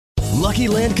Lucky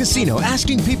Land Casino,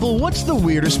 asking people, what's the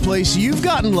weirdest place you've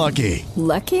gotten lucky?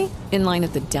 Lucky? In line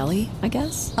at the deli, I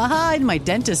guess? Aha, in my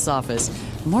dentist's office.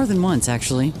 More than once,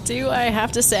 actually. Do I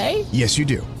have to say? Yes, you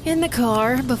do. In the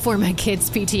car before my kids'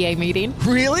 PTA meeting.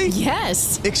 Really?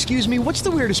 Yes. Excuse me, what's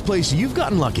the weirdest place you've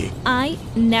gotten lucky? I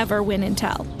never win and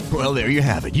tell. Well, there you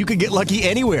have it. You can get lucky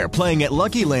anywhere, playing at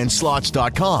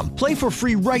LuckyLandSlots.com. Play for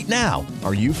free right now.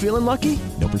 Are you feeling lucky?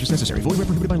 No purchase necessary. Void where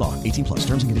prohibited by law. 18 plus.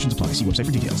 Terms and conditions apply. See website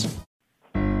for details.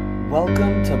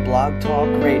 Welcome to Blog Talk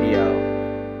Radio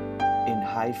in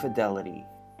high fidelity.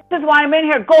 This is why I'm in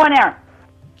here. Go in there.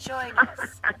 Join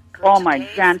us. Oh my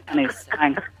God, honey's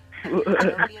fine.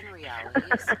 Utopian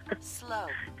realities, slow,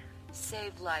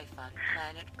 save life on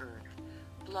planet Earth.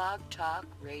 Blog Talk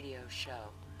Radio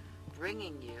Show,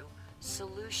 bringing you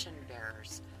solution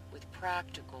bearers with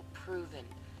practical, proven,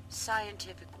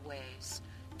 scientific ways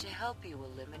to help you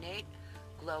eliminate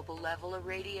global level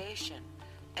irradiation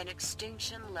and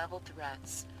extinction level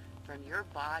threats from your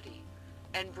body,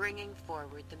 and bringing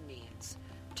forward the means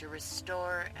to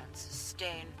restore and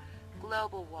sustain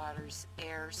global waters,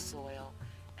 air, soil,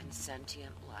 and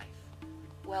sentient life.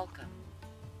 Welcome.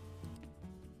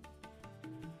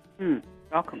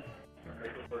 Welcome.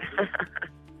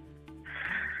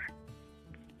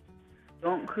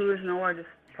 Don't cruise nowhere, just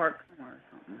park somewhere or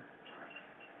something.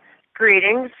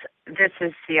 Greetings. This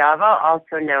is Siava,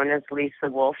 also known as Lisa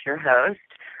Wolf, your host.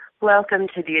 Welcome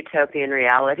to the Utopian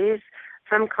Realities,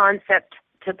 from concept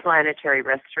to planetary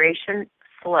restoration,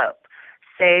 slope,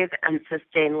 save and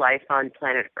sustain life on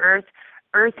planet Earth,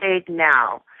 Earth Aid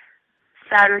Now,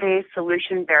 Saturday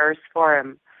Solution Bearers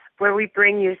Forum, where we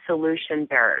bring you solution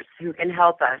bearers who can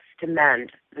help us to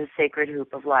mend the sacred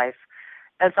hoop of life.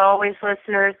 As always,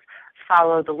 listeners,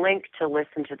 follow the link to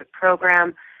listen to the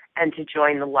program and to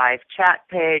join the live chat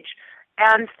page,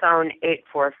 and phone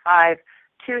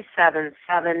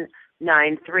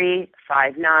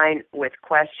 845-277-9359 with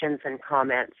questions and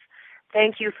comments.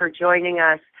 Thank you for joining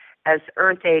us as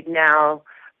Earth Aid Now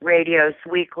Radio's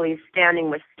weekly Standing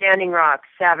with Standing Rock,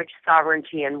 Savage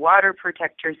Sovereignty, and Water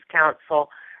Protectors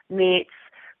Council meets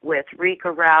with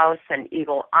Rica Rouse and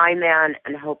Eagle Eye Man,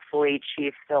 and hopefully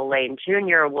Chief Phil Lane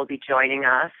Jr. will be joining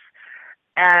us.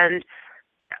 And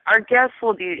our guests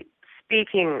will be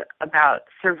speaking about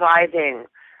surviving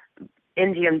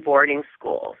Indian boarding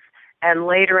schools. And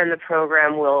later in the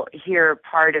program, we'll hear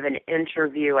part of an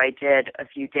interview I did a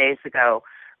few days ago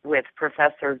with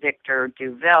Professor Victor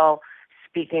Douville,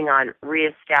 speaking on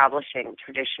reestablishing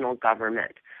traditional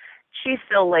government. Chief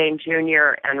Phil Lane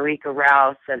Jr. and Rica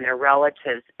Rouse and their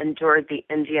relatives endured the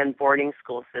Indian boarding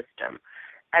school system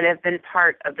and have been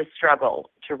part of the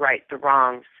struggle to right the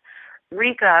wrongs.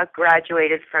 Rica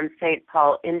graduated from St.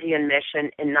 Paul Indian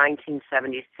Mission in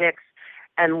 1976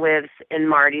 and lives in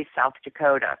Marty, South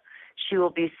Dakota. She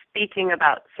will be speaking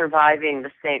about surviving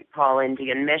the St. Paul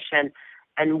Indian Mission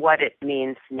and what it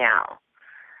means now.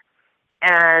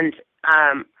 And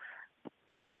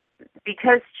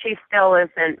because Chief Phil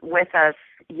isn't with us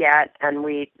yet, and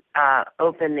we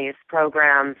open these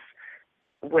programs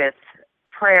with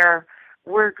prayer,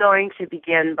 we're going to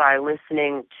begin by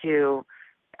listening to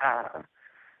a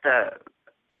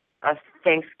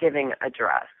Thanksgiving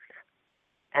address.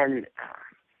 And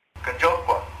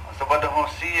Kanjokwa, sabada hon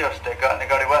siya steka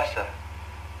negariwasa.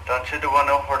 Dan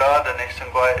chiduwano hordada ne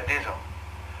sangwai dizo.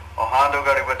 O hando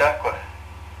garibadakwa.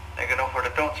 Negano for the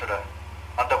tonsada.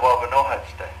 Anta waba no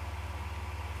hadste.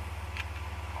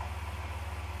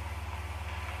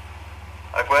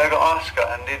 Agwega Oscar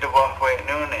and did the walkway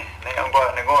nuni, ne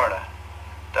angwa negorda.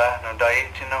 Da no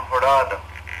daitino hordado.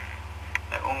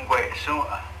 Ne ungwe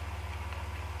sua.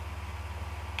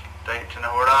 Daitino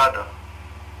hordado.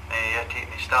 Ne yati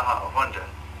ni staha avunda.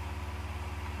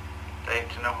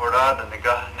 Daitino hordado ne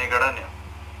garanya.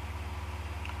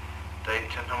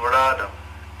 Daitino hordado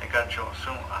ne gancho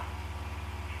sua.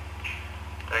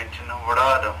 Daitino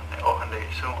hordado ne ohande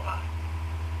sua.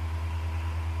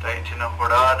 Daitino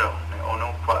hordado ne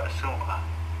onukwa sua.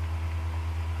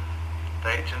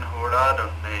 Daitino hordado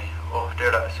ne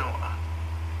ohdera sua.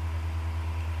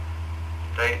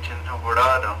 Daitino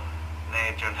hordado ne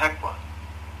junhekwa.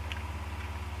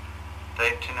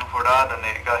 Daitino hordado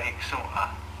ne gahik sua.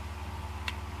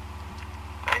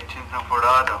 Daitino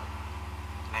hordado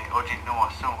ne ojinua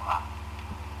sua.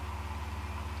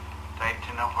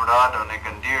 Daitino hordado ne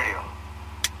gandirio.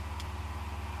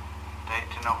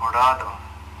 Daitino hordado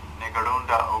ne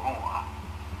garunda ogua.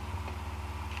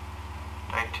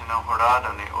 Daitino hordado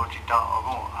ne ojita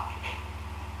ogua.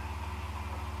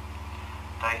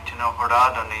 Daitino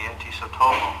hordado ne yeti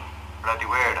sotomo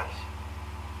radiweras.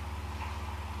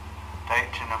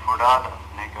 Daitino hordado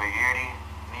ne gayeri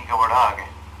ni gawarage.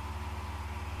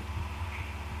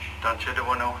 Don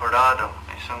Chiduano Horado,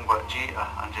 Nisungwa Gia,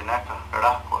 and Jineka,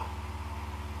 Garakwa.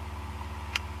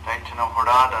 Daitino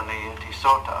Horada, Ni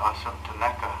Tisota,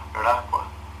 Asuntaneka, Garakwa.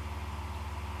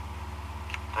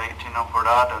 Daitino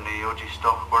Horado, Ni Yoji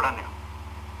Stoch Guaranu.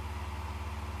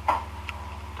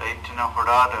 Daitino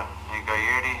Horado, Ni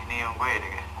Gayeri, Ni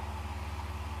Ungwedige.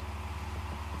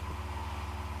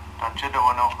 Don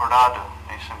Chiduano Horado,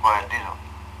 Nisungwa Dizo.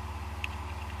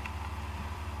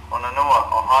 On a Noah,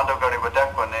 or Hado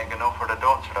Garibadekwa, Negano for the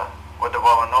Donsra, with the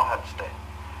Wawa no had stay.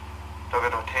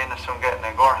 Dogado Tena Sunget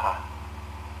Negorha,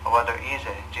 or whether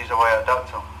easy, Jizawaya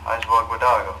Datso, Aizwag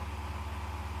Wadago.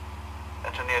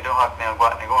 Etony Duhak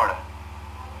Neaguat Negora.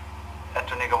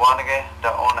 Etony Gawanage,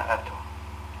 da Ona Eto.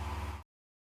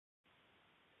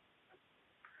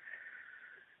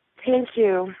 Thank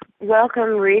you.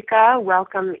 Welcome, Rica.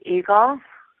 Welcome, Eagle.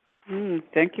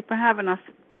 Thank you for having us.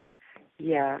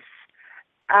 Yes.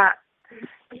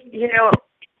 You know,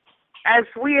 as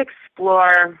we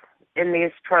explore in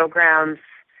these programs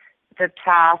the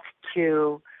path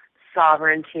to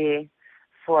sovereignty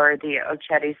for the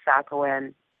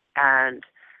Oceti-Sakowin and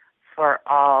for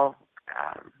all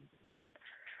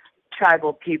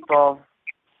tribal people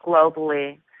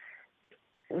globally,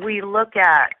 we look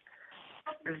at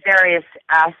various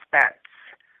aspects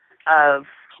of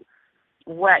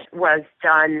what was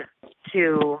done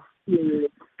to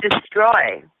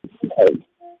destroy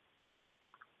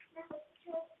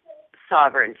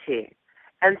sovereignty.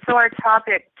 And so our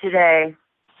topic today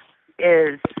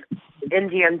is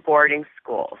Indian boarding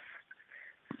schools,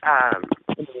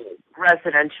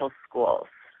 residential schools.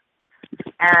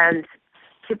 And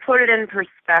to put it in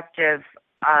perspective,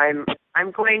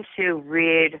 I'm going to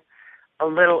read a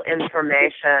little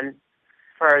information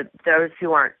for those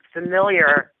who aren't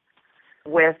familiar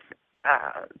with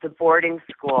the boarding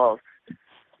schools.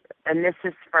 And this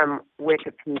is from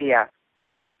Wikipedia.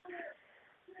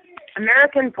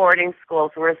 American boarding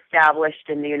schools were established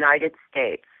in the United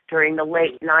States during the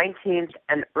late 19th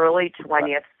and early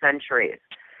 20th centuries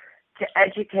to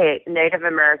educate Native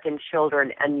American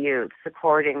children and youths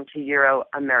according to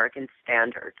Euro-American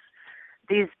standards.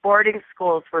 These boarding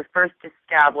schools were first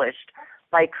established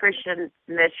by Christian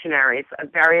missionaries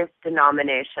of various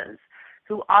denominations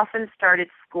who often started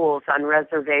schools on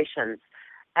reservations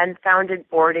and founded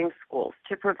boarding schools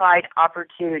to provide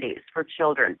opportunities for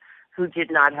children who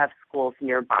did not have schools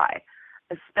nearby,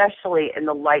 especially in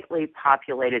the lightly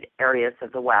populated areas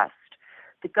of the West.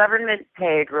 The government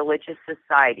paid religious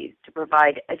societies to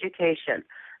provide education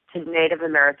to Native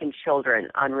American children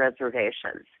on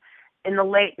reservations. In the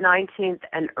late 19th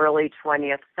and early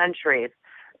 20th centuries,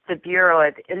 the Bureau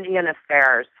of Indian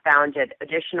Affairs founded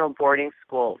additional boarding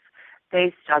schools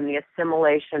based on the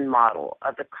assimilation model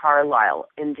of the Carlisle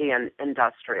Indian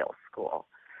Industrial School.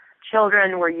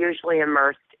 Children were usually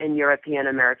immersed in European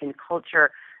American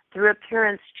culture through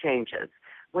appearance changes,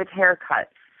 with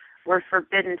haircuts, were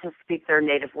forbidden to speak their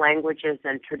native languages,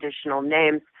 and traditional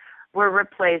names were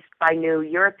replaced by new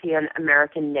European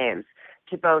American names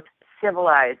to both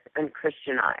civilize and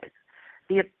Christianize.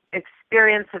 The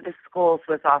experience of the schools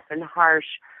was often harsh,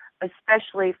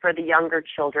 especially for the younger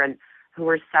children who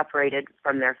were separated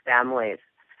from their families.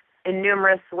 In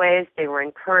numerous ways, they were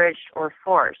encouraged or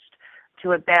forced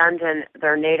to abandon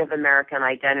their Native American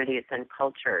identities and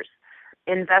cultures.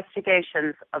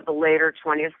 Investigations of the later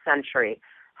 20th century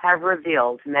have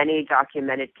revealed many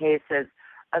documented cases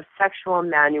of sexual,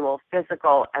 manual,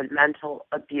 physical, and mental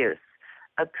abuse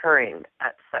occurring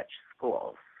at such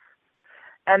schools.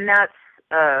 And that's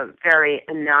a very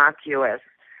innocuous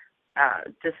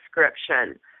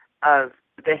description of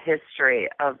the history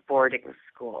of boarding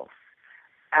schools.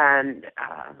 And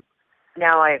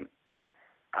now I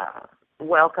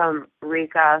welcome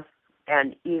Rica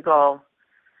and Eagle.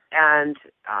 And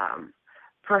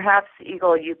perhaps,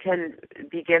 Eagle, you can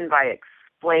begin by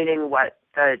explaining what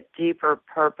the deeper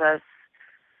purpose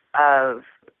of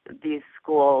these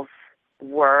schools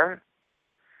were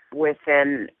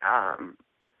within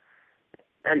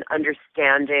an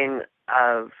understanding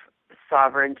of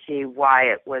sovereignty, why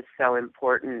it was so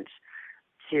important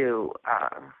to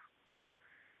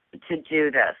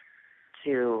do this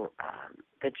to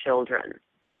the children.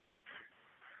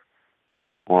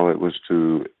 Well, it was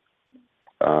to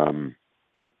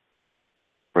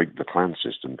break the clan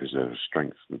system because there was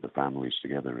strength with the families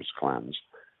together as clans.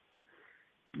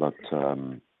 But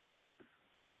I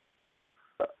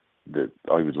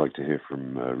would like to hear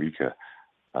from Rica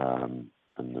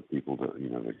and the people that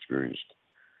have experienced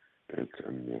it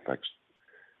and the effects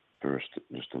first,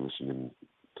 just to listen in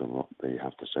to what they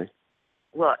have to say.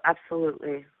 Well,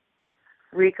 absolutely.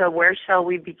 Rica, where shall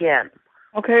we begin?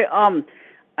 Okay,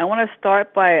 I want to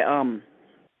start by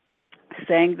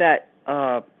saying that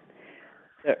the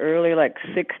early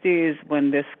 60s,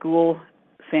 when this school,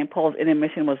 St. Paul's Indian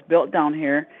Mission, was built down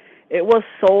here, it was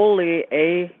solely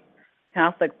a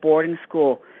Catholic boarding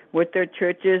school with their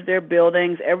churches, their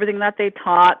buildings, everything that they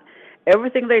taught.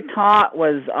 Everything they taught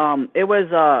was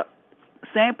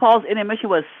St. Paul's Indian Mission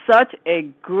was such a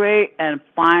great and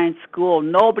fine school.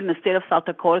 Nobody in the state of South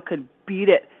Dakota could beat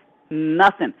it.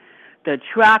 Nothing. The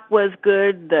track was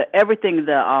good. The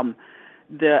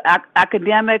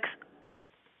academics,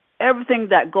 everything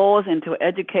that goes into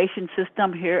education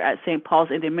system here at St. Paul's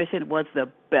Indian Mission was the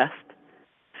best.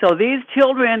 So these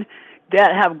children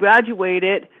that have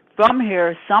graduated from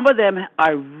here, some of them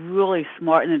are really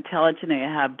smart and intelligent. They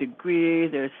have degrees.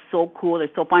 They're so cool.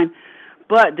 They're so fine.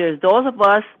 But there's those of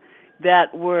us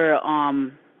that were,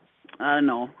 I don't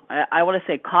know, I want to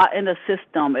say caught in the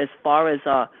system as far as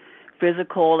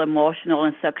physical, emotional,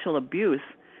 and sexual abuse.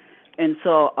 And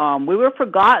so we were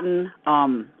forgotten.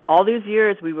 All these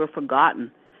years we were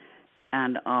forgotten.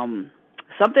 And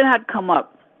something had come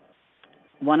up.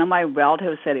 One of my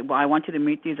relatives said, well, I want you to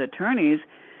meet these attorneys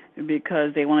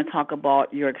because they want to talk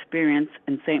about your experience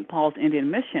in St. Paul's Indian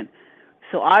Mission.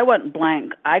 So I went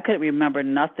blank. I couldn't remember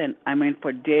nothing. I mean,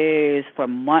 for days, for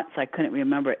months, I couldn't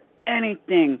remember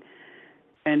anything.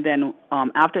 And then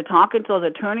after talking to those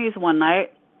attorneys one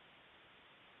night,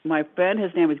 my friend,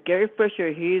 his name is Gary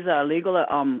Fisher. He's a legal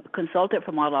consultant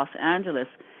from Los Angeles.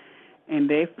 And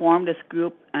they formed this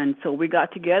group, and so we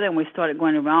got together and we started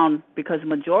going around because the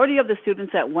majority of the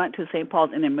students that went to St.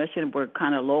 Paul's Indian Mission were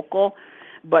kind of local,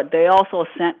 but they also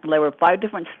there were 5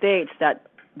 different states that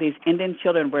these Indian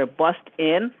children were bused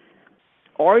in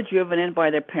or driven in by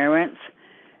their parents.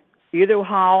 Either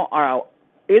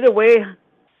way,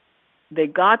 they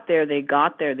got there,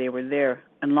 they were there.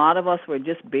 And a lot of us were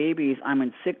just babies. I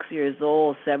mean, 6 years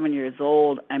old, 7 years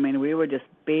old. I mean, we were just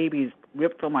babies,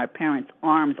 ripped from our parents'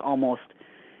 arms almost,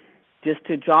 just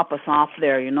to drop us off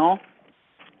there, you know,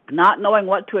 not knowing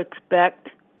what to expect.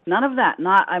 None of that.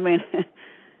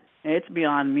 It's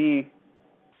beyond me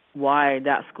why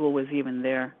that school was even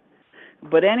there.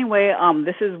 But anyway,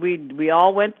 we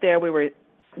all went there. With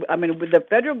the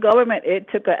federal government, it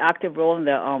took an active role in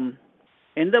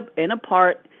a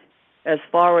part as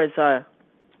far as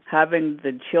having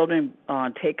the children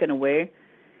taken away,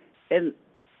 and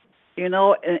you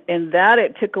know, in that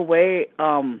it took away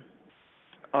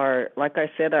our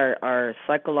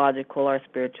psychological, our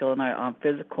spiritual, and our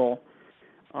physical.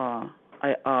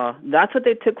 That's what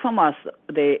they took from us.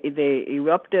 They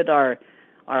erupted our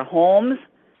homes,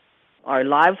 our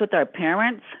lives with our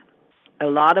parents. A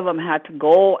lot of them had to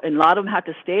go, and a lot of them had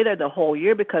to stay there the whole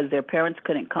year because their parents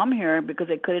couldn't come here because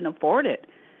they couldn't afford it.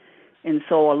 And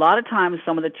so a lot of times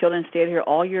some of the children stayed here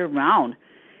all year round.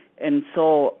 And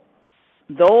so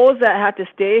those that had to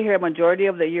stay here majority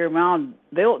of the year round,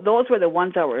 those were the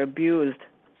ones that were abused.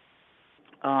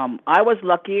 I was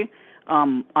lucky.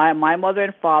 My mother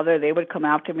and father, they would come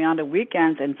after me on the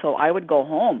weekends, and so I would go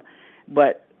home.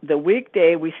 But the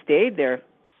weekday, we stayed there.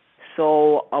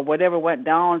 So whatever went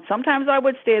down, sometimes I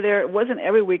would stay there. It wasn't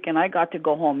every weekend I got to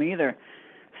go home either.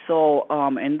 So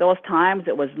in those times,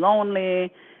 it was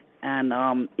lonely.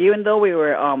 And even though we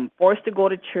were forced to go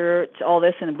to church, all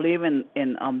this, and believe in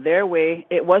their way,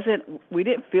 we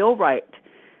didn't feel right.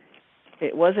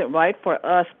 It wasn't right for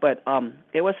us, but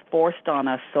it was forced on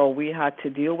us, so we had to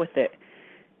deal with it.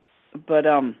 But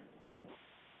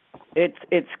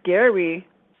it's scary.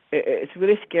 It's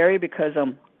really scary because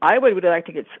I would really like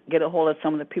to get a hold of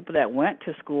some of the people that went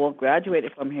to school,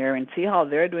 graduated from here, and see how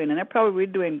they're doing, and they're probably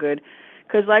doing good.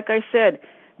 Because like I said,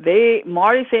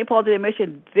 Marty, St. Paul's Indian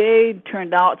Mission, they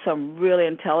turned out some really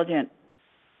intelligent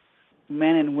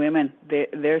men and women.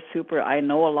 They're super. I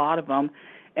know a lot of them.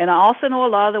 And I also know a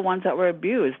lot of the ones that were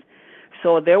abused.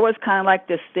 So there was kind of like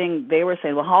this thing. They were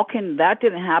saying, well, how can that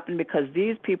didn't happen because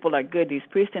these people are good. These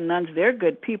priests and nuns, they're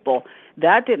good people.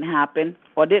 That didn't happen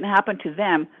or didn't happen to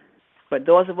them. But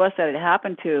those of us that it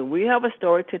happened to, we have a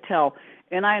story to tell.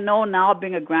 And I know now,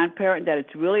 being a grandparent, that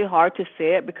it's really hard to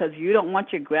say it because you don't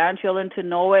want your grandchildren to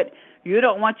know it. You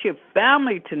don't want your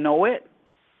family to know it,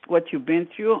 what you've been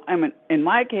through. I mean, in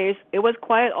my case, it was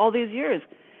quiet all these years.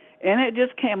 And it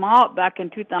just came out back in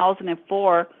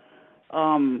 2004.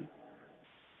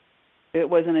 It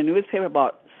was in a newspaper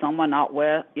about someone out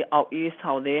east,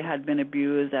 how they had been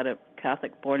abused at a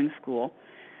Catholic boarding school.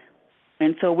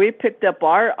 And so we picked up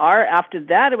our after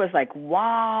that, it was like,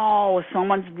 wow,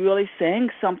 someone's really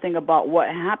saying something about what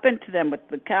happened to them with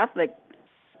the Catholic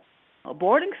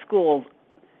boarding schools.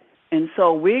 And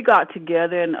so we got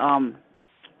together and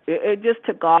it just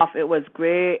took off. It was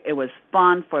great. It was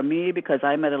fun for me because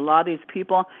I met a lot of these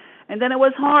people. And then it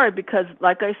was hard because,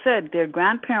 like I said, they're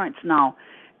grandparents now.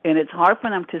 And it's hard for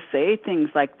them to say things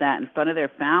like that in front of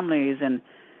their families. And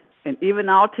even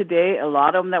now today, a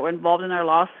lot of them that were involved in our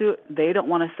lawsuit, they don't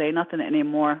want to say nothing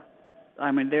anymore.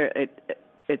 I mean,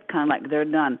 it's kind of like they're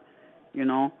done, you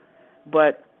know.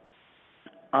 But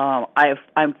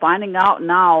I'm finding out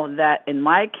now that in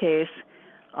my case,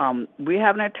 we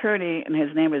have an attorney, and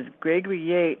his name is Gregory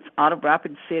Yates, out of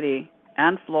Rapid City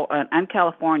and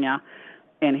California,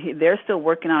 and they're still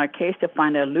working on a case to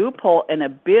find a loophole in a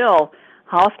bill,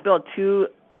 House Bill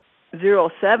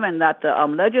 207, that the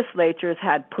legislatures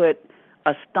had put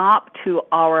a stop to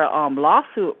our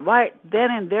lawsuit right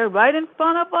then and there, right in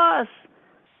front of us.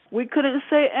 We couldn't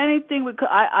say anything.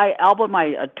 I elbowed my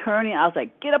attorney. I was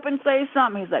like, get up and say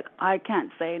something. He's like, I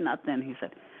can't say nothing. He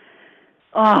said,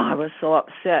 oh, I was so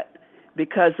upset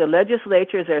because the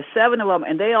legislatures, there's 7 of them,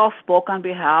 and they all spoke on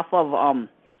behalf of,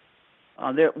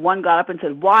 one got up and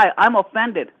said, why? I'm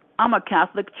offended. I'm a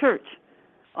Catholic church.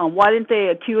 Why didn't they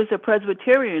accuse the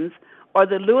Presbyterians or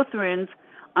the Lutherans?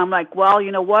 I'm like, well,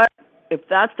 you know what? If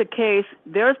that's the case,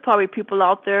 there's probably people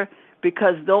out there,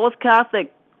 because those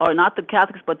Catholic, or not the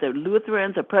Catholics, but the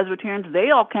Lutherans, the Presbyterians,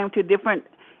 they all came to different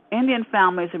Indian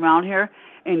families around here,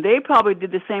 and they probably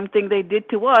did the same thing they did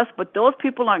to us, but those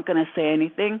people aren't going to say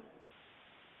anything.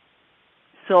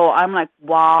 So I'm like,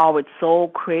 wow, it's so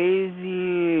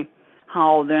crazy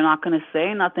how they're not going to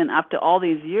say nothing after all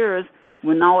these years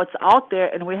when now it's out there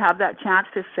and we have that chance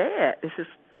to say it. This is,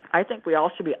 I think we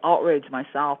all should be outraged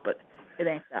myself, but it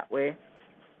ain't that way.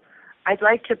 I'd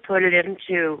like to put it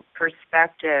into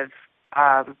perspective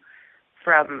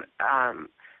from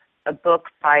a book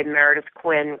by Meredith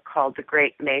Quinn called The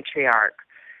Great Matriarch.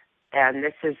 And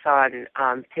this is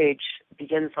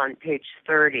begins on page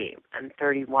 30 and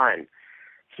 31.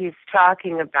 He's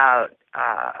talking about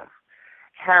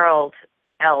Harold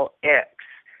L. Ickes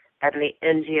and the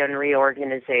Indian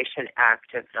Reorganization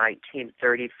Act of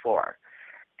 1934.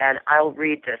 And I'll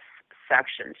read this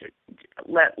section to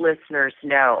let listeners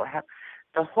know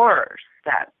the horrors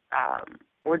that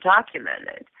were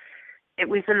documented. It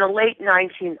was in the late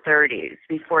 1930s,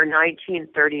 before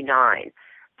 1939,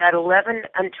 that 11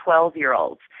 and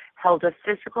 12-year-olds held a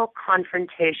physical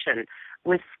confrontation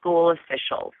with school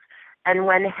officials. And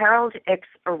when Harold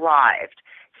Ickes arrived,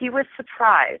 he was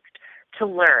surprised to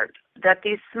learn that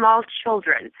these small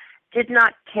children did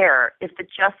not care if the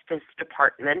Justice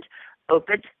Department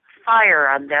opened fire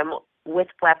on them with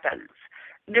weapons.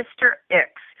 Mr.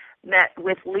 Ickes met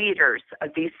with leaders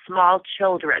of these small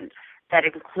children that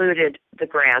included the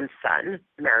grandson,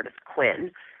 Meredith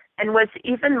Quinn, and was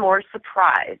even more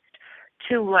surprised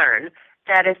to learn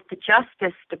that if the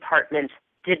Justice Department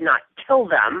did not kill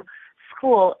them,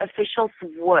 school officials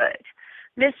would.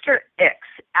 Mr.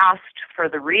 Ickes asked for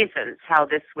the reasons how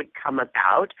this would come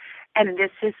about, and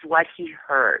this is what he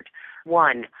heard.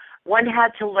 1, one had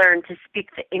to learn to speak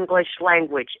the English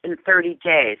language in 30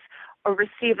 days or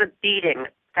receive a beating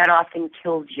that often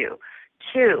killed you.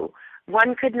 2,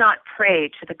 one could not pray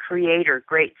to the Creator,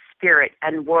 Great Spirit,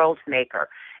 and World Maker,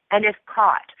 and if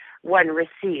caught, one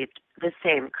received the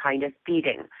same kind of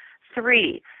beating.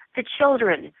 3, the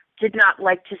children did not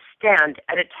like to stand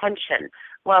at attention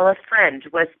while a friend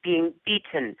was being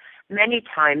beaten, many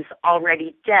times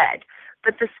already dead,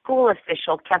 but the school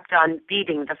official kept on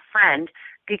beating the friend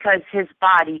because his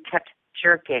body kept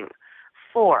jerking.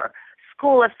 4,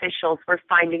 school officials were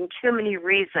finding too many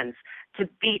reasons to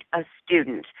beat a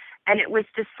student, and it was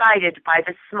decided by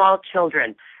the small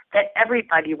children that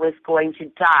everybody was going to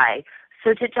die,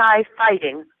 so to die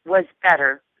fighting was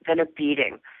better than a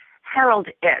beating. Harold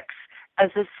Ickes, as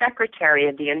the Secretary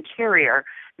of the Interior,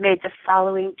 made the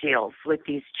following deals with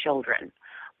these children.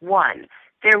 1,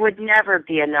 there would never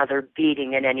be another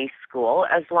beating in any school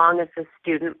as long as the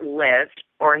student lived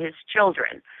or his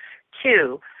children.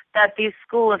 2, that these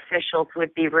school officials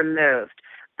would be removed,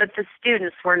 but the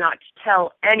students were not to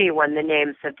tell anyone the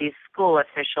names of these school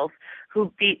officials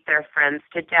who beat their friends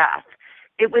to death.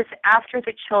 It was after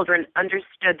the children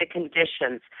understood the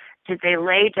conditions did they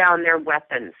lay down their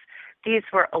weapons. These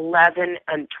were 11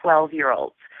 and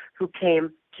 12-year-olds who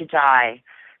came to die.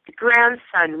 The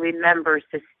grandson remembers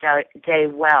this day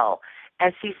well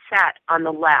as he sat on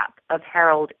the lap of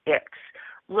Harold Ickes,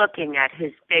 looking at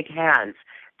his big hands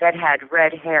that had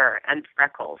red hair and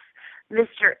freckles.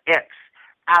 Mr. Ickes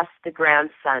asked the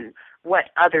grandson what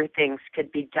other things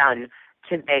could be done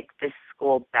to make this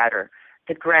school better.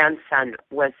 The grandson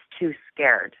was too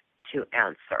scared to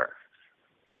answer.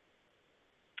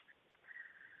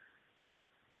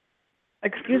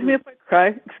 Excuse me if I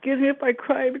cry. Excuse me if I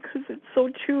cry because it's so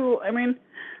true. I mean,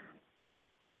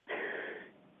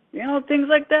 things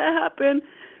like that happen.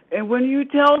 And when you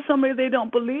tell somebody they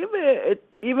don't believe it,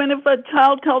 even if a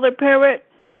child tells their parent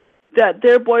that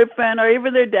their boyfriend or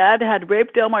even their dad had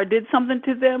raped them or did something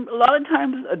to them, a lot of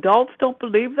times adults don't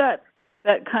believe that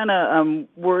kind of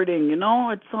wording,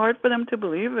 It's hard for them to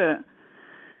believe it.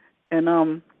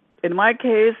 And in my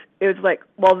case, it's like,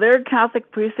 well, they're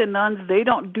Catholic priests and nuns. They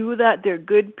don't do that. They're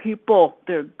good people.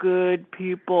 They're good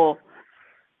people.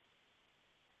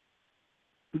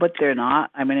 But they're not.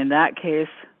 I mean, in that case,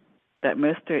 that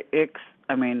Mr. X,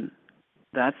 I mean,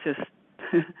 that's just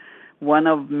one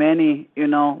of many,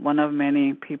 one of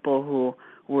many people who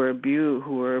were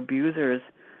abusers.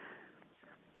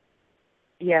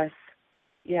 Yes.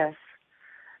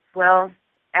 Well,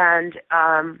 and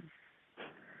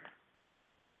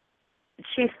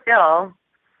she still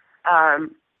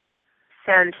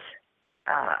sent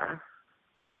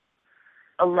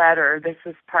a letter. This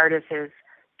is part of his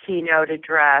keynote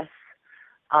address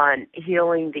on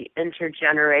healing the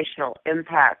intergenerational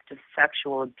impact of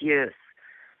sexual abuse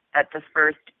at the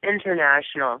first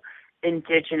International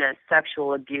Indigenous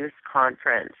Sexual Abuse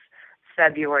Conference,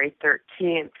 February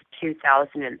 13th,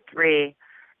 2003,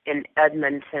 in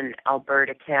Edmonton,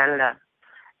 Alberta, Canada.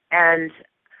 And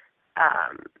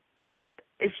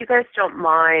if you guys don't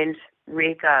mind,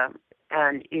 Rica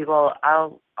and Eagle,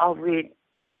 I'll read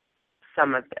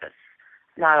some of this,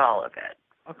 not all of it.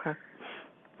 Okay.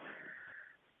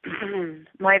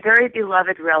 My very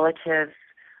beloved relatives,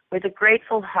 with a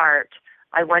grateful heart,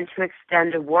 I want to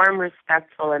extend a warm,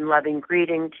 respectful, and loving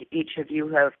greeting to each of you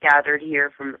who have gathered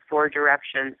here from the four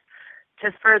directions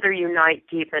to further unite,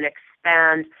 deepen,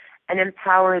 expand, and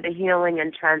empower the healing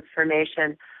and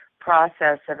transformation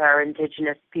process of our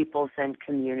Indigenous peoples and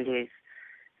communities.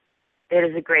 It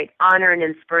is a great honor and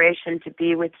inspiration to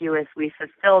be with you as we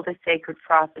fulfill the sacred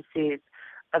prophecies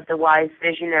of the wise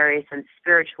visionaries and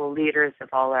spiritual leaders of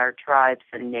all our tribes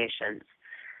and nations.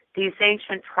 These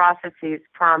ancient prophecies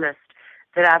promised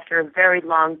that after a very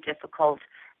long, difficult,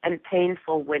 and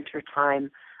painful winter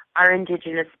time, our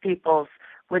Indigenous peoples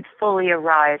would fully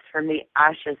arise from the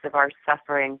ashes of our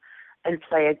suffering and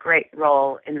play a great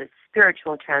role in the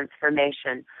spiritual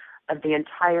transformation of the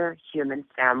entire human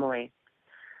family.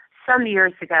 Some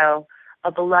years ago,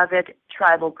 a beloved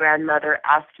tribal grandmother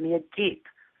asked me a deep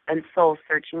and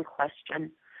soul-searching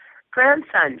question.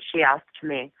 Grandson, she asked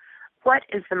me, what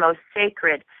is the most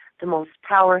sacred, the most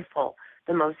powerful,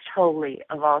 the most holy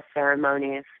of all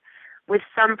ceremonies? With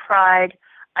some pride,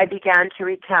 I began to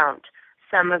recount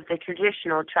some of the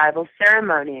traditional tribal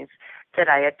ceremonies that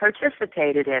I had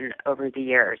participated in over the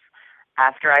years.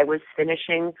 After I was finished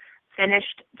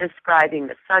describing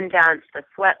the sun dance, the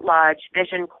sweat lodge,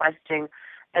 vision questing,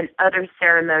 and other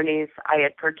ceremonies I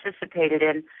had participated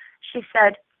in, she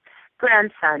said,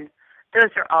 Grandson, those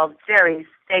are all very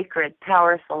sacred,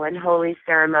 powerful, and holy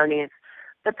ceremonies,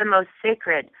 but the most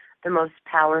sacred, the most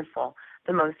powerful,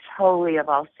 the most holy of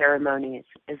all ceremonies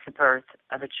is the birth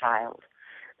of a child.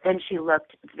 Then she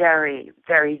looked very,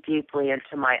 very deeply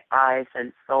into my eyes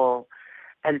and soul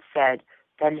and said,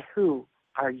 then who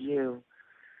are you?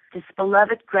 This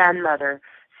beloved grandmother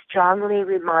strongly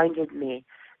reminded me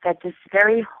that this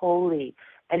very holy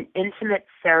and intimate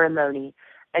ceremony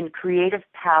and creative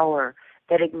power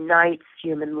that ignites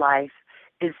human life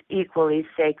is equally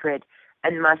sacred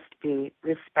and must be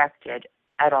respected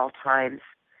at all times.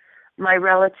 My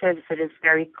relatives, it is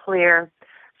very clear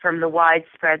from the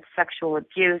widespread sexual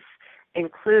abuse,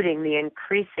 including the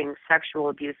increasing sexual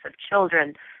abuse of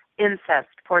children, incest,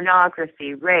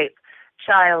 pornography, rape,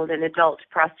 child and adult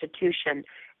prostitution,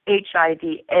 HIV,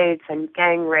 AIDS, and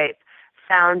gang rape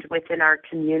found within our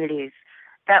communities,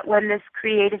 that when this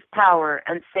creative power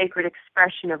and sacred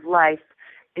expression of life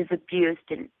is abused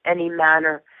in any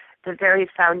manner, the very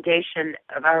foundation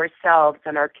of ourselves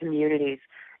and our communities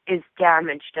is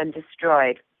damaged and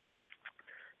destroyed,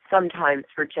 sometimes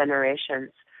for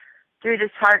generations. Through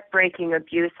this heartbreaking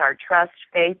abuse, our trust,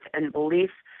 faith, and belief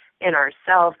in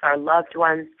ourselves, our loved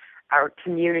ones, our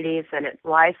communities, and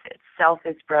life itself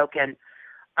is broken.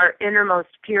 Our innermost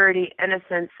purity,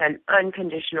 innocence, and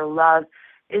unconditional love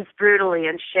is brutally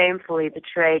and shamefully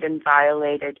betrayed and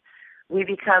violated. We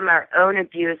become our own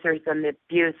abusers and the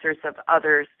abusers of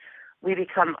others. We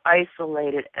become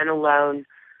isolated and alone.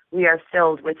 We are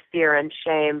filled with fear and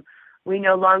shame. We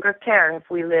no longer care if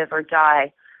we live or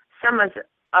die. Some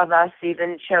of us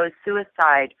even chose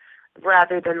suicide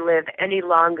rather than live any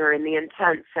longer in the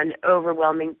intense and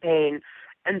overwhelming pain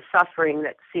and suffering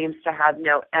that seems to have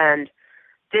no end.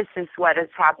 This is what has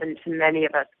happened to many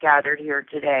of us gathered here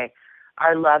today.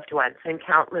 our loved ones, and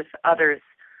countless others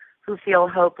who feel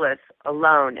hopeless,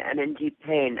 alone, and in deep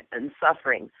pain and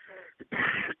suffering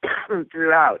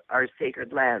throughout our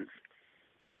sacred lands.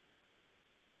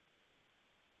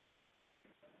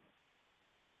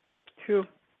 True.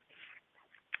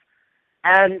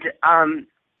 And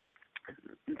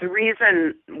the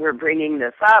reason we're bringing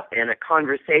this up in a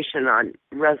conversation on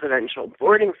residential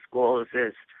boarding schools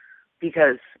is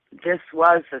because this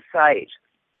was the site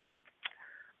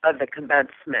of the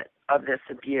commencement of this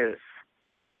abuse.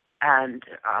 And,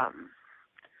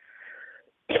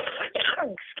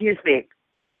 excuse me.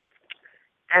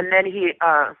 And then he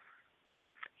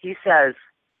says,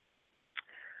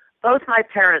 both my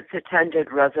parents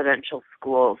attended residential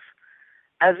schools.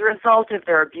 As a result of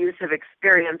their abusive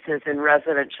experiences in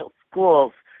residential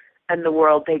schools and the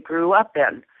world they grew up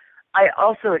in, I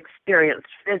also experienced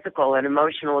physical and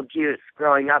emotional abuse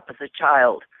growing up as a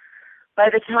child. By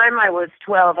the time I was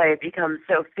 12, I had become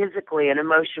so physically and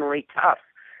emotionally tough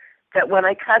that when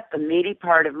I cut the meaty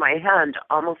part of my hand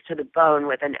almost to the bone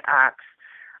with an axe,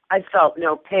 I felt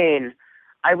no pain.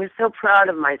 I was so proud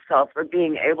of myself for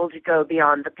being able to go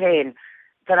beyond the pain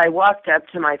that I walked up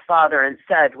to my father and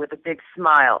said with a big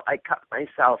smile, I cut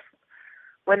myself.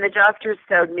 When the doctors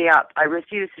sewed me up, I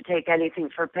refused to take anything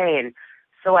for pain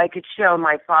so I could show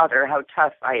my father how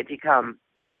tough I had become.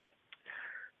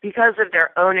 Because of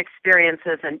their own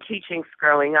experiences and teachings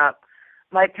growing up,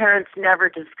 my parents never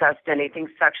discussed anything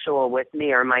sexual with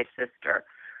me or my sister.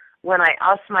 When I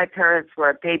asked my parents where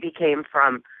a baby came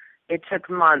from, it took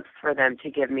months for them to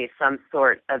give me some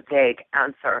sort of vague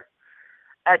answer.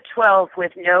 At 12,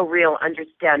 with no real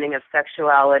understanding of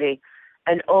sexuality,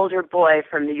 an older boy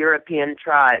from the European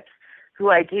tribes, who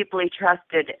I deeply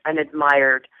trusted and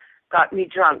admired, got me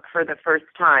drunk for the first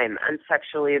time and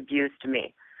sexually abused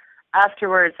me.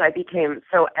 Afterwards, I became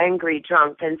so angry,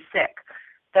 drunk, and sick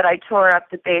that I tore up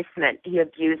the basement he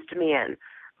abused me in,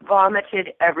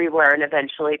 vomited everywhere, and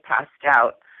eventually passed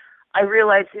out. I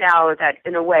realize now that,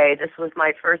 in a way, this was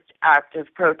my first act of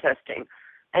protesting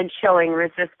and showing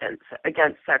resistance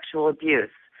against sexual abuse.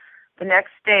 The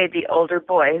next day, the older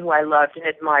boy, who I loved and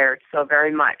admired so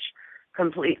very much,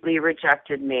 completely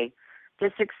rejected me.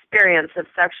 This experience of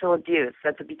sexual abuse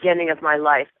at the beginning of my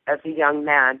life as a young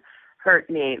man hurt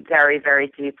me very,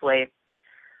 very deeply.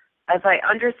 As I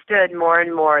understood more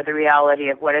and more the reality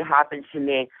of what had happened to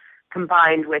me,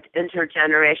 combined with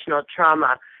intergenerational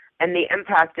trauma and the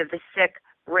impact of the sick,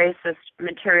 racist,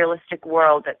 materialistic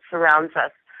world that surrounds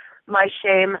us, my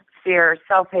shame, fear,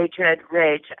 self-hatred,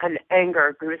 rage, and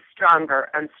anger grew stronger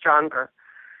and stronger.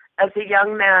 As a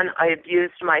young man, I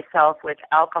abused myself with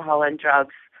alcohol and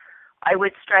drugs. I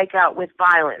would strike out with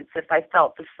violence if I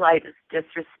felt the slightest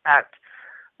disrespect.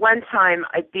 One time,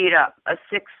 I beat up a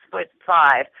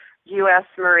 6'5" U.S.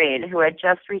 Marine who had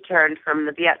just returned from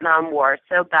the Vietnam War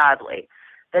so badly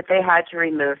that they had to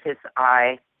remove his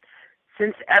eye.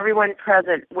 Since everyone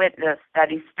present witnessed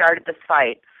that he started the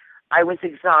fight, I was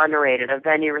exonerated of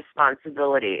any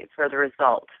responsibility for the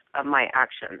result of my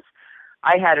actions.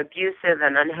 I had abusive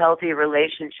and unhealthy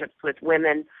relationships with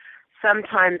women.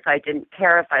 Sometimes I didn't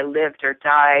care if I lived or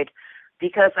died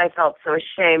because I felt so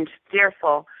ashamed,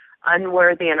 fearful,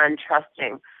 unworthy, and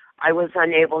untrusting. I was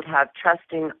unable to have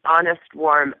trusting, honest,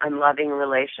 warm, and loving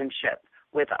relationships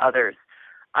with others.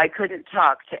 I couldn't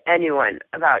talk to anyone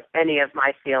about any of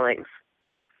my feelings.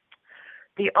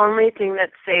 The only thing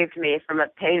that saved me from a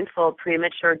painful,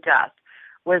 premature death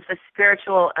was the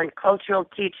spiritual and cultural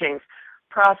teachings,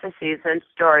 prophecies, and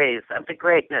stories of the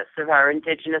greatness of our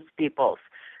indigenous peoples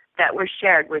that were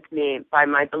shared with me by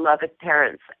my beloved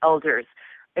parents, elders,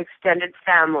 extended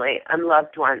family, and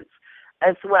loved ones,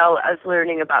 as well as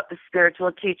learning about the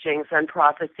spiritual teachings and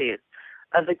prophecies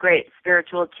of the great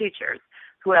spiritual teachers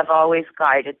who have always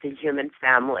guided the human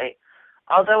family.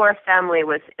 Although our family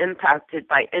was impacted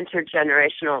by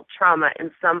intergenerational trauma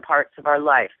in some parts of our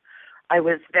life, I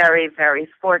was very, very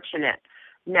fortunate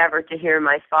never to hear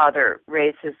my father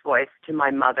raise his voice to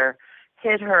my mother,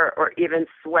 hit her, or even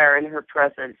swear in her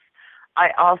presence.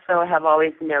 I also have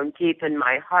always known deep in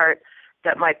my heart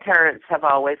that my parents have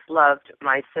always loved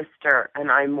my sister and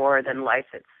I more than life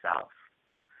itself.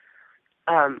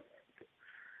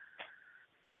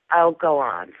 I'll go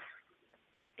on,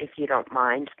 if you don't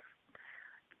mind.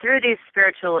 Through these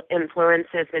spiritual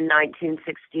influences in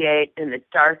 1968, in the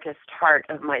darkest heart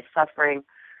of my suffering,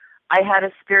 I had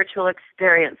a spiritual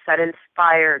experience that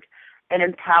inspired and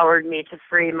empowered me to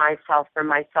free myself from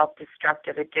my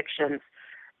self-destructive addictions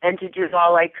and to do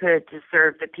all I could to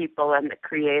serve the people and the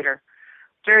Creator.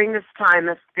 During this time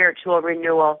of spiritual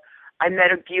renewal, I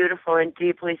met a beautiful and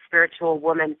deeply spiritual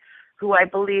woman who I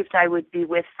believed I would be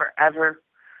with forever.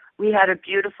 We had a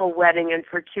beautiful wedding, and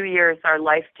for 2 years our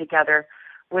life together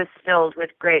was filled with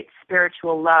great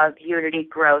spiritual love, unity,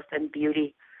 growth, and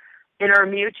beauty. In our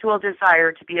mutual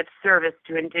desire to be of service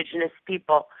to Indigenous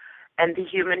people and the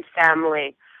human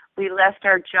family, we left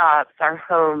our jobs, our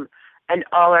home, and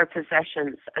all our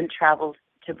possessions and traveled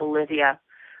to Bolivia.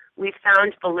 We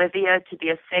found Bolivia to be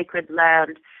a sacred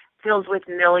land filled with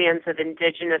millions of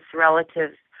Indigenous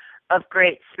relatives of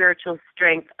great spiritual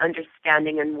strength,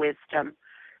 understanding, and wisdom.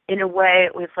 In a way,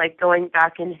 it was like going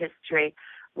back in history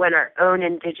when our own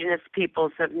Indigenous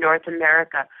peoples of North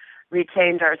America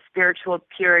retained our spiritual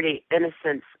purity,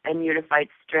 innocence, and unified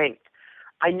strength.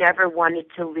 I never wanted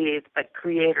to leave, but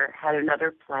Creator had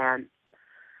another plan.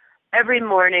 Every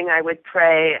morning I would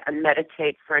pray and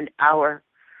meditate for an hour.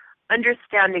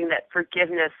 Understanding that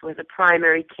forgiveness was a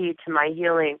primary key to my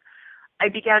healing, I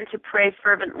began to pray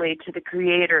fervently to the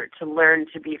Creator to learn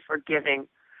to be forgiving.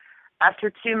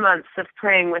 After 2 months of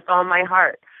praying with all my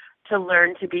heart to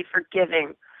learn to be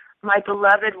forgiving, my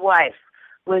beloved wife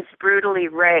was brutally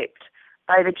raped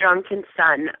by the drunken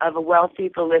son of a wealthy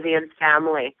Bolivian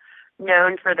family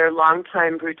known for their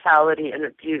longtime brutality and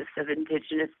abuse of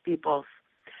Indigenous peoples.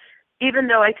 Even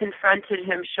though I confronted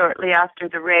him shortly after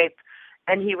the rape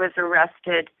and he was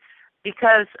arrested,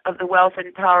 because of the wealth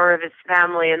and power of his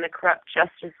family and the corrupt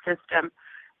justice system,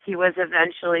 he was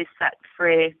eventually set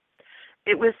free.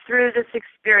 It was through this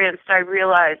experience I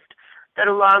realized that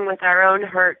along with our own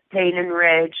hurt, pain, and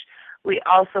rage, we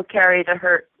also carry the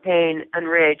hurt, pain, and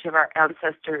rage of our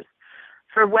ancestors.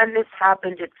 For when this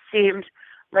happened, it seemed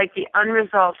like the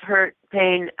unresolved hurt,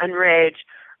 pain, and rage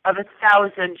of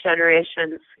 1,000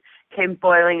 generations came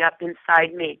boiling up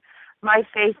inside me. My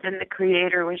faith in the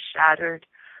Creator was shattered.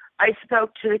 I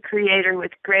spoke to the Creator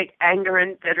with great anger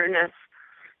and bitterness.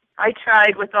 I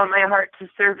tried with all my heart to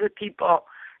serve the people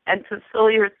and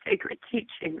fulfill your sacred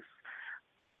teachings.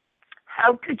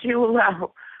 How could you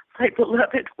allow my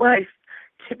beloved wife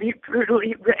to be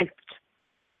brutally raped?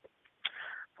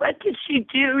 What did she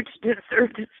do to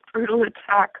deserve this brutal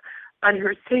attack on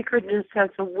her sacredness as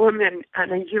a woman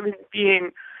and a human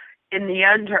being? In the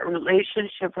end, our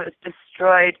relationship was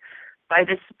destroyed by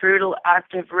this brutal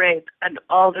act of rape and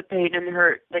all the pain and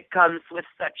hurt that comes with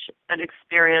such an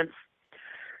experience.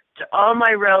 To all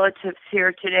my relatives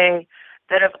here today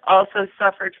that have also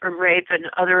suffered from rape and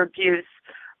other abuse,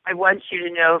 I want you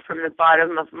to know from the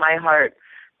bottom of my heart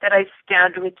that I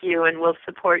stand with you and will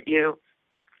support you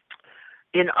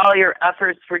in all your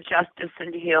efforts for justice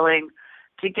and healing.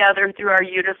 Together, through our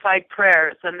unified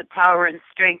prayers and the power and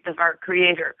strength of our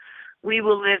Creator, we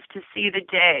will live to see the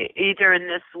day, either in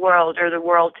this world or the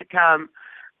world to come,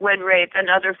 when rape and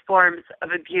other forms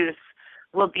of abuse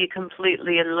will be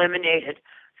completely eliminated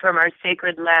from our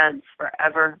sacred lands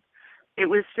forever. It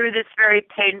was through this very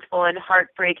painful and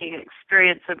heartbreaking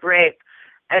experience of rape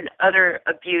and other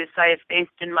abuse I have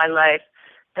faced in my life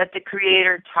that the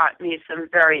Creator taught me some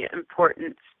very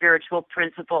important spiritual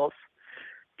principles.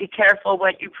 Be careful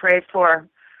what you pray for.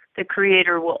 The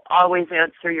Creator will always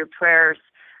answer your prayers.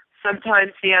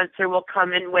 Sometimes the answer will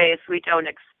come in ways we don't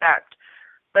expect,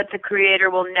 but the Creator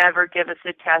will never give us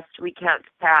a test we can't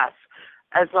pass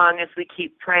as long as we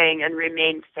keep praying and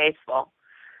remain faithful.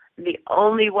 The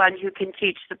only one who can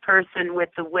teach the person with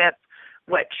the whip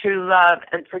what true love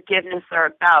and forgiveness are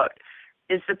about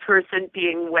is the person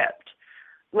being whipped.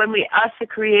 When we ask the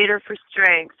Creator for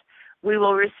strength, we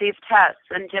will receive tests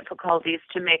and difficulties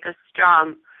to make us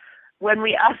strong. When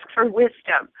we ask for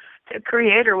wisdom, the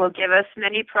Creator will give us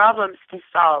many problems to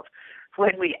solve.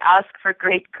 When we ask for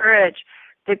great courage,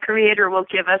 the Creator will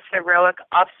give us heroic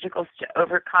obstacles to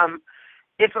overcome.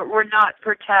 If it were not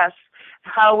for tests,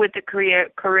 how would the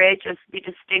courageous be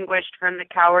distinguished from the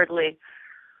cowardly?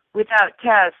 Without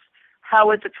tests, how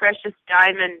would the precious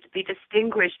diamond be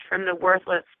distinguished from the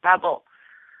worthless pebble?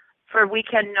 For we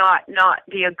cannot not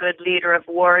be a good leader of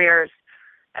warriors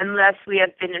unless we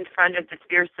have been in front of the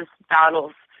fiercest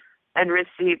battles and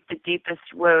received the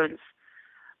deepest wounds.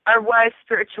 Our wise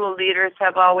spiritual leaders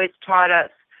have always taught us,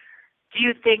 do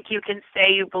you think you can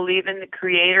say you believe in the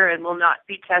Creator and will not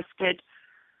be tested?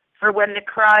 For when the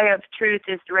cry of truth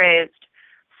is raised,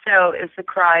 so is the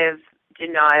cry of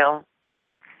denial.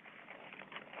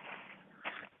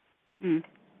 You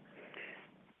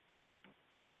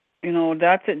know,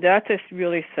 that's a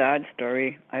really sad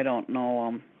story. I don't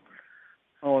know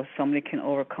if somebody can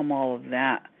overcome all of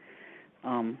that.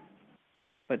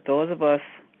 But those of us,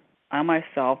 I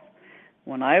myself,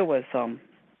 when I was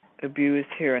abused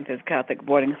here at this Catholic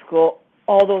boarding school,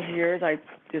 all those years I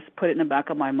just put it in the back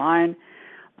of my mind.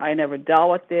 I never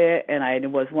dealt with it, and I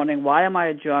was wondering, why am I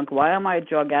a drunk? Why am I a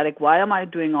drug addict? Why am I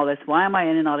doing all this? Why am I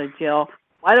in and out of jail?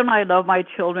 why don't I love my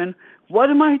children? What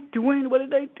am I doing? What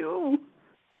did I do?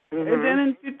 And then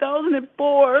in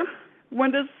 2004,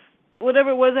 when this, whatever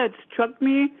it was that struck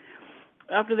me,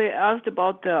 after they asked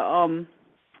about the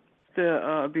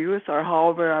abuse or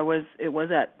however it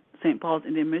was at St. Paul's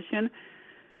Indian Mission,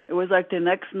 it was like the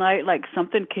next night, like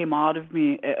something came out of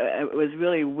me. It was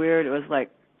really weird. It was like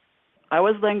I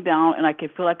was laying down and I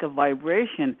could feel like a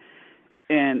vibration.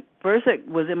 And first it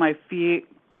was in my feet,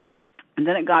 and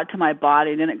then it got to my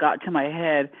body, and then it got to my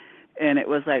head, and it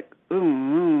was like, It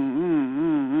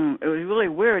was really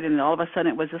weird, and all of a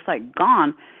sudden it was just like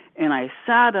gone. And I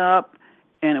sat up,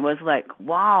 and it was like,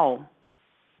 wow.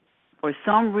 For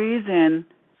some reason,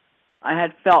 I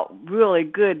had felt really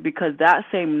good because that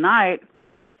same night,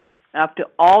 after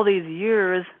all these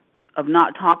years of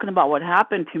not talking about what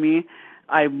happened to me,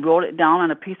 I wrote it down on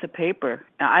a piece of paper.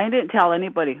 I didn't tell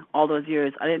anybody all those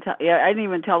years. I didn't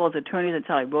even tell those attorneys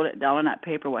until I wrote it down on that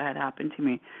paper what had happened to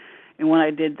me. And when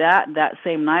I did that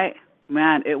same night,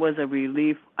 man, it was a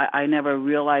relief. I never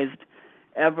realized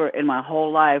ever in my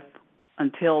whole life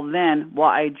until then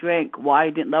why I drank, why I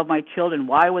didn't love my children,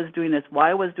 why I was doing this, why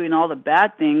I was doing all the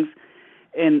bad things.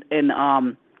 And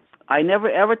I never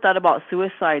ever thought about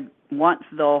suicide once,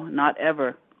 though, not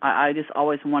ever. I just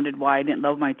always wondered why I didn't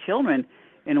love my children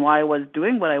and why I was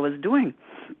doing what I was doing.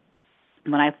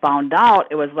 When I found out,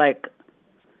 it was like,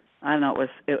 I don't know,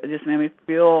 it just made me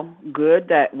feel good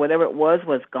that whatever it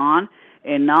was gone,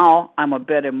 and now I'm a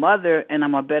better mother, and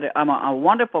I'm a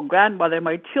wonderful grandmother.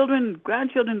 My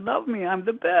grandchildren love me. I'm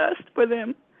the best for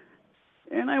them,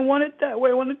 and I want it that way.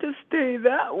 I want it to stay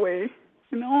that way,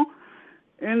 you know.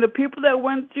 And the people that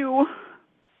went through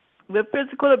the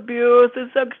physical abuse, the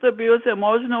sexual abuse, the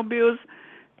emotional abuse,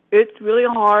 it's really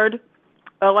hard.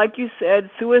 Like you said,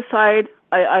 suicide.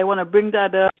 I want to bring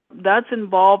that up. That's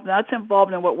involved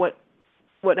in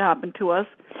what happened to us.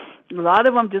 A lot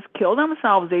of them just kill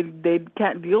themselves. They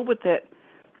can't deal with it.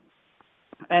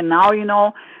 And now, you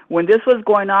know, when this was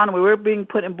going on, we were being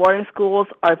put in boarding schools.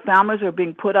 Our families were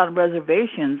being put on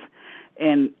reservations.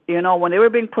 And, you know, when they were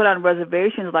being put on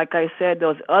reservations, like I said,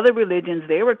 those other religions,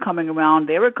 they were coming around.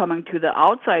 They were coming to the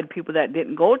outside people that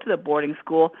didn't go to the boarding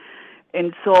school.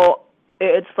 And so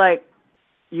it's like,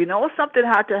 you know, something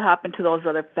had to happen to those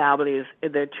other families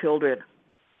and their children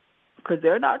because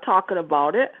they're not talking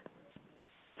about it.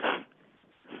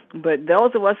 But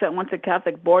those of us that went to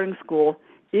Catholic boarding school,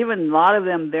 even a lot of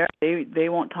them there, they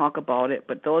won't talk about it.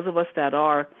 But those of us that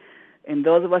are, and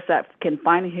those of us that can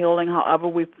find healing however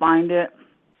we find it,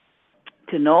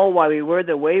 to know why we were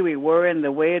the way we were and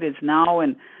the way it is now.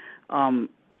 And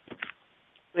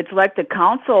it's like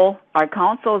our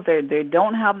councils, they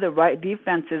don't have the right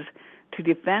defenses to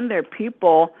defend their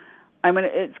people. I mean,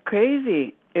 it's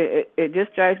crazy. It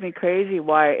just drives me crazy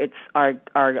why it's our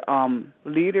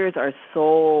leaders are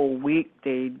so weak.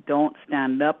 They don't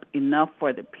stand up enough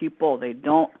for the people. They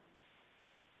don't.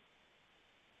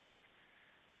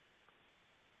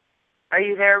 Are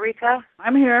you there, Rica?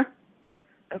 I'm here.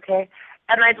 Okay.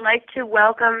 And I'd like to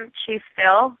welcome Chief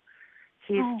Phil.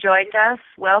 He's joined us.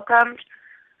 Welcome.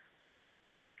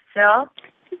 Phil?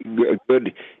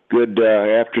 Good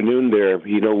afternoon there.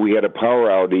 You know, we had a power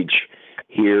outage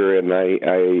here, and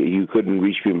you couldn't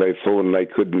reach me by phone, and I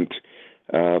couldn't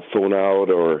phone out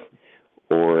or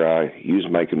use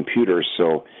my computer.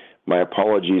 So my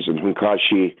apologies. And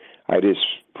Hunkashi, I just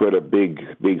put a big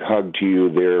hug to you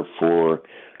there for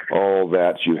all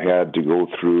that you had to go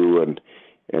through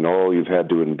and all you've had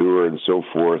to endure and so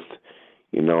forth.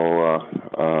 You know,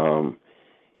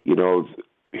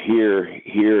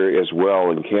 here as well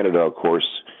in Canada, of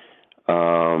course.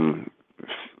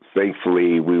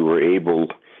 Thankfully, we were able,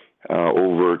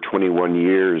 over 21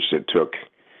 years it took,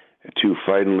 to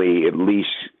finally at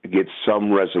least get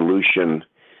some resolution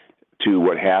to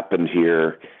what happened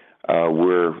here.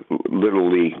 Where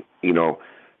literally, you know,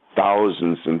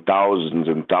 thousands and thousands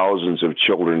and thousands of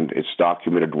children, it's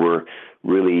documented, were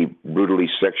really brutally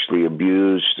sexually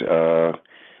abused,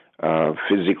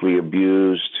 physically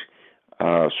abused,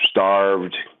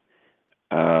 starved.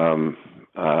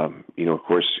 You know, of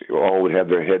course, all would have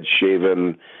their heads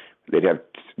shaven. They'd have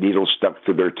needles stuck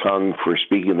through their tongue for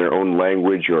speaking their own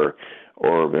language, or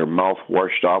their mouth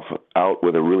washed out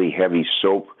with a really heavy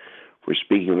soap for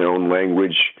speaking their own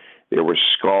language. They were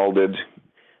scalded.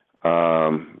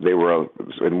 They were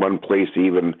in one place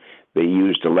they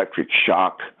used electric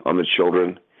shock on the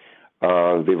children.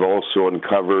 They've also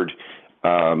uncovered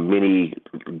many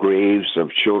graves of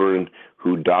children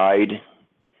who died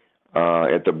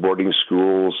at the boarding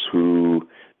schools who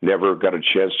never got a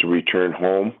chance to return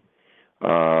home.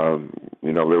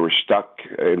 They were stuck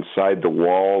inside the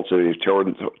walls, and they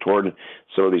torn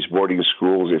some of these boarding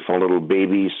schools. They found little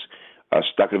babies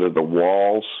stuck into the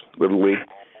walls, literally,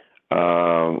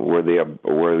 where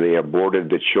they aborted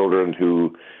the children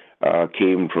who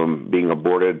came from being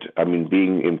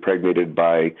being impregnated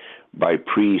by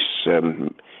priests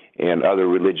and other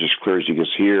religious clergy.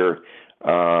 Because here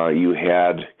you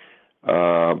had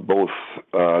both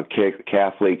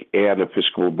Catholic and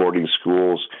Episcopal boarding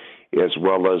schools, as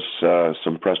well as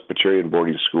some Presbyterian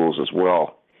boarding schools as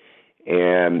well.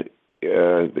 And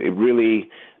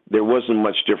there wasn't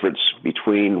much difference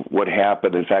between what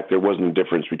happened. In fact, there wasn't a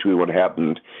difference between what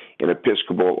happened in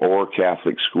Episcopal or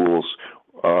Catholic schools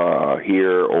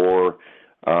here or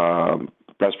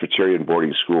Presbyterian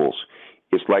boarding schools.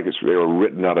 It's like they were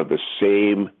written out of the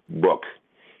same book,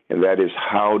 and that is,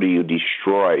 how do you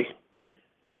destroy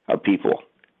a people?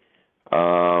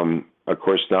 Of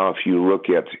course, now if you look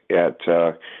at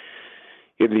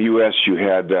in the U.S., you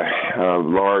had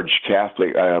large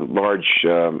Catholic,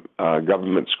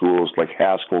 government schools like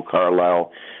Haskell,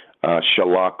 Carlisle,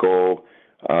 Chilocco,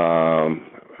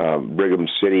 Brigham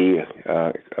City,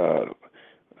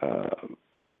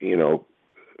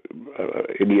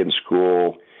 Indian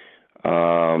School.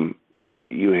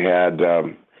 You had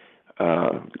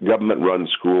government-run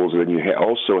schools, and then you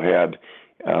also had,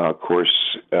 of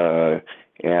course,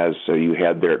 as you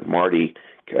had there at Marty,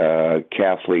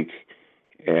 Catholic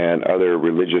and other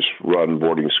religious-run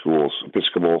boarding schools,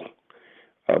 Episcopal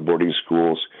boarding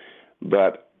schools.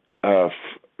 But,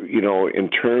 in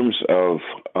terms of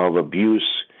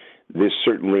abuse, this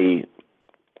certainly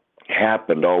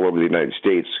happened all over the United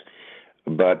States.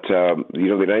 But, the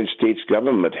United States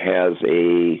government has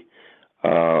a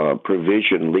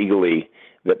provision legally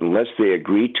that unless they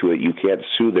agree to it, you can't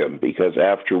sue them, because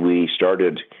after we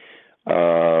started,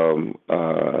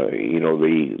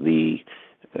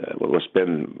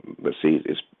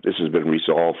 this has been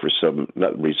resolved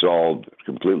not resolved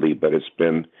completely, but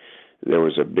there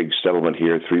was a big settlement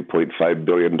here. $3.5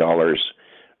 billion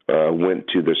went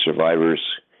to the survivors.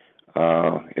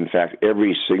 In fact,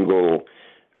 every single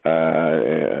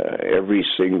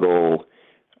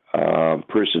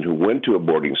person who went to a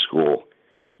boarding school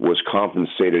was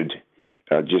compensated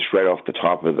just right off the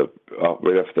top of the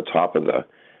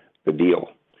deal,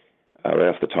 right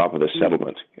off the top of the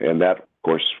settlement. And that, of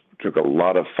course, took a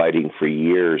lot of fighting for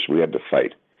years. We had to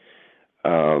fight.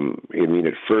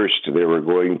 At first they were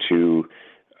going to,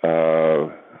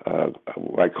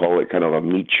 I call it kind of a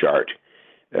meat chart.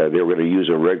 They were going to use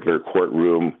a regular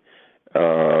courtroom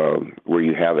where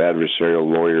you have adversarial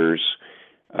lawyers.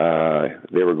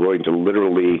 They were going to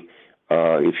literally,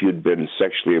 if you'd been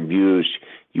sexually abused,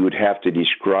 you would have to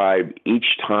describe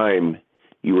each time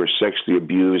you were sexually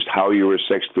abused, how you were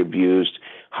sexually abused,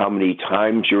 how many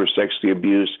times you were sexually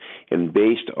abused, and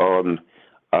based on,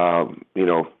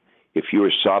 if you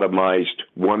were sodomized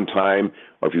one time,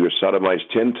 or if you were sodomized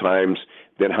 10 times,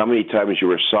 then how many times you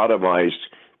were sodomized.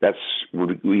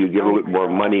 You get a little bit more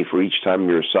money for each time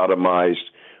you're sodomized,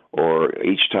 or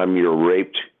each time you're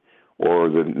raped, or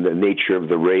the nature of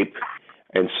the rape.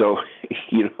 And so,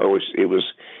 it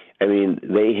was.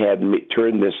 They had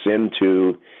turned this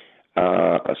into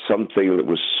something that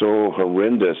was so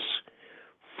horrendous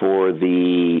for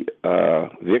the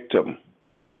victim.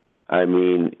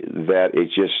 That it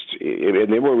just,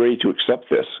 and they were ready to accept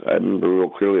this. I remember real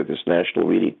clearly at this national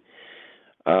meeting.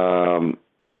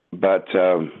 But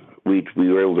we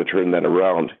were able to turn that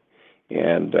around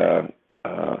and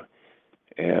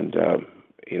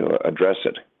address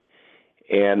it.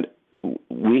 And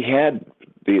we had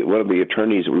one of the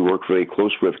attorneys that we worked really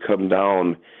close with come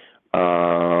down.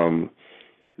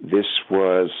 This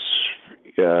was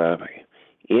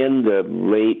in the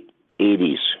late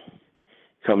 80s.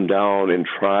 Come down and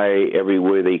try every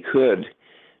way they could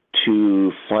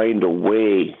to find a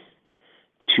way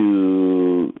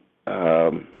to,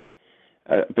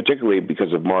 particularly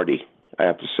because of Marty, I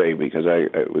have to say, because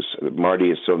Marty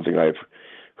is something I've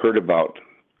heard about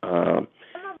for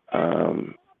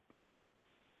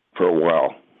a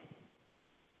while.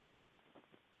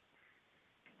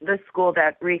 The school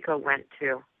that Rica went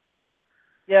to.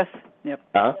 Yes. Yep.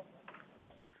 Huh?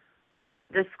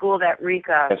 The school that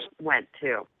Rica went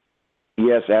to.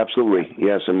 Yes, absolutely.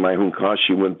 Yes, and my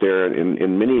Hunkashi went there,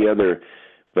 and many other.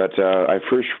 But I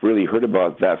first really heard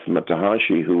about that from a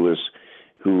Tahashi who was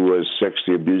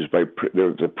sexually abused by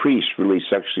the priest. Really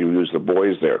sexually abused the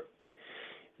boys there.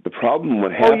 The problem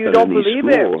what happened you don't in these believe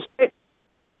schools.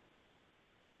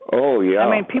 Oh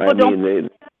yeah. People don't believe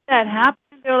that happened.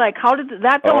 They're like, how did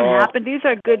that don't happen? These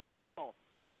are good people.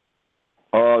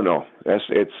 Oh no,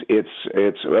 it's.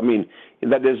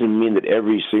 that doesn't mean that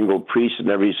every single priest and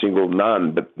every single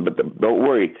nun, but don't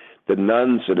worry, the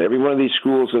nuns in every one of these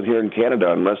schools here in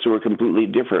Canada, unless they were completely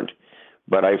different,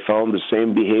 but I found the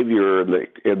same behavior in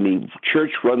the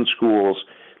church-run schools.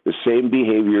 The same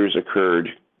behaviors occurred,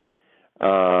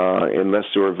 unless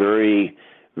there were very,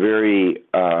 very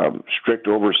strict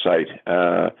oversight.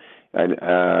 And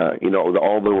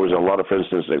although there was a lot of, for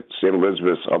instance, at St.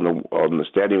 Elizabeth's on the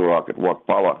Standing Rock at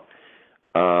Wopila,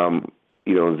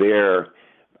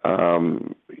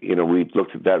 we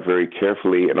looked at that very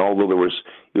carefully. And although it was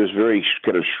very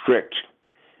kind of strict,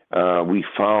 we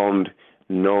found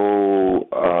no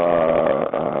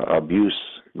abuse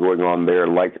going on there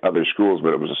like other schools.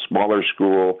 But it was a smaller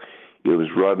school. It was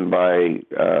run by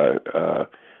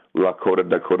Lakota,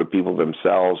 Dakota people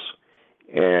themselves,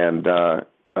 and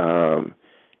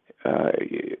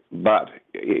but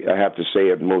I have to say,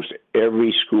 at most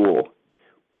every school,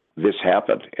 this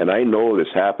happened, and I know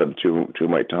this happened to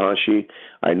my Tahashi.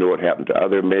 I know it happened to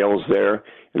other males there,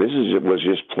 and was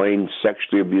just plain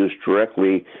sexually abused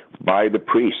directly by the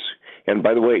priests. And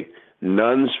by the way,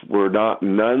 nuns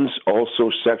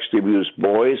also sexually abused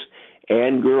boys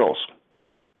and girls.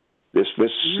 This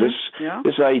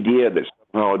idea that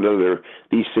somehow or another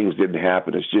these things didn't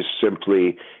happen is just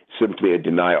simply a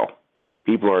denial.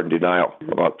 People are in denial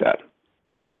about that.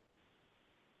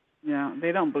 Yeah,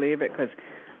 they don't believe it because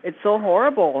it's so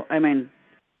horrible. I mean,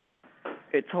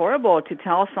 it's horrible to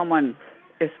tell someone,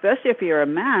 especially if you're a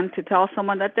man, to tell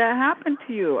someone that happened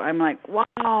to you. I'm like,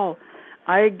 wow.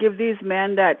 I give these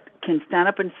men that can stand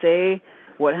up and say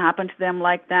what happened to them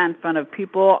like that in front of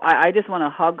people. I just want to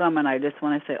hug them, and I just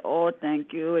want to say, oh,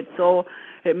 thank you. It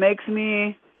makes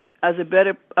me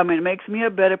it makes me a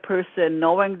better person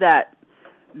knowing that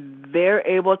they're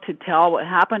able to tell what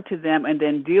happened to them and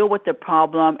then deal with the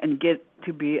problem and get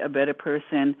to be a better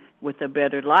person with a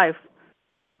better life.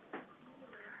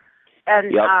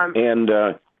 And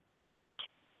I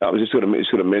was just going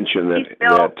to mention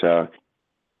that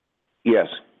yes,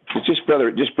 it's just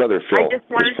brother Phil. I just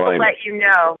wanted to let you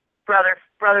know, brother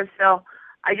Phil.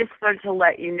 I just wanted to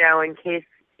let you know, in case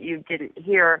you didn't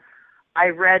hear, I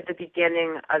read the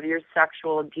beginning of your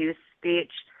sexual abuse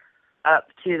speech up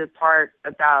to the part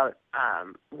about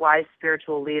why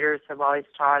spiritual leaders have always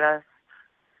taught us.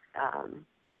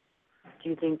 Do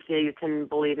you think you can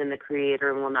believe in the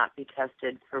Creator and will not be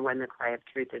tested for when the cry of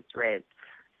truth is raised?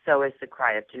 So is the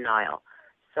cry of denial.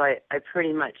 So I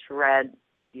pretty much read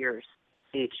your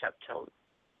speech up to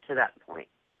that point.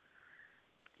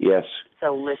 Yes.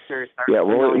 So listeners are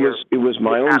it was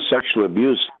my own sexual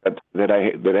abuse that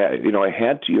I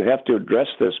had to. You have to address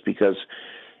this, because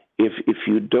if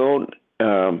you don't,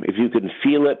 if you can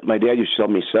feel it, my dad used to tell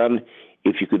me, son,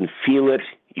 if you can feel it,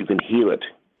 you can heal it.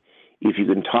 If you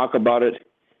can talk about it,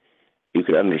 you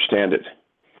can understand it.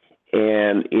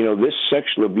 And this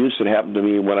sexual abuse that happened to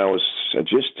me when I was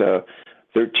just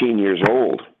 13 years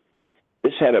old,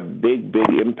 this had a big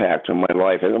impact on my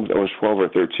life. I was 12 or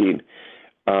 13.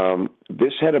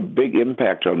 This had a big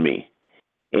impact on me.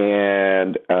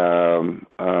 And,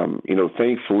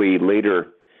 thankfully later,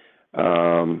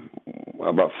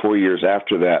 about 4 years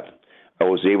after that, I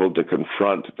was able to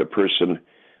confront the person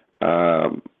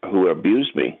who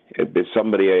abused me. It's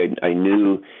somebody I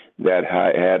knew that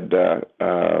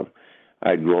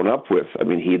I'd grown up with. I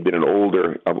mean, he had been an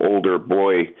older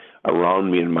boy around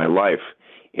me in my life.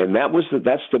 And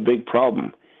that's the big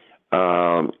problem.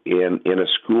 In a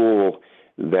school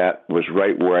that was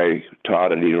right where I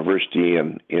taught at a university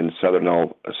in southern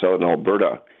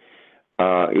Alberta,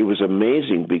 it was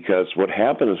amazing, because what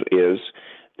happened is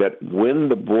that when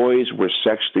the boys were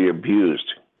sexually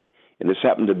abused, and this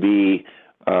happened to be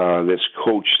this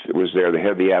coach that was there, the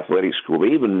head of the athletic school,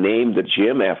 they even named the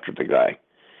gym after the guy.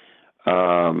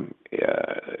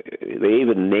 They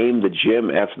even named the gym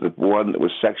after the one that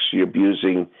was sexually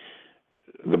abusing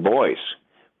the boys,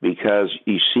 because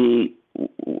you see,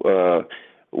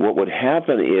 what would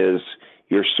happen is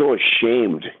you're so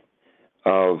ashamed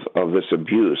of this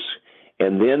abuse,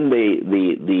 and then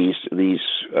these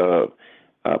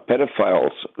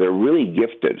pedophiles, they're really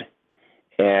gifted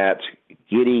at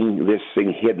getting this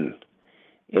thing hidden.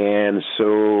 And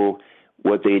so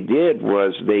what they did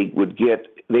was they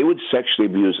would sexually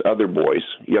abuse other boys,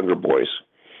 younger boys,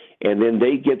 and then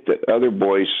they get the other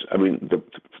boys. I mean,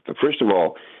 first of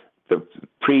all, the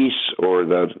priests or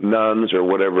the nuns or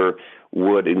whatever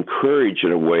would encourage,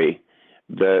 in a way,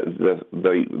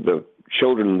 the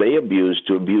children they abused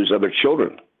to abuse other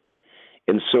children.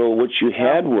 And so what you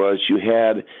had was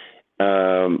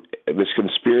this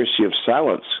conspiracy of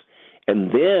silence,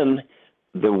 and then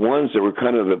the ones that were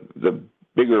kind of the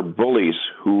bigger bullies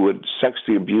who would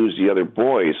sexually abuse the other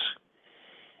boys,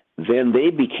 then they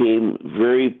became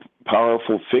very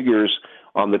powerful figures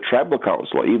on the tribal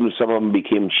council. Even some of them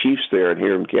became chiefs there. And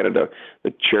here in Canada,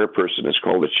 the chairperson is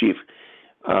called a chief.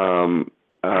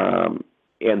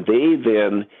 And they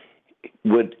then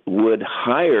would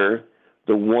hire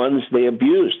the ones they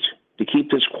abused to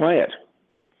keep this quiet.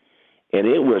 And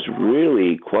it was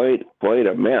really quite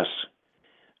a mess.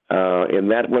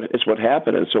 And it's what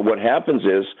happened. And so what happens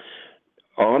is,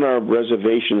 on our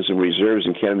reservations and reserves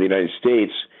in Canada and the United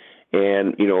States,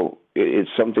 and, it's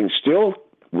something still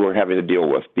we're having to deal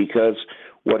with, because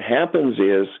what happens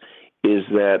is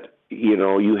that,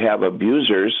 you have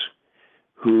abusers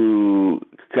who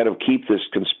kind of keep this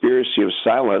conspiracy of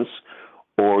silence,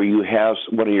 or you have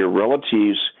one of your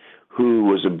relatives who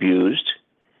was abused,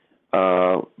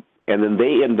 and then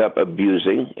they end up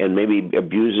abusing, and maybe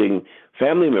abusing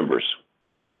family members.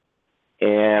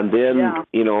 And then,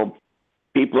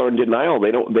 people are in denial.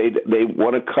 They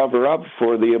want to cover up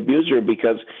for the abuser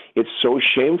because it's so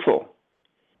shameful.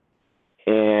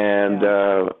 And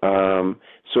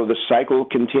so the cycle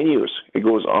continues. It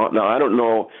goes on. Now, I don't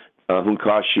know,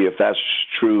 Hunkashi, if that's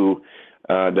true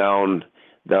down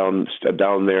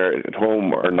there at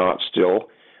home or not still.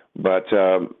 But,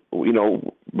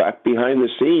 back behind the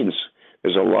scenes,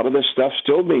 there's a lot of this stuff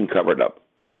still being covered up,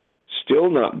 still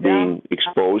not being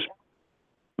exposed,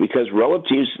 because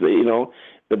relatives,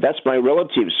 but that's my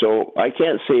relative, so I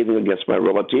can't say anything against my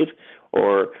relative,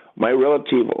 or my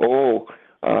relative,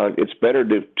 it's better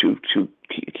to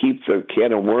keep the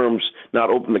can of worms, not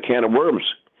open the can of worms.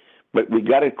 But we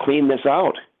got to clean this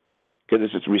out, because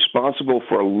it's responsible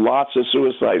for lots of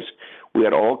suicides. We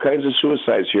had all kinds of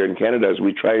suicides here in Canada as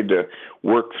we tried to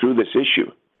work through this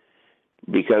issue.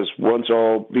 Because once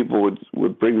all people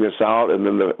would bring this out, and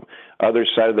then the other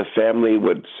side of the family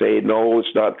would say, no,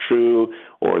 it's not true,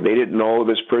 or they didn't know,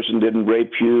 this person didn't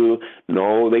rape you,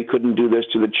 no, they couldn't do this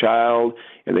to the child,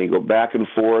 and they go back and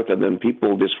forth, and then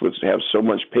people just would have so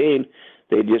much pain,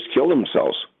 they just kill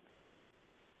themselves.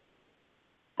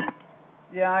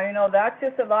 Yeah, that's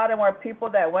just a lot of more people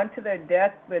that went to their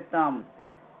death with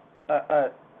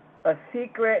a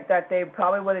secret that they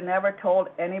probably would have never told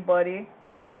anybody.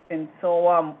 And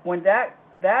so when that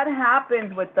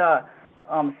happens with the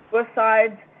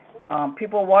suicides,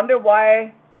 people wonder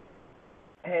what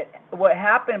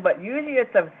happened, but usually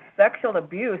it's a sexual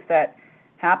abuse that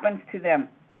happens to them.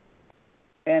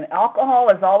 And alcohol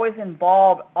is always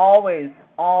involved, always.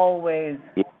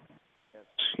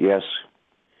 Yes,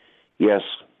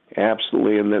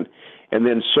 absolutely. And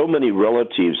then so many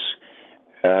relatives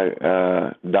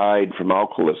died from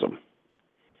alcoholism.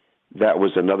 That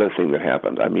was another thing that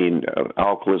happened. I mean,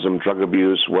 alcoholism, drug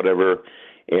abuse, whatever,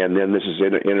 and then this is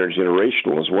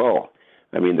intergenerational as well.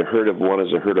 I mean, the hurt of one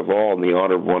is the hurt of all, and the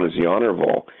honor of one is the honor of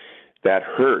all. That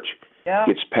hurt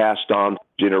gets passed on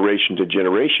generation to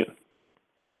generation.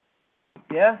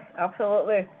 Yes,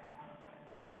 absolutely.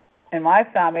 In my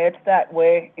family, it's that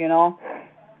way,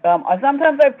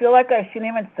 Sometimes I feel like I shouldn't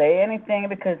even say anything,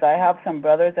 because I have some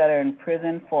brothers that are in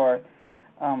prison for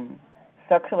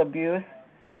sexual abuse.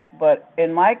 But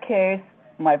in my case,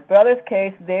 my brother's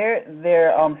case, their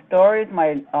stories,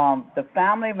 the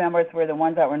family members were the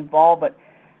ones that were involved. But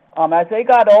as they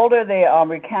got older, they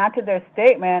recanted their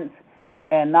statements,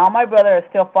 and now my brother is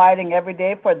still fighting every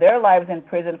day for their lives in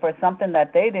prison for something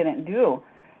that they didn't do.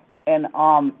 And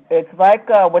it's like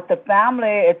with the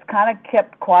family, it's kind of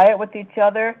kept quiet with each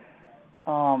other.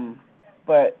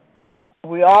 But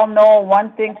we all know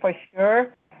one thing for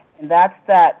sure, and that's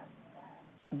that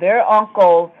their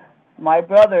uncles, my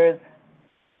brothers,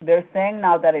 they're saying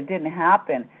now that it didn't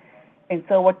happen. And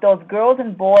so with those girls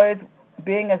and boys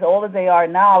being as old as they are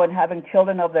now and having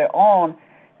children of their own,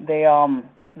 they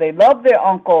love their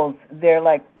uncles. They're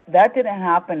like, that didn't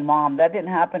happen, Mom. That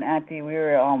didn't happen, Auntie.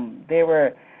 They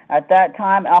were at that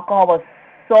time, alcohol was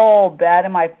so bad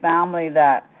in my family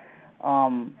that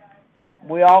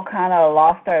we all kind of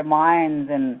lost our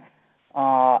minds, and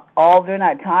all during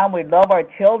that time we love our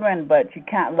children, but you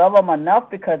can't love them enough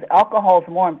because alcohol is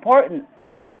more important.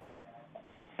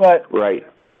 But right.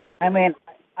 I mean,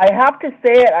 I have to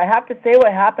say it. I have to say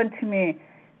what happened to me,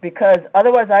 because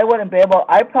otherwise I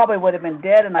probably would have been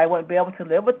dead, and I wouldn't be able to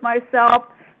live with myself.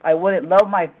 I wouldn't love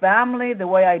my family the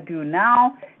way I do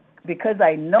now, because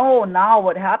I know now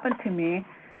what happened to me.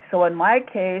 So in my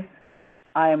case,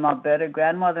 I am a better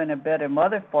grandmother and a better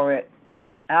mother for it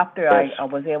after I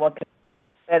was able to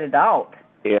set it out.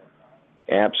 Yeah,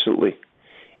 absolutely.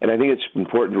 And I think it's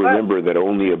important to remember that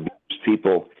only abused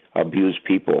people abuse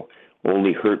people.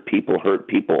 Only hurt people hurt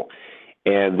people.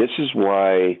 And this is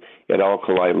why at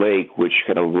Alkali Lake, which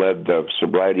kind of led the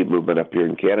sobriety movement up here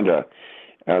in Canada,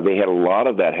 They had a lot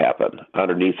of that happen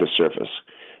underneath the surface.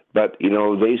 But,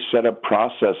 they set up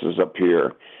processes up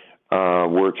here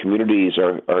where communities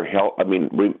are held. I mean,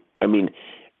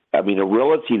 a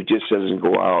relative just doesn't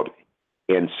go out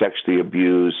and sexually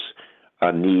abuse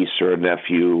a niece or a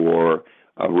nephew or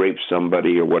rape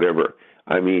somebody or whatever.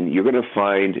 I mean, you're going to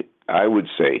find, I would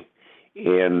say,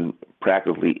 in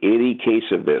practically any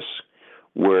case of this,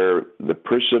 where the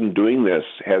person doing this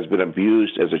has been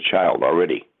abused as a child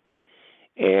already.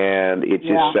 And it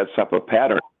just sets up a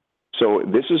pattern. So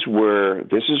this is where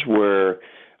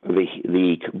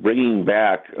the bringing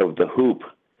back of the hoop,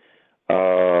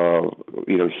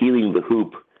 healing the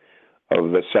hoop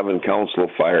of the 7 council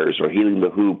fires, or healing the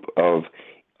hoop of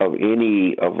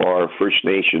any of our First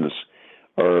Nations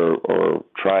or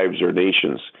tribes or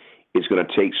nations, is going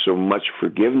to take so much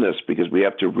forgiveness, because we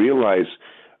have to realize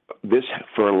this,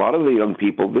 for a lot of the young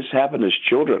people, this happened as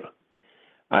children.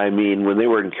 I mean, when they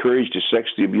were encouraged to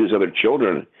sexually abuse other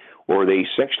children, or they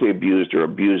sexually abused or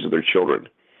abused other children,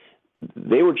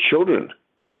 they were children.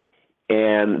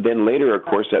 And then later, of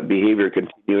course, that behavior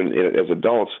continued as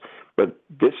adults. But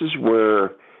this is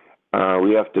where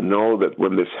we have to know that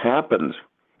when this happens,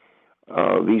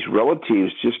 these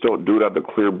relatives just don't do it out of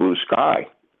the clear blue sky.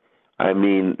 I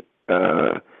mean,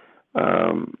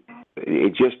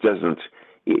 it just doesn't.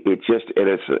 It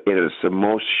is the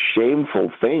most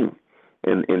shameful thing.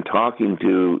 In talking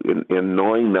to, in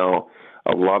knowing now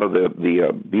a lot of the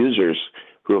abusers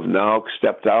who have now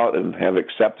stepped out and have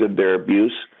accepted their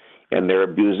abuse and their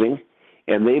abusing,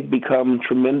 and they've become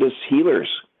tremendous healers.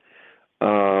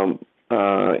 And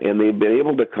they've been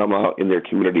able to come out in their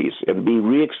communities and be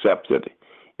reaccepted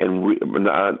and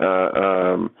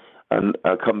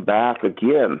come back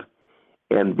again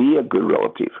and be a good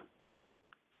relative.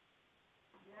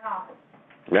 Yeah.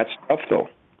 That's tough, though.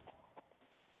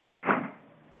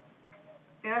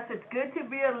 Yes, it's good to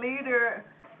be a leader.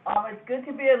 It's good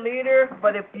to be a leader,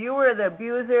 but if you were the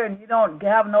abuser and you don't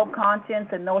have no conscience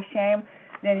and no shame,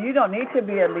 then you don't need to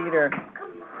be a leader.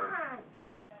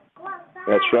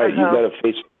 That's right. You got to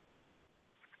face it.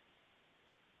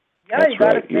 Yeah, that's you got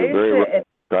to right. face You're very it. right.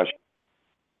 Gosh.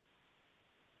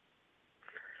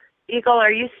 Eagle,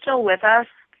 are you still with us?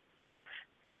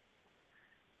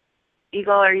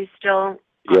 Eagle, are you still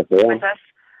with us?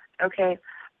 Okay.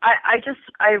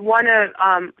 I want to,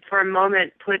 for a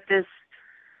moment, put this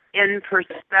in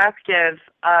perspective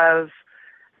of,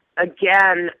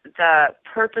 again, the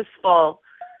purposeful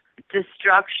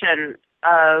destruction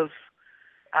of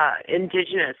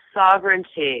Indigenous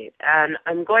sovereignty. And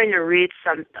I'm going to read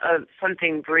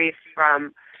something brief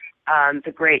from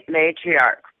The Great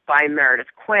Matriarch by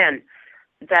Meredith Quinn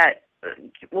that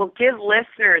will give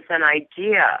listeners an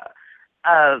idea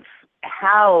of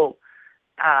how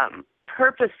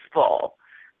purposeful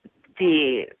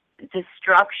the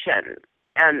destruction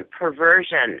and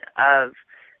perversion of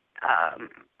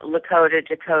Lakota,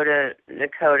 Dakota,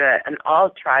 and all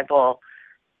tribal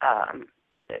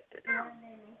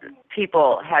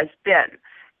people has been.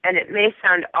 And it may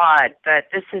sound odd, but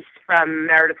this is from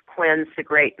Meredith Quinn's The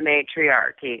Great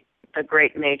Matriarch,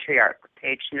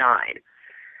 page 9.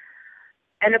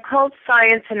 An occult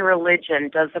science and religion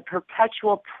does a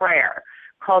perpetual prayer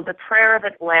called the Prayer of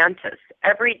Atlantis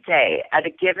every day at a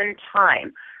given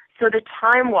time, so the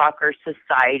Time Walker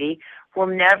Society will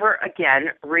never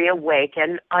again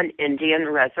reawaken on Indian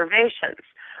reservations.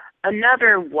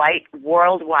 Another white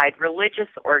worldwide religious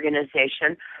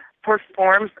organization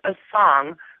performs a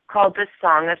song called the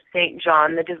Song of St.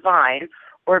 John the Divine,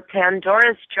 or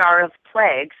Pandora's Jar of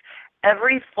Plagues,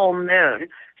 every full moon,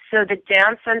 so the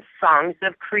dance and songs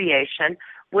of creation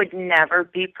would never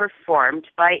be performed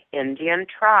by Indian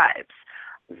tribes.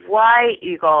 Why,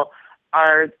 Eagle,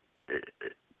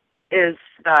 is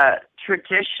the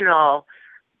traditional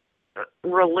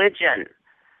religion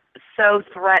so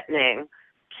threatening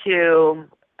to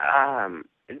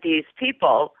these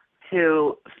people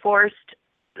who forced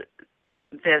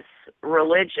this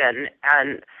religion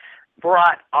and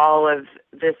brought all of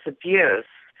this abuse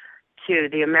to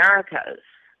the Americas?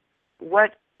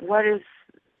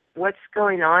 What's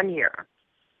going on here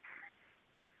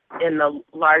in the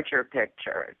larger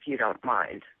picture, if you don't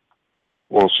mind?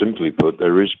 Well, simply put,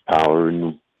 there is power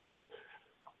in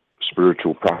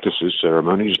spiritual practices,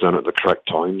 ceremonies done at the correct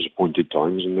times, appointed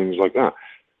times, and things like that.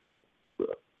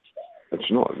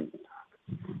 It's not.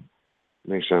 It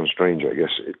may sound strange, I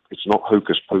guess. It's not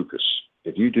hocus pocus.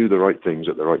 If you do the right things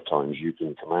at the right times, you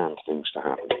can command things to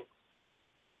happen.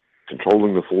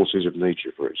 Controlling the forces of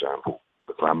nature, for example.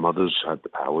 The grandmothers had the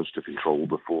powers to control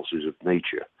the forces of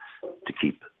nature to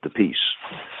keep the peace.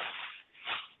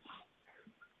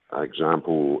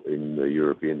 example, in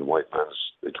European, the white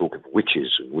man's, they talk of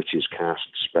witches, and witches cast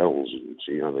spells, and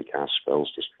see how they cast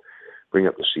spells to bring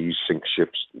up the seas, sink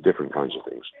ships, different kinds of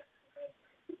things.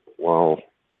 While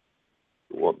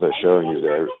what they're showing you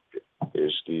there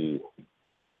is the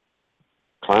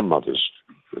clan mothers.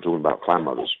 They're talking about clan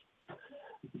mothers,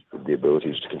 the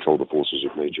abilities to control the forces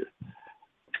of nature.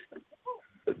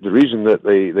 The reason that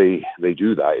they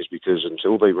do that is because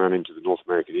until they ran into the North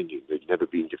American Indian, they'd never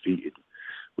been defeated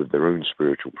with their own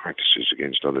spiritual practices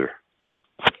against other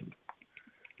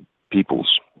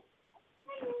peoples.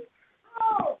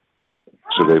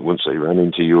 So that once they ran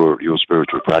into your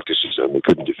spiritual practices and they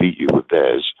couldn't defeat you with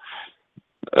theirs,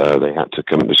 they had to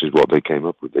come. This is what they came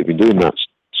up with. They've been doing that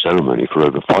ceremony for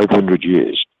over 500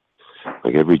 years,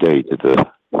 like every day to the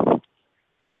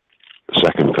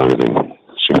second kind of thing,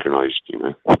 synchronized,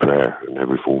 prayer, and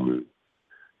every full moon.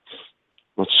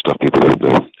 Lots of stuff people don't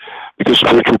know. Because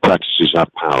spiritual practices have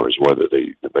power is why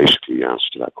they basically the answer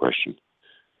to that question.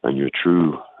 And your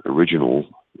true original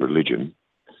religion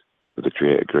with the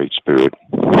Creator Great Spirit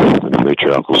and the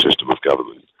matriarchal system of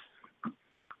government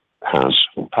has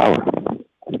power,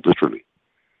 literally.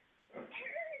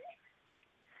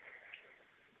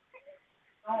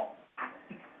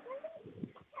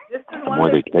 And why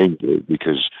they changed it,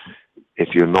 because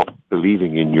if you're not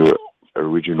believing in your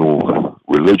original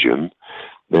religion,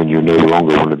 then you're no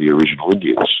longer one of the original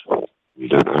Indians. You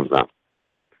don't have that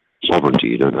sovereignty,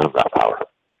 you don't have that power.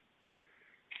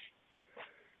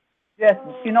 Yes,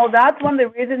 that's one of the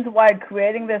reasons why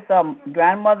creating this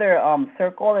grandmother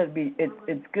circle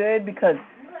it's good, because,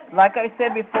 like I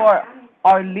said before,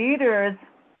 our leaders,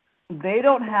 they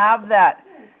don't have that.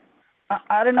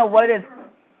 I don't know what it is.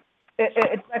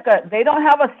 It's like they don't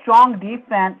have a strong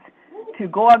defense to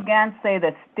go against, say,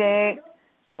 the state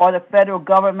or the federal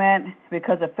government,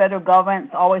 because the federal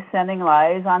government's always sending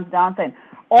lies on down saying,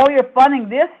 oh, your funding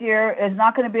this year is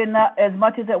not going to be enough, as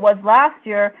much as it was last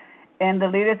year. And the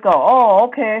leaders go, oh,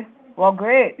 okay, well,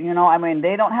 great. They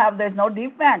don't have, there's no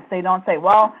defense. They don't say,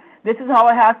 well, this is how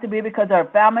it has to be because our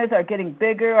families are getting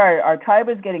bigger, our tribe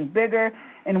is getting bigger,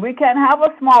 and we can't have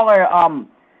a smaller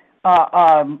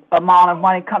amount of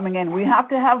money coming in. We have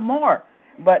to have more.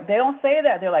 But they don't say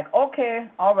that. They're like, okay,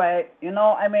 all right. In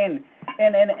any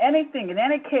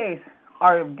case,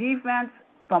 our defense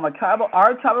from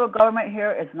our tribal government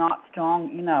here is not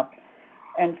strong enough.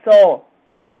 And so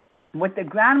with the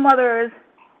grandmothers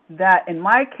that, in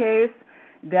my case,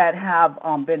 that have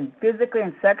been physically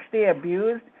and sexually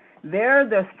abused, they're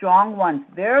the strong ones.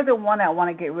 They're the one that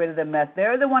want to get rid of the meth.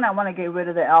 They're the one that want to get rid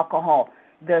of the alcohol,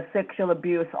 the sexual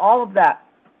abuse, all of that.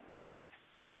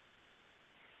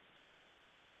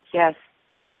 Yes.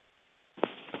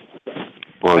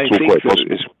 Well, I think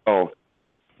as well.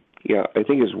 Yeah, I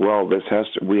think as well.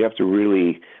 We have to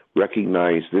really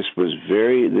recognize this was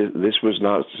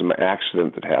not some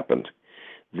accident that happened.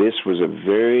 This was a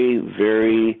very,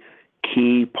 very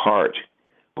key part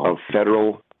of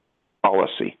federal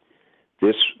policy.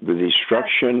 The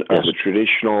destruction of the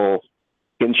traditional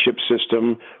kinship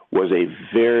system was a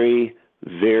very,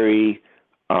 very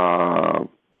clear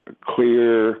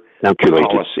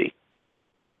policy.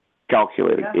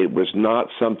 Calculated. Yeah. It was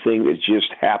not something that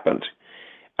just happened.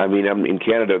 In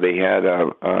Canada, they had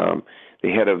the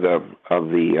head of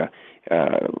the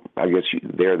I guess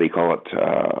there they call it.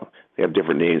 They have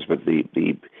different names, but the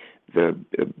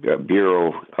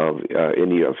Bureau of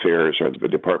Indian Affairs, or the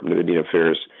Department of Indian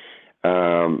Affairs.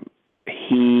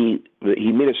 He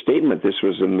made a statement. This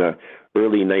was in the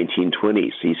early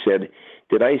 1920s. He said,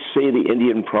 "Did I say the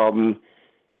Indian problem?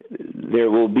 There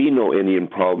will be no Indian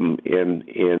problem in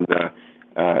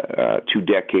 2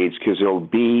 decades because there will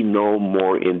be no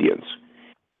more Indians."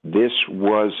 This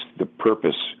was the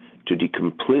purpose, to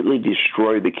completely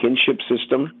destroy the kinship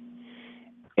system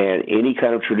and any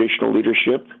kind of traditional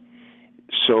leadership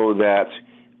so that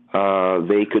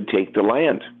they could take the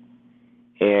land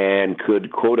and could,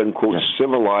 quote-unquote,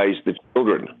 civilize the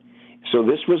children. So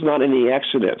this was not any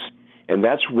accident. And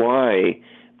that's why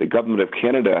the government of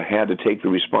Canada had to take the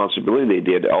responsibility they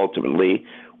did ultimately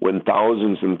when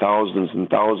thousands and thousands and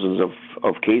thousands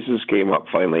of cases came up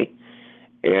finally,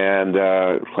 and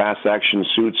class action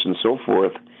suits and so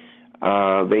forth.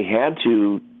 They had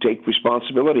to take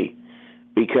responsibility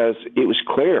because it was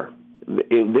clear.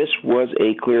 This was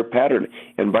a clear pattern.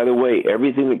 And by the way,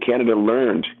 everything that Canada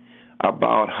learned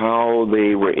about how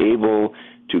they were able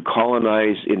to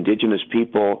colonize indigenous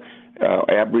people,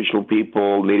 Aboriginal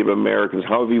people, Native Americans,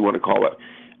 however you want to call it,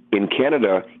 in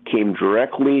Canada came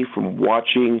directly from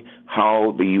watching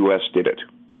how the U.S. did it.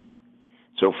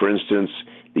 So, for instance,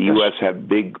 the U.S. had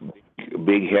big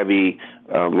big, heavy,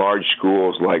 large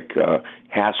schools like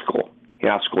Haskell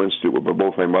Institute, where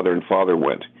both my mother and father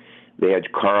went. They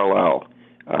had Carlisle,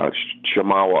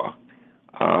 Chemawa,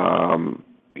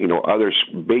 other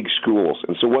big schools.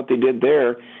 And so what they did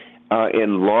there,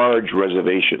 in large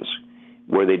reservations,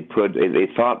 where they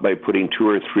thought by putting 2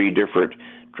 or 3 different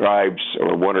tribes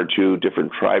or 1 or 2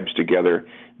 different tribes together,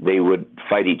 they would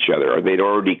fight each other, or they'd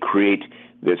already create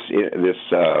this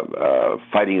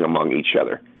fighting among each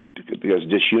other. Because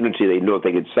disunity, they know if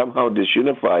they could somehow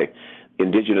disunify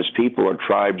indigenous people or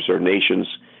tribes or nations,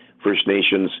 First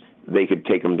Nations, they could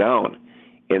take them down.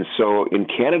 And so in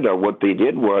Canada, what they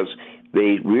did was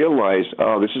they realized,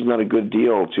 this is not a good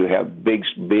deal to have big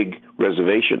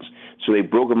reservations. So they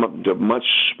broke them up into much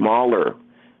smaller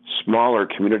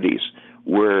communities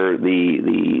where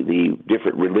the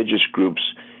different religious groups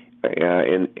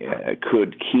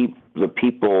could keep the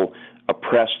people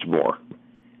oppressed more.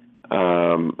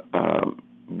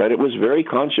 But it was very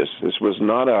conscious. This was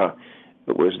not a.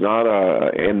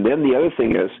 And then the other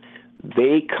thing is,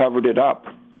 they covered it up.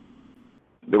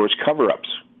 There was cover-ups.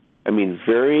 I mean,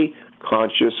 very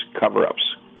conscious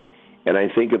cover-ups. And I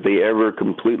think if they ever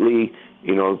completely,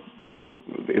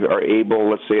 are able,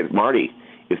 let's say at Marty,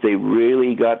 if they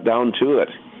really got down to it,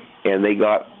 and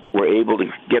were able to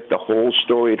get the whole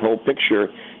story, the whole picture,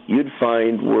 you'd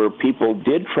find where people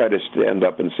did try to stand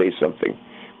up and say something,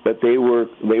 but they were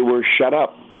shut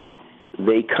up.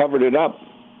 They covered it up.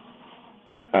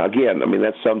 Again, I mean,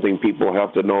 that's something people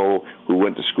have to know who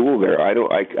went to school there.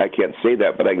 I can't say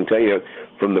that, but I can tell you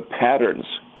from the patterns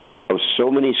of so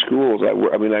many schools. I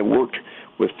worked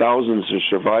with thousands of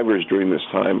survivors during this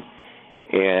time,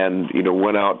 and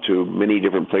went out to many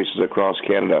different places across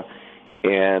Canada.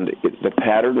 And the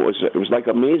pattern was like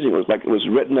amazing. It was like it was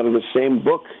written out of the same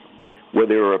book, whether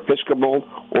they were Episcopal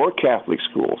or Catholic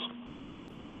schools.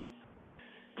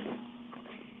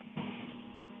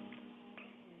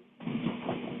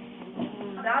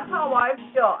 That's how I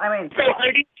feel. I mean, so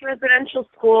are these residential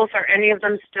schools, are any of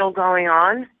them still going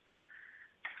on?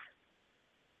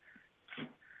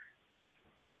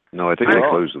 No, I think they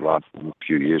closed a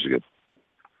few years ago.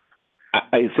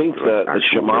 I think the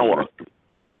Chemawa.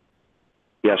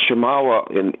 Yeah, Chemawa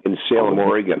in Salem,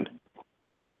 Oregon,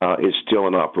 is still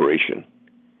in operation.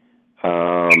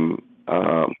 And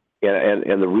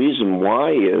the reason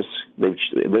why is,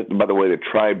 by the way, the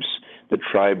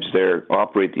tribes there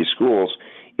operate these schools,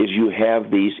 is you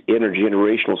have these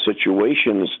intergenerational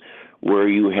situations where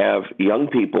you have young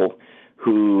people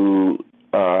whose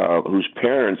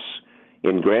parents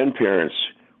and grandparents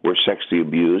were sexually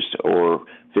abused or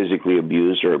physically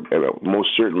abused, or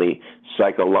most certainly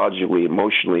psychologically,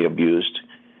 emotionally abused.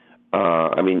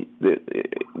 There's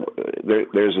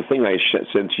a thing I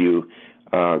sent to you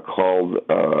called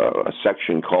a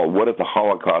section called "What if the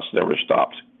Holocaust Never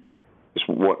Stopped?"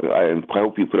 I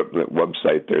hope you put up the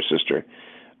website there, sister,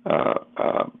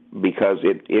 because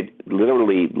it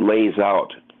literally lays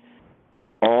out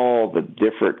all the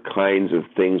different kinds of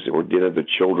things that were done to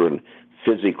children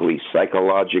physically,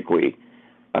 psychologically,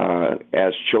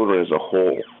 as children as a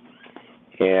whole.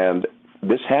 And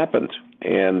this happened,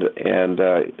 and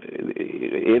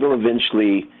it'll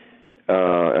eventually,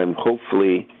 and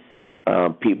hopefully,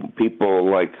 people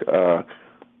like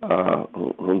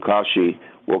Hunkashi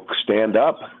will stand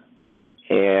up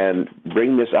and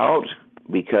bring this out,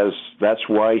 because that's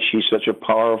why she's such a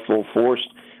powerful force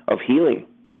of healing,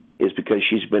 is because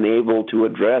she's been able to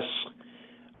address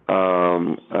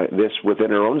this within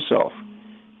her own self,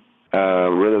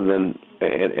 rather than,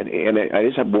 and I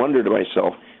just have wondered to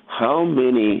myself, how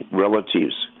many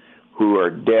relatives who are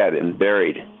dead and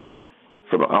buried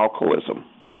from alcoholism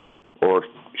or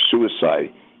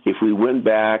suicide, if we went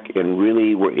back and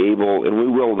really were able, and we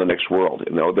will in the next world,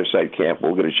 in the other side camp,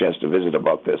 we'll get a chance to visit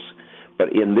about this,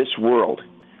 but in this world,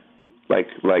 like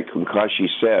Hunkashi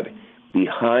said,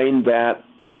 behind that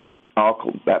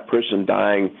person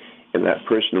dying and that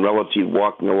person relative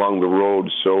walking along the road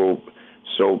so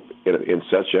in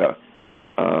such a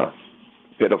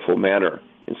pitiful manner,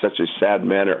 in such a sad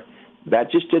manner,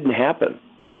 that just didn't happen.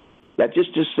 That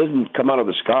just didn't come out of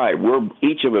the sky.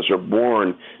 Each of us are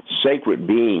born sacred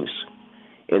beings.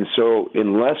 And so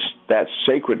unless that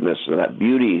sacredness and that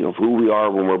beauty of who we are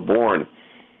when we're born,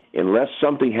 unless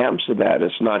something happens to that,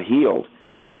 it's not healed,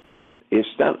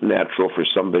 it's not natural for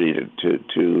somebody to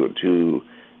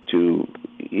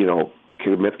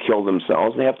kill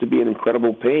themselves. They have to be in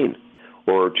incredible pain,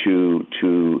 or to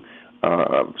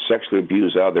sexually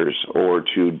abuse others, or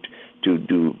to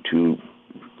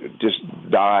just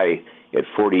die at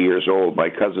 40 years old. My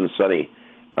cousin Sonny,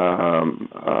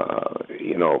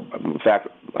 in fact,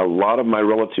 a lot of my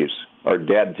relatives are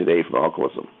dead today from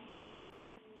alcoholism.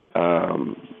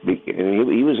 And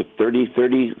he was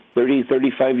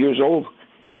 35 years old.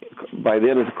 By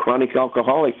then, a chronic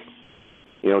alcoholic.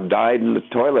 Died in the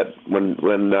toilet when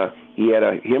he had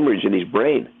a hemorrhage in his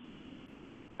brain.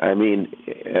 I mean,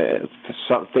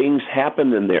 some things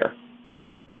happened in there.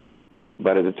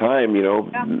 But at the time,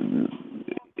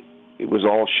 it was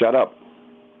all shut up.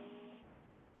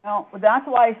 No, that's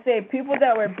why I say people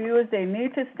that were abused, they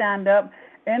need to stand up.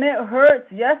 And it hurts.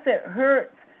 Yes, it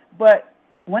hurts. But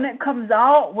when it comes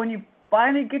out, when you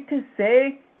finally get to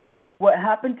say what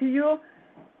happened to you,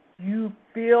 you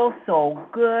feel so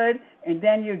good. And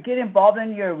then you get involved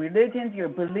in your religions, your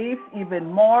beliefs even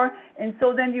more. And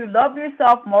so then you love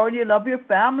yourself more and you love your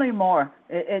family more.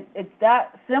 It's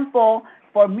that simple.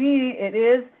 For me, it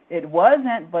is. It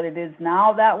wasn't, but it is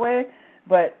now that way.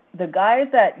 But the guys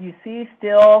that you see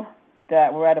still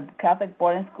that were at a Catholic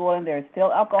boarding school and they're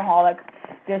still alcoholics,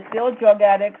 they're still drug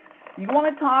addicts, you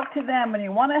want to talk to them and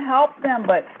you want to help them,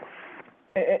 but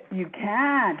you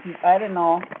can't. I don't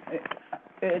know.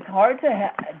 It's hard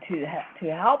to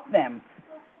help them.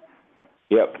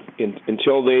 Yep.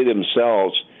 Until they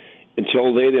themselves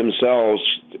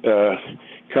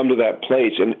come to that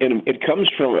place, and it comes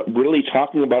from really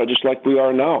talking about it just like we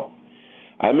are now.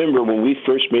 I remember when we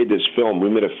first made this film. We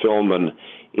made a film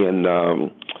in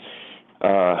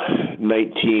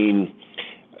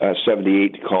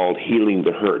 1978 called "Healing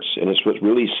the Hurts," and it's what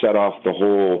really set off the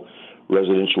whole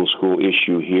residential school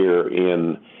issue here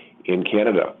in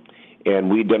Canada.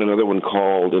 And we'd done another one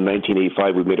called, in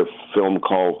 1985, we made a film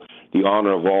called The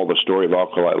Honor of All, the Story of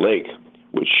Alkali Lake,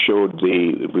 which showed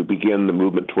we began the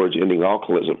movement towards ending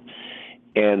alcoholism.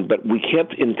 But we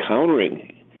kept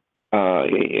encountering,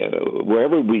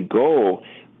 wherever we go,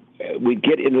 we'd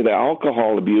get into the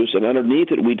alcohol abuse, and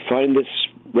underneath it, we'd find this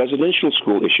residential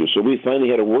school issue. So we finally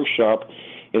had a workshop,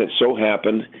 and it so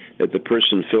happened that the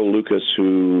person, Phil Lucas,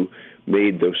 who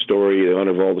made the story, The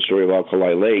Honor of All, the Story of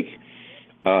Alkali Lake,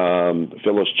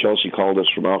 Phyllis Chelsea called us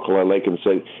from Alkali Lake and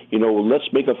said, let's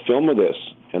make a film of this.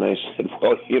 And I said,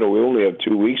 well, we only have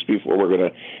 2 weeks before we're going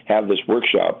to have this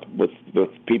workshop with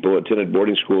people who attended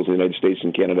boarding schools in the United States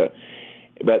and Canada.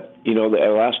 But, the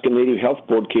Alaskan Native Health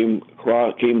Board came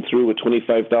through with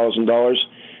 $25,000.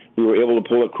 We were able to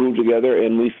pull a crew together,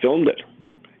 and we filmed it.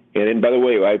 And by the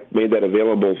way, I made that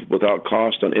available without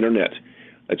cost on internet.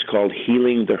 It's called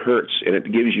Healing the Hurts, and it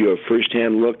gives you a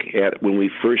first-hand look at when we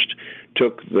first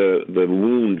took the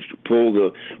wound,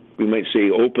 we might say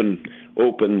opened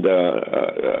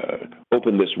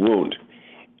this wound.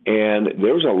 And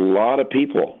there was a lot of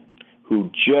people who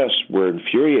just were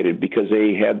infuriated because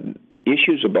they had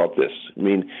issues about this. I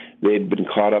mean, they'd been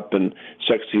caught up in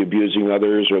sexually abusing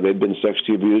others, or they'd been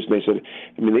sexually abused, and they said,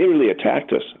 they really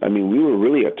attacked us. I mean, we were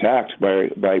really attacked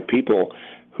by people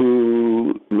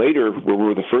who later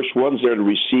were the first ones there to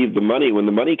receive the money when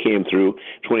the money came through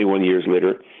 21 years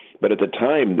later. But at the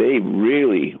time, they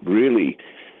really, really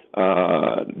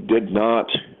did not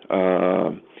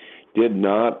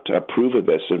approve of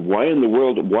this. And why in the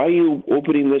world? Why are you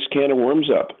opening this can of worms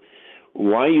up?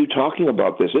 Why are you talking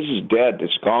about this? This is dead.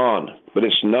 It's gone. But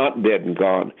it's not dead and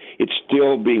gone. It's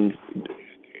still being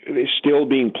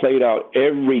played out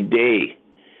every day.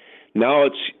 Now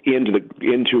it's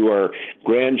into our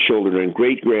grandchildren and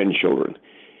great-grandchildren.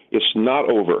 It's not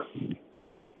over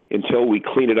until we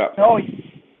clean it up. No,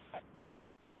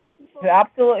 you're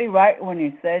absolutely right when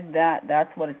you said that.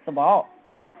 That's what it's about.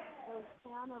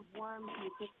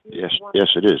 Yes,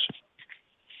 it is.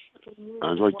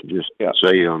 I'd like to just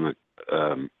say on it,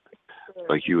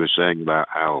 like you were saying about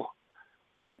how,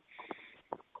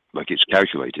 like it's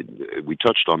calculated. We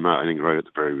touched on that, I think, right at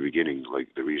the very beginning,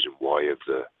 like the reason why of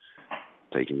the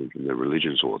taking from the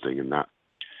religion sort of thing, and that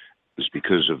is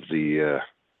because of the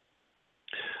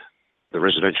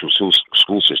residential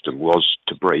school system was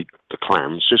to break the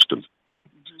clan system.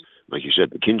 Mm-hmm. Like you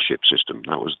said, the kinship system,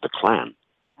 that was the clan.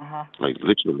 Uh-huh. Like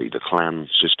literally the clan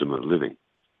system of living.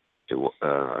 And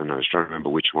I was trying to remember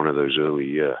which one of those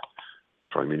early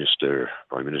prime ministers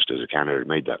of Canada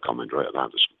made that comment, right,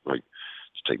 about this, like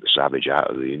to take the savage out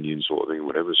of the Indian sort of thing,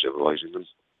 whatever, civilizing them.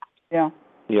 Yeah.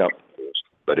 Yeah.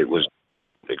 But it was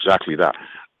exactly that.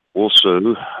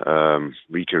 Also,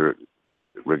 Rica,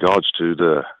 regards to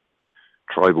the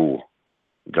tribal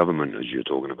government, as you're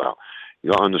talking about,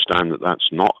 you got to understand that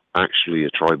that's not actually a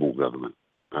tribal government.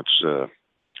 That's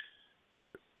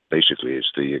basically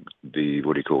it's the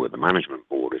what do you call it, the management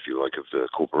board, if you like, of the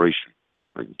corporation,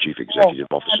 like chief executive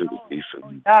officer, chief.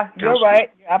 Yeah, you're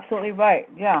right. You're absolutely right.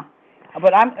 Yeah,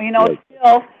 but I'm,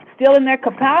 still in their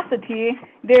capacity,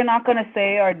 they're not going to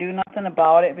say or do nothing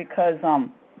about it because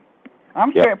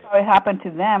I'm sure it probably happened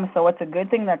to them, so it's a good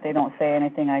thing that they don't say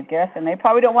anything, I guess. And they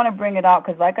probably don't want to bring it out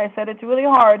because, like I said, it's really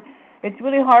hard. It's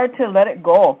really hard to let it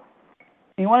go.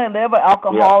 You want to live with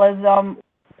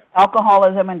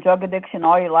alcoholism and drug addiction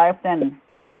all your life, then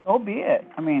so be it.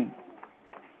 I mean.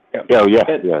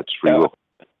 It's free will.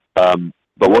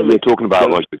 But what they're talking about,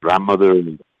 like the grandmother.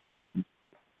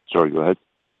 Sorry, go ahead.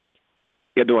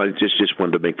 Yeah, no, I just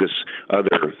wanted to make this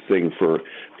other thing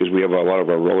because we have a lot of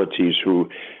our relatives who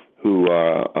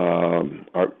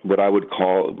are what I would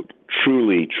call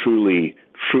truly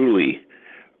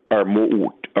are way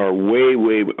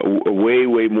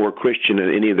more Christian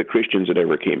than any of the Christians that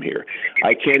ever came here.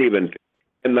 I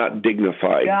cannot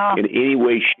dignify in any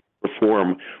way, shape, or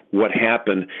form what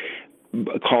happened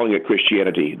calling it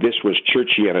Christianity. This was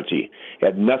churchianity. It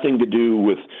had nothing to do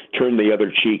with turn the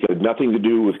other cheek. It had nothing to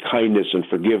do with kindness and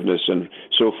forgiveness and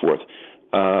so forth.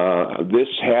 This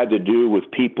had to do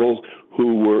with people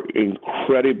who were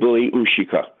incredibly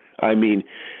ushika. I mean,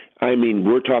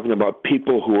 we're talking about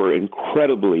people who are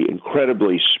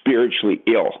incredibly spiritually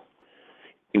ill.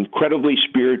 Incredibly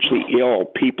spiritually ill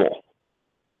people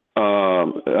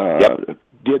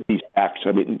did these acts.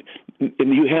 I mean,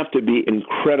 and you have to be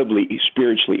incredibly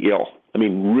spiritually ill. I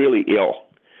mean, really ill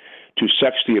to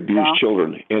sexually abuse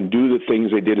children and do the things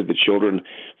they did to the children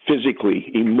physically,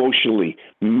 emotionally,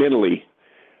 mentally,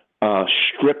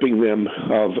 stripping them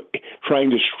of,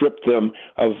 trying to strip them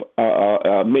of,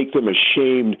 make them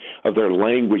ashamed of their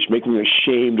language, making them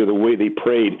ashamed of the way they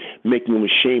prayed, making them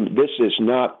ashamed. This is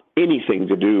not anything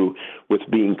to do with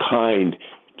being kind,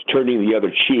 turning the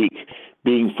other cheek,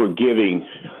 being forgiving,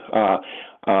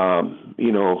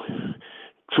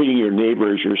 treating your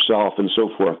neighbor as yourself, and so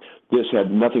forth. This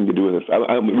had nothing to do with it.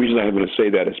 The reason I'm going to say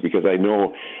that is because I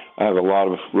know I have a lot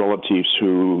of relatives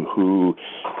who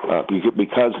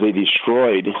because they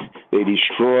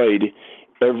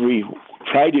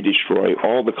tried to destroy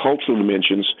all the cultural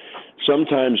dimensions.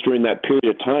 Sometimes during that period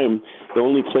of time, the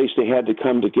only place they had to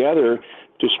come together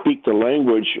to speak the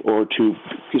language or to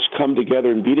just come together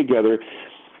and be together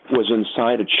was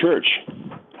inside a church.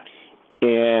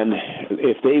 And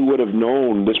if they would have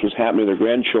known this was happening to their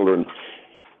grandchildren,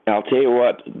 I'll tell you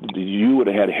what, you would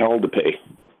have had hell to pay.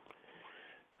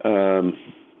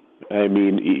 I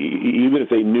mean, even if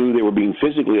they knew they were being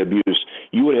physically abused,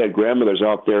 you would have had grandmothers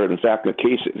out there. In fact, in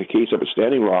the case of a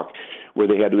Standing Rock, where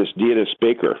they had this Deist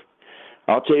baker,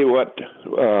 I'll tell you what,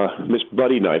 Miss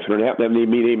Buddy Knife, and it happened to have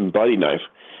me named Buddy Knife,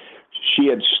 she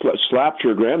had slapped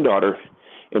her granddaughter,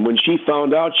 and when she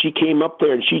found out, she came up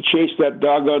there and she chased that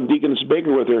doggone Deaconess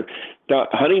Baker with her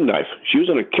hunting knife. She was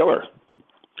going to kill her.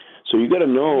 So you got to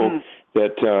know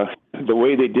that the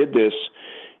way they did this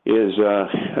is,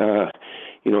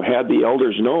 had the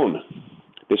elders known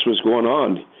this was going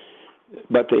on,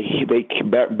 but they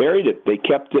buried it. They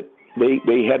kept it.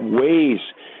 They had ways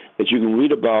that you can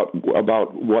read about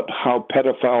how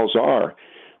pedophiles are.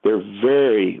 They're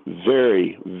very,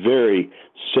 very, very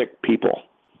sick people.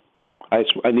 I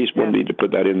need to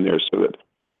put that in there so that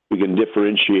we can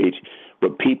differentiate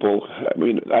what people. I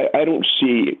mean, I don't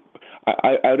see.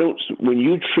 I don't. When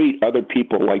you treat other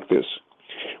people like this,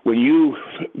 when you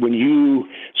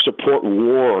support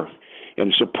war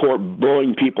and support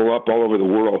blowing people up all over the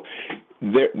world,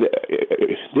 that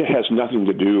has nothing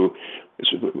to do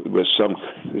with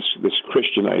this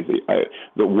Christian idea.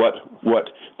 What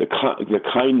the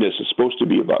kindness is supposed to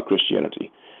be about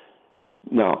Christianity.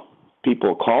 Now,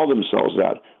 people call themselves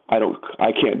that.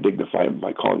 I can't dignify them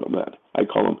by calling them that. I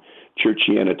call them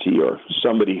churchianity, or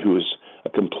somebody who is a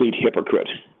complete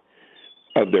hypocrite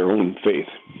of their own faith.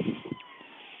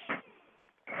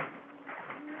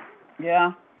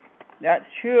 Yeah, that's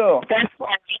true. That's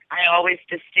why I always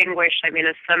distinguish,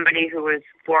 as somebody who was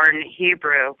born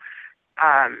Hebrew,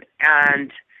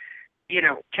 and,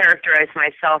 characterize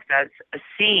myself as a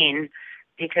Essene,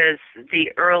 because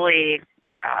the early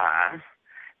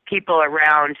people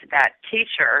around that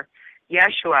teacher,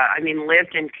 Yeshua,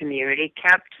 lived in community,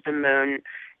 kept the moon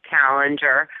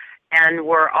calendar, and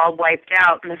were all wiped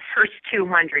out in the first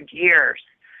 200 years,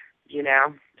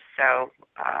 So,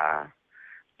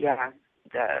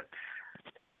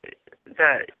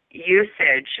 the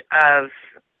usage of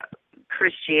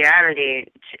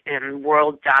Christianity in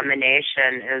world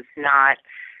domination is not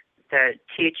the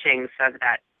teachings of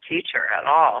that teacher at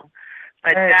all.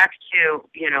 But back to,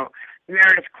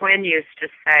 Meredith Quinn used to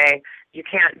say, you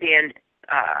can't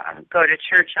go to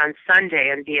church on Sunday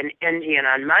and be an Indian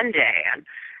on Monday. And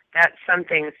that's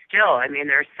something still.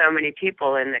 There's so many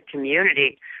people in the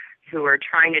community who are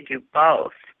trying to do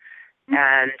both.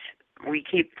 And we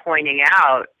keep pointing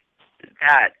out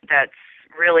that that's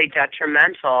really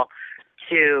detrimental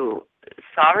to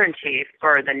sovereignty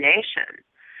for the nation,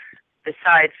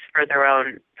 besides for their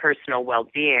own personal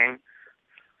well-being.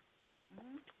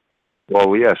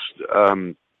 Well, yes.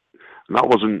 That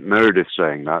wasn't Meredith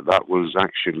saying that. That was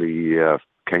actually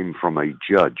came from a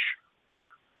judge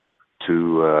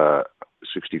to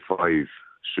 65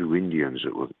 Sioux Indians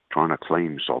that were trying to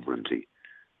claim sovereignty.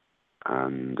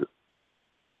 And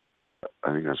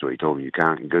I think that's what he told me. You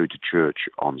can't go to church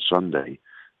on Sunday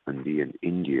and be an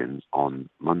Indian on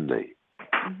Monday.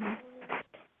 Mm-hmm.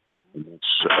 And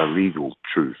that's a legal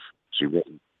truth. See,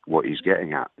 what he's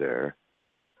getting at there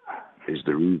is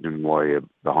the reason why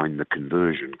behind the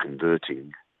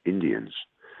converting Indians.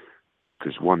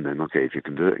 Because one, then, okay, if you're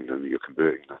converting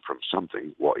them from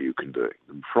something. What are you converting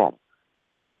them from?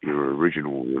 Your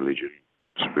original religion,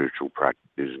 spiritual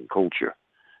practices, and culture,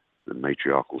 the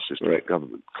matriarchal system of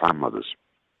government, clan mothers.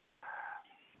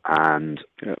 And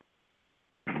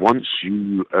once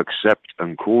you accept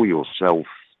and call yourself,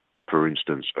 for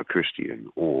instance, a Christian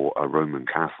or a Roman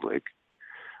Catholic,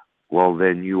 well,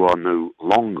 then you are no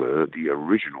longer the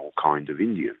original kind of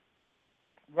Indian.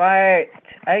 Right.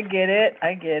 I get it.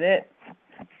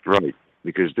 Right.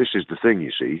 Because this is the thing,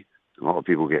 you see. A lot of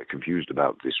people get confused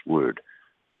about this word,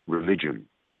 religion.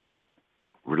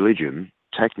 Religion,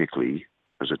 technically,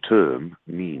 as a term,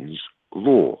 means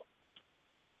law.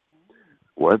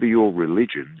 Whatever your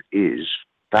religion is,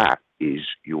 that is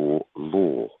your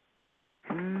law.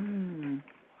 Mm.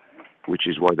 Which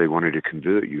is why they wanted to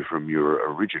convert you from your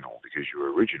original, because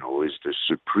your original is the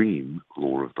supreme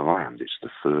law of the land. It's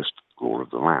the first law of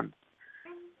the land.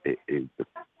 It is the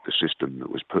system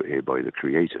that was put here by the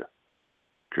Creator,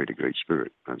 Creator Great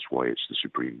Spirit. That's why it's the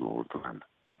supreme law of the land.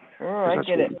 Sure, I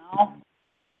get it now.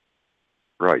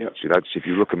 Right. See, that's if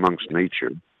you look amongst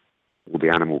nature, all the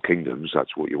animal kingdoms,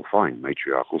 that's what you'll find,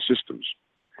 matriarchal systems.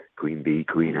 Queen bee,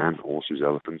 queen ant, horses,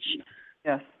 elephants.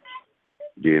 Yes.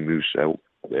 Deer, moose, elk.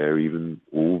 There, even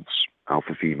wolves,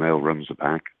 alpha female runs the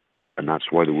pack, and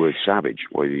that's why the word savage,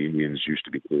 why the Indians used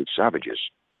to be called savages.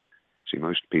 See,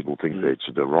 most people think that it's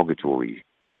a derogatory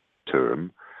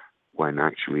term, when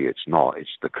actually it's not.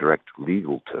 It's the correct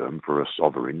legal term for a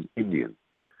sovereign Indian,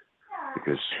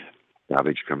 because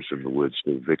savage comes from the word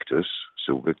silvictus.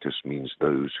 Silvictus means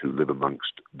those who live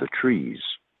amongst the trees.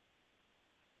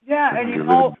 Yeah, and you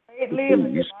know, lately, a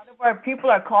lot of our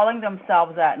people are calling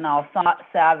themselves that now,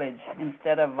 savage,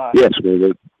 instead of... Yes,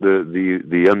 well,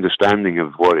 the understanding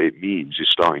of what it means is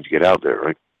starting to get out there,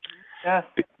 right? Yes.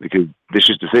 Because this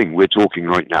is the thing, we're talking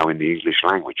right now in the English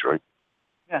language, right?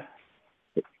 Yes.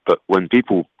 But when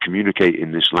people communicate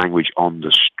in this language on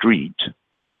the street,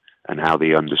 and how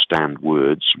they understand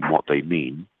words and what they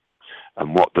mean,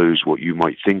 and what you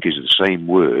might think is the same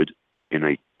word in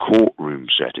a courtroom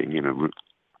setting,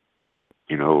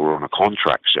 or on a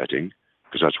contract setting,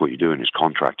 because that's what you're doing, is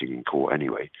contracting in court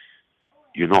anyway.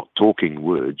 You're not talking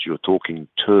words, you're talking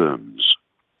terms.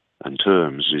 And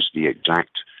terms is the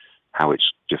exact, how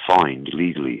it's defined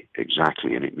legally,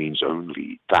 exactly, and it means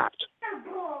only that.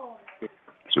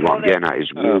 So what I'm getting at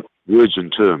is words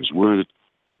and terms.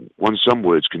 Some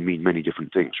words can mean many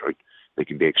different things, right? They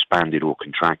can be expanded or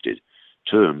contracted.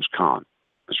 Terms can't.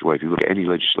 That's why if you look at any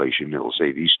legislation, it'll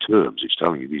say these terms. It's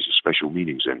telling you these are special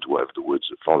meanings then to whatever the words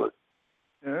that follow.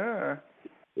 Sure.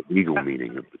 The legal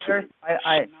meaning of the term.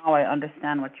 Now I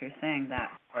understand what you're saying,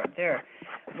 that right there.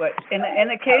 But in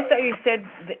the case that you said,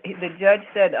 the judge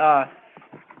said,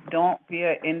 don't be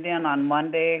an Indian on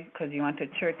Monday because you went to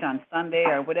church on Sunday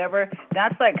or whatever.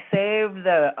 That's like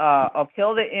or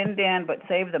kill the Indian but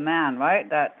save the man,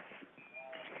 right?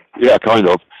 Yeah, kind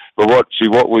of. But what he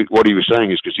was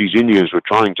saying is because these Indians were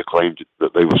trying to claim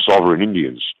that they were sovereign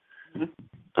Indians. Mm-hmm.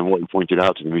 And what he pointed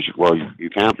out to them is, well, you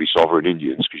can't be sovereign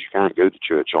Indians because you can't go to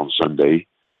church on Sunday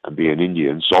and be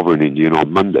an sovereign Indian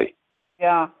on Monday.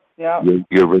 Yeah, yeah.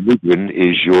 Your religion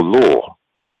is your law.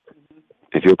 Mm-hmm.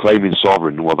 If you're claiming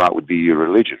sovereign, well, that would be your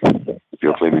religion, if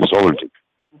you're claiming sovereignty.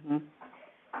 Mm-hmm.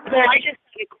 Well, I just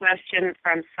have a question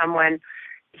from someone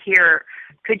here.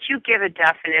 Could you give a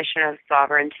definition of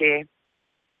sovereignty?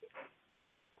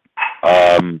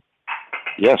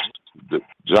 Yes,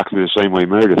 exactly the same way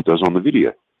Meredith does on the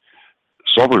video.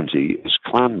 Sovereignty is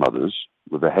clan mothers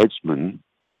with a headsman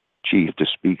chief to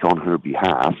speak on her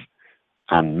behalf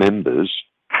and members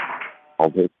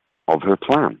of her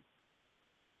clan.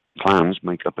 Clans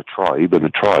make up a tribe, and a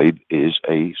tribe is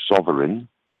a sovereign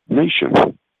nation.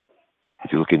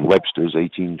 If you look in Webster's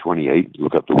 1828,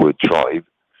 look up the word tribe.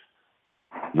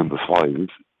 Number 5,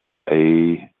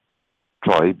 a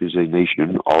tribe is a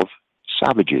nation of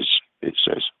savages, it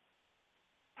says.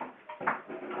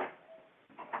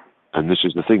 And this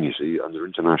is the thing, you see, under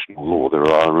international law, there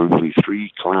are only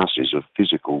 3 classes of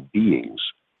physical beings: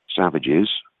 savages,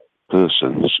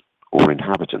 persons, or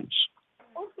inhabitants.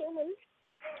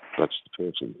 That's the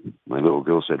person. My little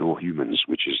girl said, or humans,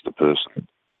 which is the person.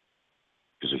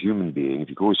 Because a human being, if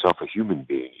you call yourself a human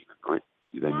being, right,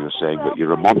 then you're saying that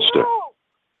you're a monster.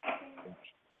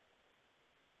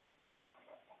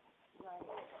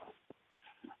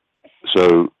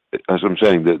 So, as I'm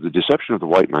saying, the deception of the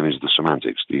white man is the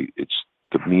semantics. It's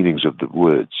the meanings of the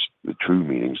words, the true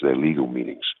meanings, their legal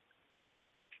meanings.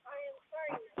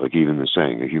 Like even the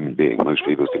saying, a human being, most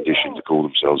people are conditioned to call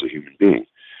themselves a human being.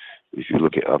 If you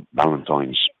look at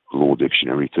Ballantyne's Law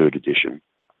Dictionary, 3rd edition,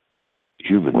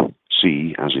 human,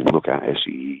 C, as in look at,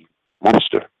 S-E-E,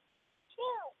 monster.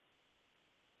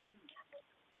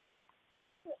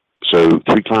 So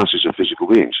 3 classes of physical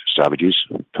beings: savages,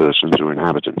 persons, or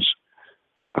inhabitants.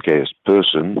 Okay, as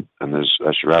person, and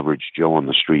that's your average Joe on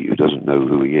the street who doesn't know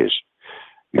who he is.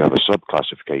 You have a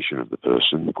subclassification of the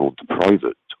person called the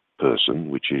private person,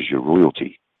 which is your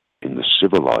royalty in the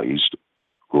civilized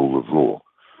rule of law.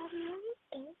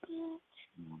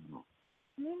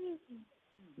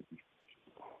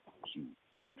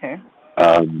 Okay.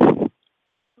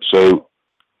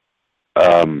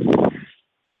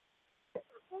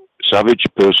 Savage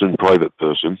person, private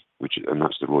person, and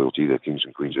that's the royalty, the kings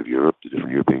and queens of Europe, the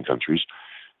different European countries,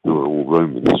 who are all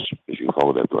Romans, if you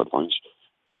follow their bloodlines,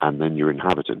 and then your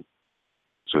inhabitant.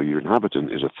 So your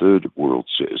inhabitant is a third world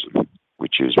citizen,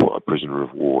 which is what a prisoner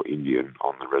of war Indian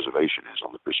on the reservation is,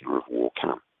 on the prisoner of war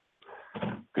camp.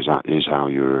 Because that is how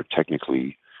you're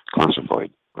technically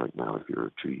classified right now if you're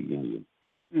a treaty Indian.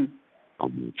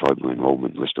 On the tribal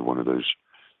enrollment list of one of those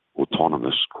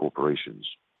autonomous corporations.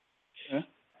 Okay.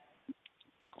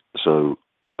 So,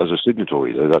 as a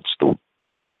signatory, though,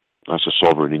 that's a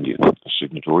sovereign Indian. A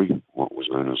signatory, what was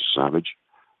known as a savage.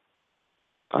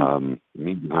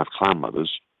 You have clan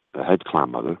mothers, a head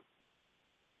clan mother,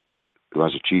 who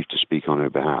has a chief to speak on her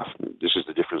behalf. This is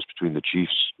the difference between the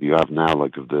chiefs you have now,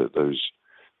 like of those.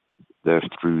 They're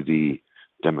through the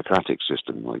democratic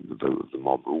system, like the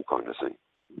mob rule kind of thing,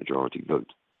 majority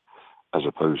vote, as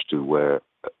opposed to where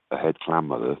a head clan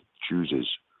mother chooses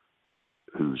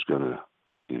who's going to,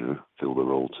 fill the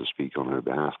role to speak on her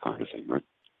behalf kind of thing, right?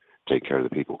 Take care of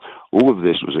the people. All of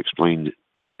this was explained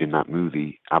in that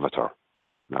movie, Avatar.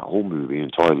 That whole movie,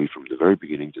 entirely from the very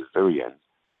beginning to the very end,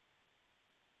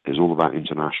 is all about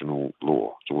international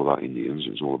law. It's all about Indians.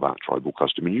 It's all about tribal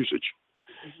custom and usage.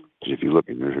 Because if you look,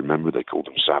 remember they called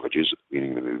them savages at the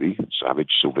beginning of the movie.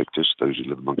 Savage, Silvictus, those who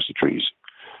live amongst the trees.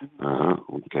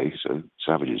 Okay, so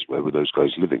savages, where were those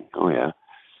guys living? Oh, yeah.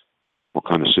 What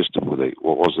kind of system were they?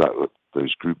 What was that?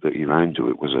 Those group that he ran to,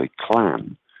 it was a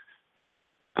clan.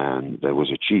 And there was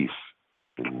a chief.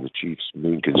 And the chief's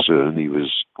main concern, he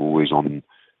was always on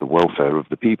the welfare of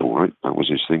the people, right? That was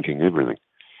his thinking, everything.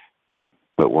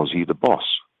 But was he the boss?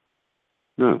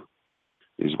 No.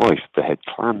 His wife, the head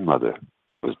clan mother,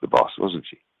 was the boss, wasn't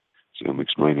she? So I'm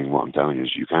explaining what I'm telling you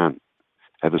is you can't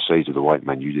ever say to the white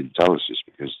man, you didn't tell us this,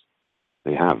 because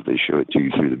they have. They show it to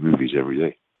you through the movies every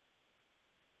day.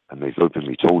 And they've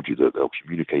openly told you that they'll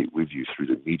communicate with you through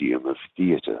the medium of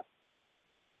theater,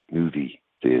 movie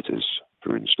theaters,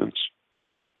 for instance,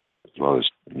 as well as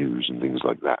news and things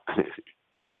like that.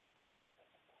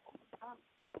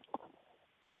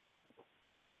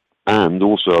 And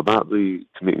also about the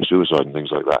committing suicide and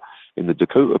things like that. In the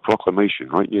Dakota Proclamation,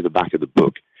 right near the back of the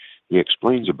book, he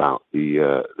explains about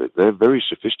that they're very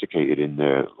sophisticated in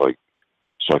their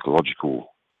psychological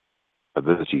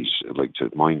abilities, like to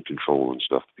mind control and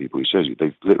stuff. People, he says,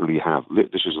 they literally have.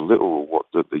 This is a literal what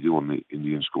that they do on the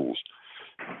Indian schools.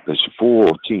 There's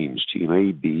 4 teams: Team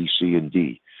A, B, C, and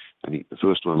D. And the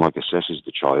first one assesses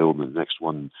the child, and the next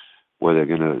one where they're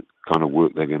going to kind of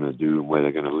work they're going to do and where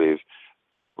they're going to live.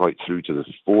 Right through to the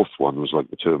 4th one was like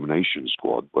the termination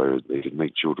squad, where they could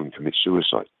make children commit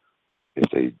suicide if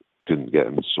they didn't get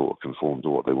them to sort of conform to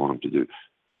what they want them to do.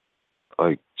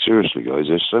 Seriously, guys,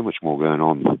 there's so much more going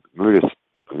on. Meredith,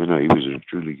 he was a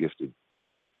truly gifted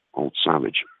old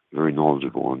savage, very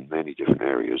knowledgeable in many different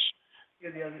areas.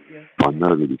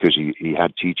 Primarily because he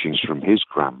had teachings from his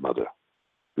grandmother,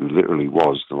 who literally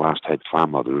was the last head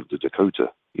clan mother of the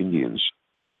Dakota Indians.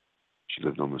 She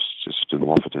lived on the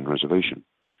Sinte Reservation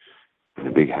in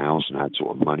a big house and had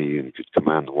sort of money and could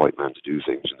command the white man to do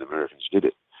things, and the Americans did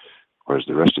it. Whereas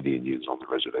the rest of the Indians on the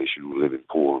reservation were living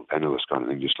poor and penniless kind of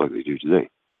thing, just like they do today.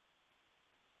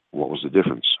 What was the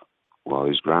difference? Well,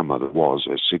 his grandmother was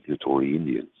a signatory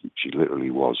Indian. She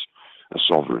literally was a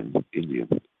sovereign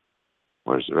Indian.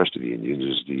 Whereas the rest of the Indians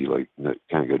is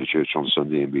can't go to church on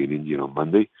Sunday and be an Indian on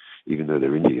Monday, even though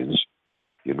they're Indians.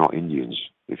 You're not Indians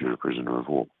if you're a prisoner of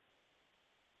war.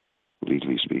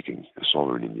 Legally speaking, a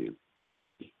sovereign Indian.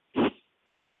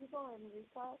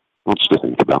 What's to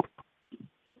think about?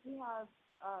 We have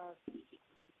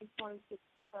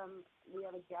we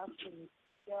have a guest in the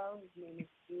show. His name is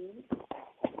Gene.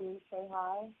 Gene, say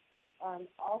hi. And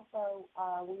also,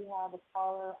 we have a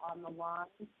caller on the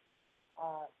line.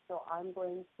 So I'm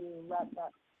going to let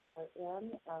that caller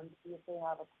in and see if they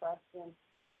have a question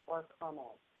or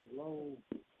comment. Hello.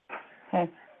 Hey.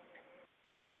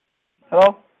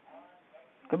 Hello.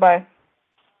 Goodbye.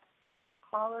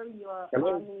 Caller, you are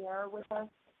on the air with us.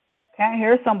 Can't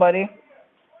hear somebody.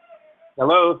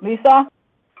 Hello. Lisa?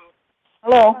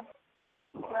 Hello.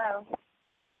 Hello.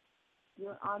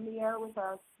 You're on the air with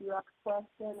us. Do you have a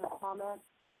question or comment?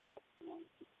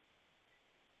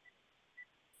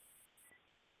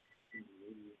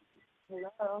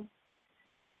 Hello?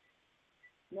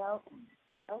 No?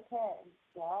 Okay.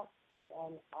 Well,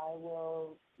 then I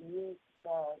will mute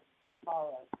the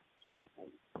caller.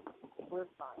 We're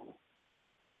fine.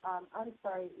 I'm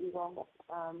sorry, Eagle.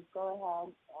 Go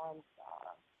ahead and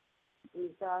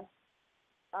Rica.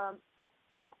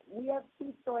 We have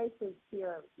two choices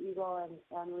here, Eagle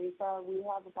and Rica. We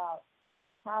have about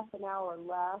half an hour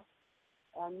left,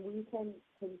 and we can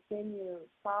continue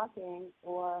talking,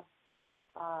 or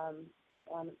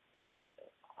and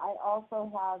I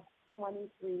also have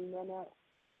 23 minutes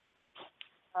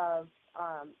of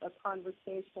a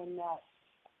conversation that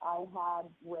I had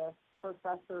with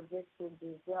Professor Victor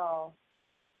Douville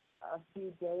a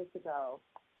few days ago.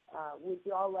 Would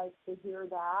you all like to hear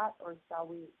that, or shall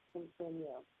we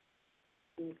continue?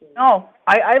 No,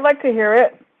 I'd like to hear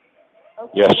it.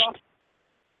 Okay, yes.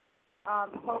 Well,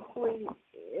 hopefully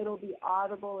it'll be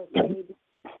audible. It may be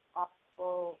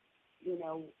audible,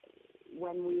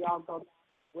 when we all go back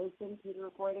to listen to the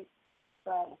recording.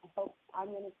 But I'm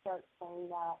going to start saying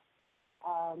that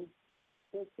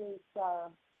this is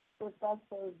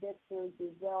Professor Victor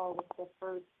Douville with the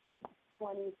first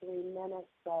 23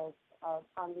 minutes of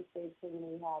conversation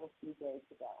we had a few days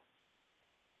ago.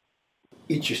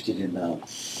 Interested in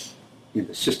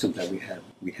the system that we have.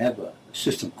 We have a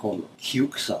system called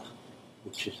QXA,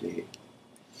 which is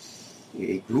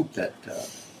a group that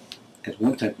at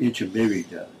one time intermarried.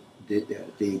 They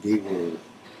were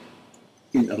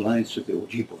in alliance with the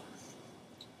Ojibwa.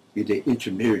 They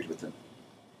intermarried with them,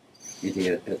 and they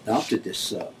adopted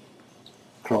this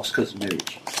cross-cousin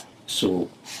marriage. So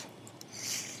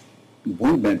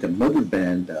one band, the mother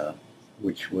band,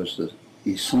 which was the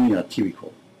Isunya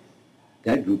Tiriko,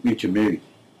 that group intermarried.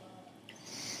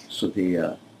 So they,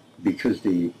 because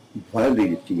they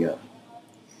violated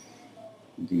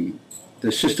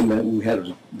the system that we had,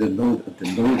 was the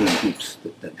northern groups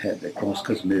that had the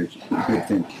cross-cousin marriage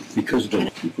within, because of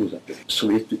the peoples up there.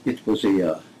 So it was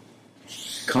a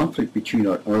conflict between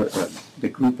the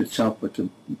group itself, but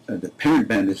the parent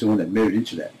band is the one that married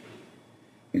into that.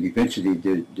 And eventually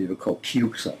they were called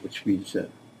Kiuksa, which means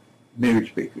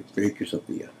marriage breakers of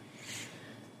the...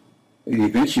 and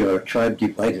eventually our tribe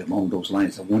divided along those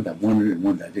lines, the one that wanted and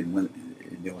one that didn't want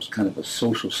it. And there was kind of a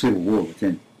social civil war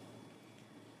within.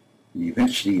 And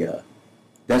eventually,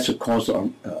 that's what caused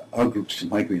our groups to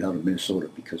migrate out of Minnesota,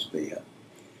 because they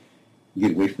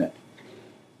get away from that.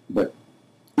 But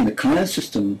in the clan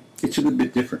system, it's a little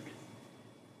bit different,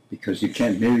 because you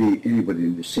can't marry anybody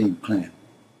in the same clan,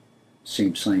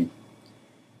 same sign.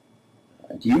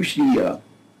 Usually,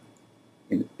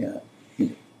 in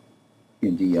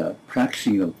the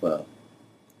practicing of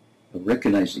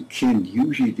recognizing kin,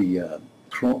 usually the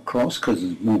cross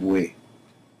cousins move away,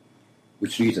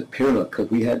 which leads a parallel, because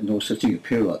we had no such thing as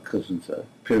parallel cousins,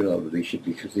 parallel relationship,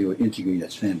 because they were integrated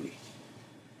as family.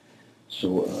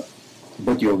 So,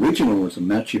 but the original was a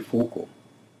matrifocal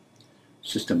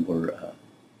system where,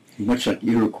 much like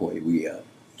Iroquois, we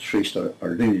traced our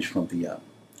lineage from the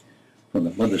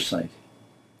mother's side,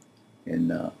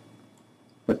 and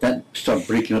but that started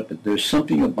breaking up. But there's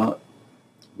something about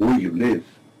where you live,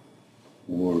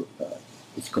 where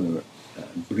it's going to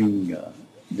bring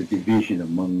the division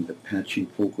among the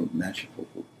patrifocal and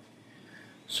matrifocal.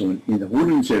 So in the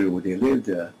woodlands area where they lived,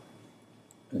 they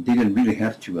didn't really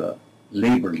have to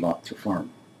labor a lot to farm,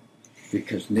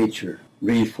 because nature,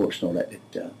 rainforest and all that,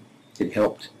 it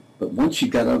helped. But once you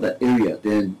got out of that area,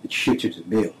 then it shifted to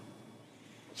male.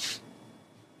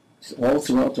 So all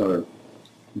throughout our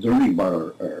learning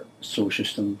about our solar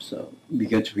systems, we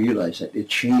began to realize that it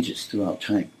changes throughout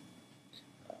time.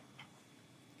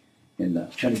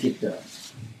 And trying to give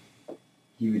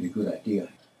you a good idea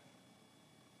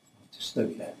to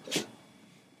study that.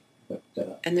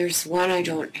 And there's one I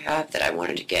don't have that I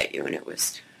wanted to get you, and it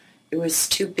was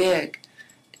too big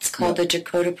It's called the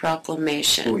Dakota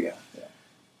Proclamation. Oh, yeah.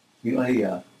 You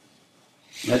know,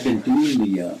 I've been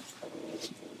doing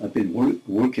I've been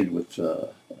working with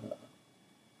the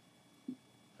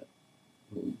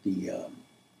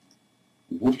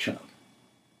Wolf Child,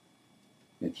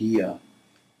 and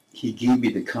he gave me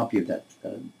the copy of that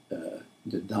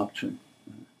the doctrine.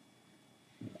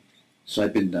 So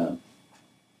I've been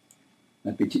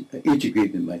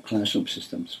integrated in my classroom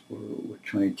systems. We're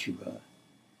trying to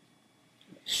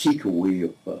seek a way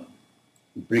of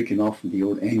breaking off from the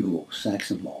old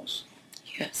Anglo-Saxon laws.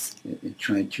 Yes. And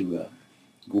trying to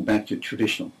go back to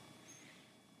traditional.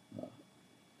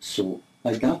 So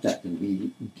I got that, and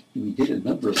we did a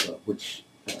number of which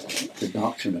the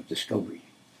doctrine of discovery.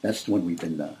 That's the one we've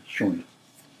been showing.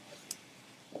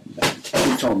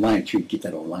 It's online too. You get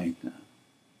that online,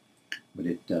 but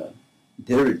it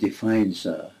there it defines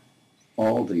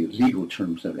all the legal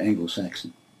terms of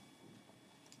Anglo-Saxon,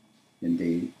 and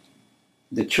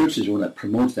the church is the one that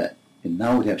promotes that. And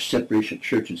now we have separation of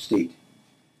church and state.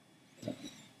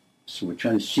 So we're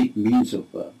trying to seek means of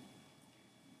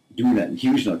doing that and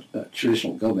using our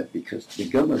traditional government, because the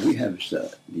government we have is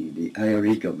the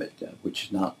IRA government, which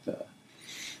is not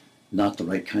the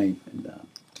right kind. And,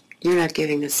 you're not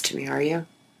giving this to me, are you?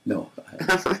 No.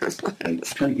 I'm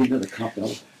trying to get another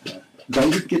copy. But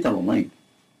you can get that online.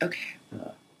 Okay.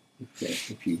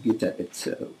 If you get that, it's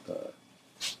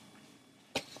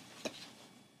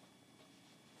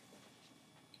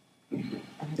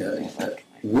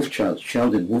Wolf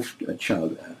Child and Wolf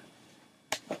Child,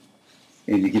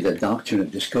 and you get that doctrine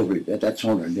of discovery. That's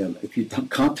on there. If you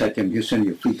contact them, they'll send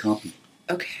you a free copy.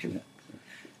 Okay.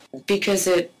 Yeah. Because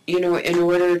in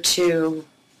order to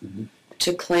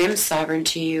claim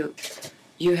sovereignty,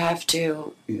 you have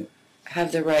to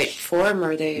have the right form,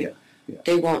 or they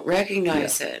won't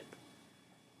recognize it.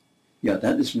 Yeah,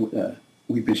 that is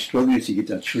we've been struggling to get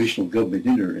that traditional government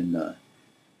in there,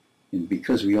 and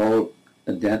because we all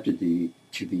adapted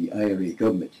to the IRA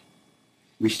government,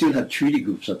 we still have treaty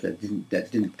groups up that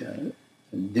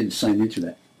didn't sign into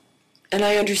that. And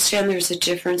I understand there's a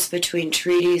difference between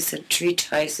treaties and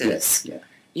treatises. Yeah.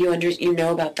 You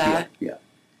know about that? Yeah.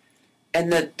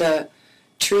 And the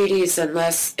treaties,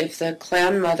 if the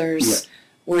clan mothers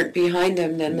weren't behind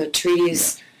them, then the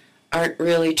treaties aren't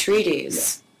really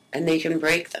treaties, and they can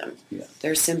break them. Yeah.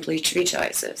 They're simply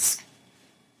treatises.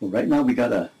 Well, right now we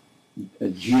got a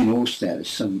GNO status.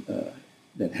 Some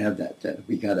that have that.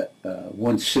 We got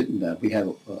one sitting. We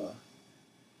have a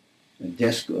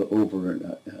desk over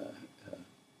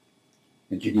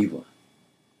in Geneva,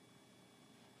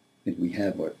 and we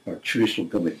have our traditional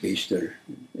government based there,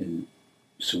 and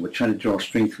so we're trying to draw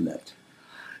strength from that.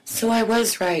 So I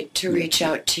was right to reach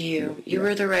out to you. You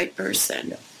were the right person.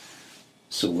 Yeah.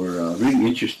 So we're really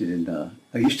interested in.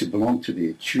 I used to belong to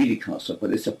the Treaty Council,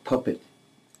 but it's a puppet.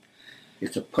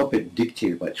 It's a puppet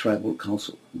dictated by Tribal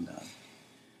Council, and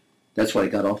that's why I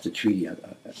got off the treaty.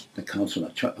 The council.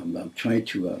 I'm trying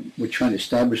to. We're trying to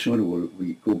establish one where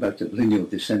we go back to lineal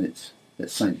descendants that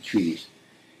signed the treaties.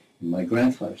 And my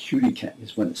grandfather, Shooting Cat,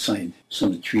 is one that signed some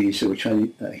of the treaties. So we're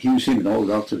trying to use him and all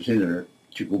the relatives in there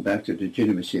to go back to the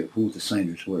legitimacy of who the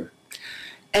signers were.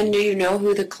 And do you know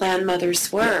who the clan mothers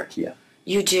were? Yeah.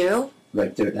 You do?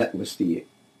 Right there. That was the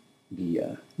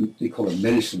they call her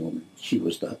medicine woman. She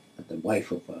was the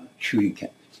wife of Shooting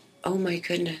Cat. Oh my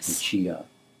goodness. And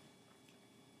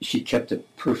she kept a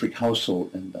perfect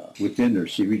household, and within her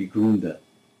she really groomed the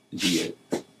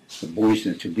boys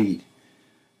in her to lead.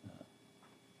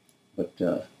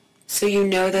 So you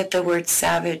know that the word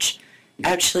savage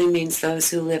actually means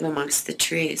those who live amongst the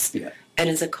trees, and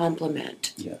is a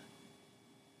compliment. Yeah.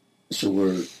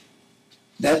 So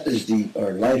that is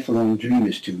our lifelong dream,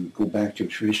 is to go back to a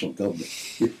traditional government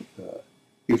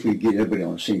if we get everybody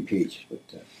on the same page.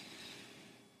 But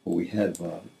we have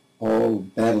all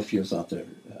battlefields out there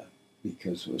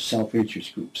because of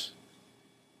self-interest groups.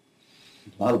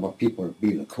 A lot of our people are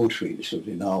being acculturated, so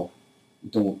they now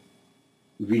don't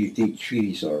really think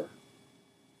treaties are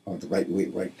the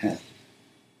right path.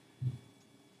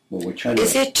 Well, we're trying to.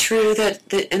 Is it true that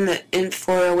in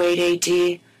 408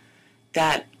 AD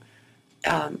that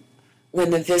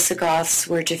when the Visigoths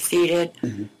were defeated,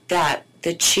 that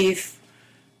the chief,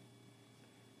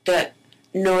 that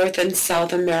North and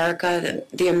South America,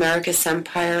 the Americas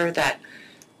Empire, that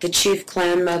the chief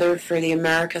clan mother for the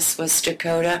Americas was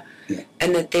Dakota,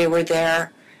 and that they were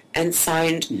there and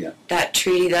signed that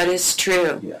treaty? That is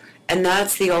true. Yeah. And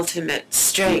that's the ultimate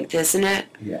strength, isn't it?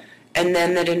 Yeah. And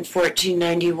then that in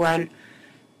 1491,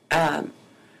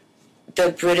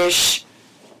 the British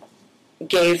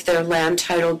gave their land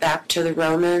title back to the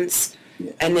Romans,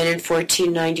 and then in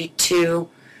 1492,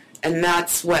 And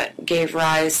that's what gave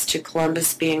rise to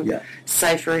Columbus being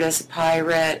ciphered as a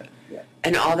pirate,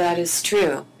 and all that is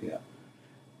true. Yeah.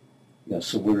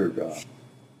 So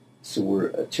we're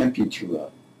attempting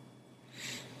to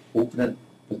open it,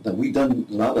 but we've done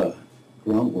a lot of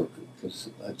groundwork because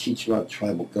I teach a lot of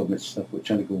tribal government stuff. We're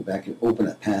trying to go back and open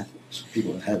a path so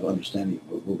people have an understanding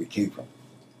of where we came from.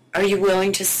 Are you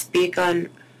willing to speak on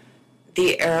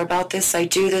the air about this? I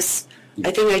do this.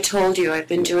 I think I told you I've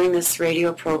been doing this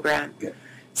radio program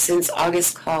since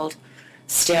August called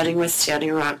Standing with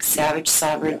Standing Rock, Savage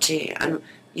Sovereignty. And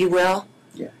you will?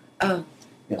 Yeah. Oh.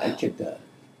 Yeah, I could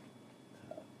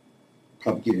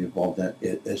probably get involved in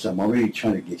that as I'm already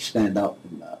trying to expand out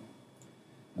and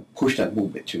push that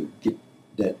movement to get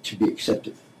that to be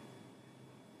accepted.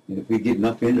 And if we get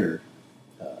enough in there,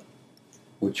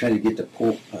 we're trying to get the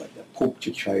Pope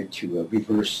to try to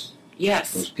reverse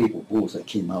those papal bulls that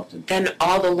came out. And then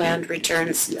all the land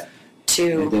returns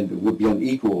to... And then we'll be on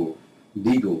equal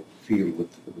legal field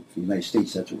with the United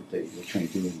States. That's what they're trying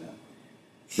to do. And,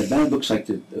 the man looks like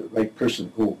the right person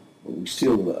to go, but we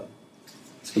still,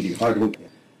 it's going to be hard work.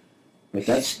 But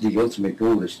that's the ultimate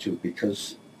goal is to,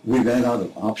 because we ran out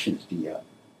of options, the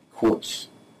courts,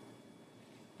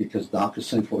 because Doctor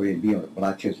sent for A and B on the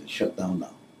blackheads is shut down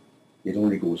now. It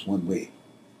only goes one way.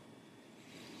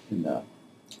 And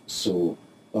so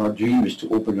our dream is to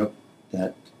open up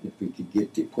that if we could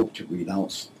get the Pope to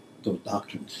renounce those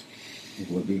doctrines, and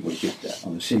we'll be able to get that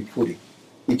on the same footing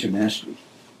internationally.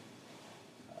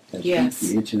 Yes.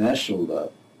 The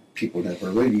international people have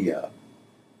already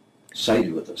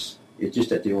sided with us. It's just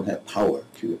that they don't have power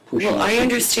to push. Well, I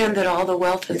understand that all the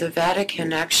wealth of the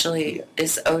Vatican actually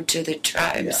is owed to the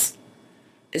tribes.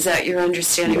 Is that your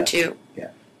understanding too?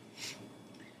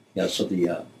 Yeah. So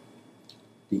the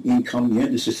income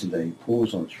and the system that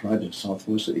imposed on the tribes in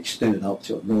Southwest extended out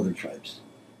to northern tribes.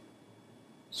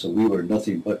 So we were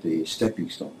nothing but the stepping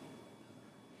stone.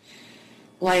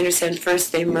 Well, I understand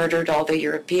first they murdered all the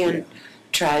European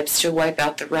tribes to wipe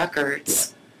out the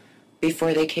records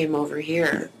before they came over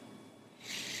here.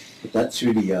 But that's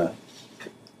really,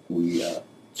 we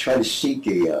try to seek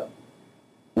a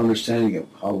understanding of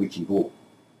how we can go.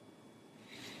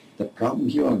 The problem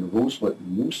here on the Rosebud,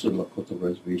 most of the Lakota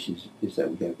reservations, is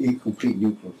that we have incomplete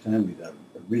nuclear family that are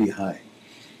really high,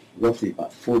 roughly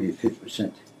about 40 to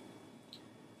 50%.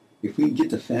 If we can get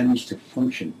the families to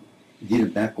function, get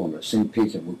it back on the same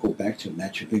page, and we'll go back to a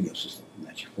matrilineal system,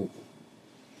 matrifocal.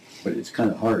 But it's kind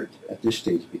of hard at this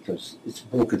stage because it's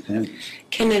broken families.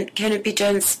 Can it be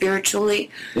done spiritually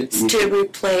to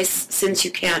replace, since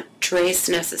you can't trace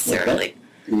necessarily?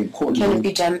 Can it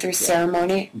be done through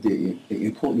ceremony? The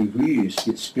important ingredient is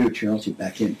to get spirituality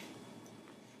back in.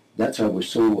 That's why we're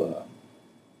so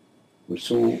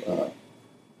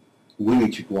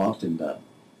willing to go out and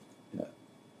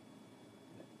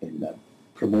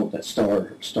promote that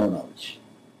star knowledge,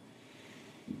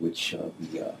 which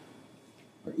we are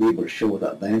able to show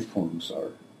that landforms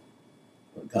are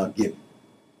God-given,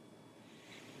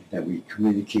 that we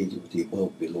communicate with the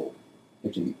above below.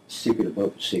 If the sacred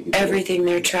above is sacred below. Everything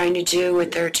they're trying to do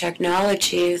with their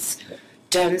technology is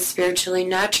done spiritually,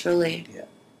 naturally. Yeah.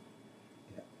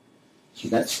 So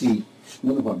that's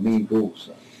one of our main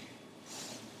goals.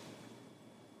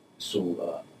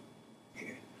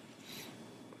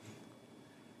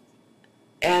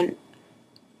 And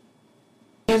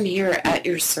I'm here at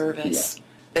your service,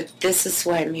 but this is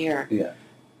why I'm here.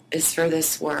 Is for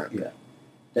this work.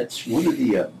 That's one of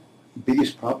the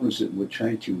biggest problems that we're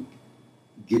trying to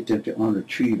get them to honor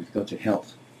treaty with regard to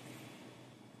health,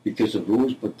 because the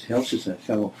Rosebud health system has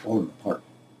fallen apart.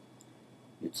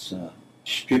 It's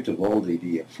stripped of all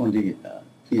the funding and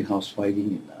clean house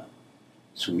fighting, and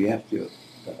so we have to.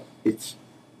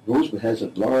 Rosebud has a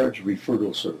large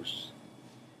referral service.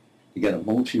 They got a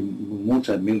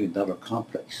multi-million-dollar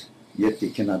complex, yet they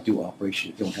cannot do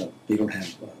operations. They don't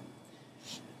have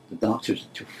the doctors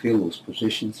to fill those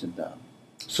positions, and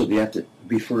so they have to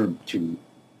refer them to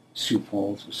Sioux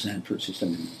Falls, the Sanford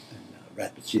system, and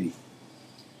Rapid City.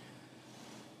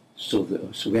 So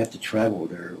we have to travel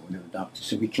there whenever doctors.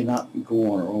 So we cannot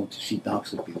go on our own to see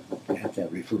doctors. We have to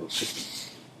have referral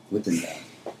systems within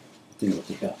what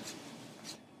they got.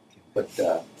 But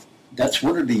that's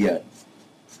one of the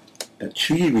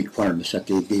treaty requirements that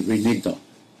they reneged on.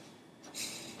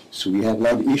 So we have a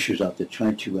lot of issues out there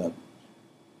trying to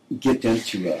get them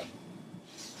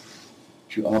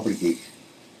to obligate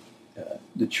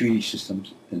the treaty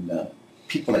systems, and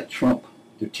people like Trump,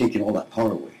 they're taking all that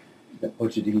power away, that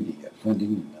budgeting, the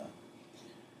funding, and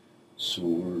so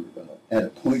we're at a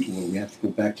point where we have to go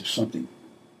back to something,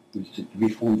 which is to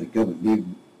reform the government, maybe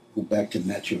go back to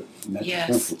natural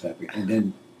type, and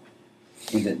then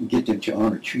and then get them to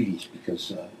honor treaties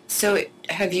because. So,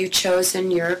 have you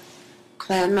chosen your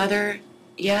clan mother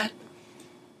yet?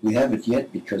 We haven't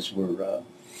yet because we're.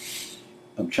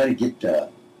 I'm trying to get.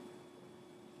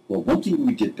 Well, one thing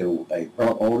we did though, I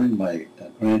brought all in my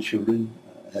grandchildren.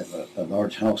 I have a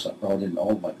large house. I brought in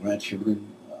all my grandchildren,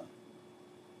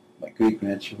 my great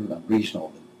grandchildren. I'm raising all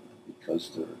of them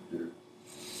because they're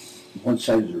one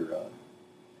side of their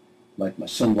like my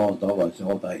son-in-law's daughters, they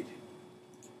all died.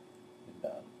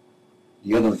 And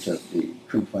the other ones, they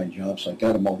couldn't find jobs, so I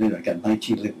got them all in. I got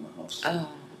 19 living in my house. Oh.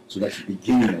 So that's the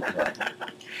beginning of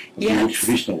the old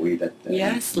traditional way that...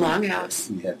 yes, longhouse.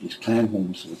 We have these clan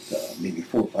homes with maybe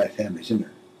 4 or 5 families in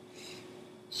there.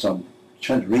 So I'm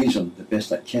trying to raise them the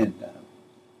best I can.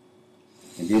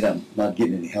 And yet I'm not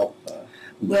getting any help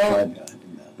from the tribe.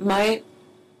 My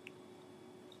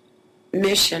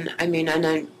mission, I mean,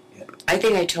 and I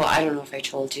think I don't know if I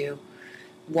told you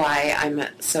why I'm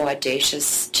so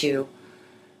audacious to.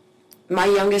 My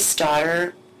youngest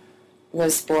daughter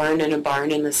was born in a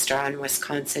barn in the straw in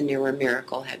Wisconsin near where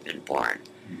Miracle had been born.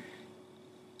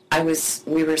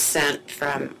 We were sent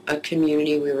from a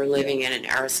community we were living in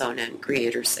Arizona, and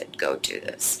Creator said, go do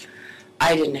this.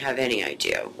 I didn't have any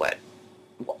idea what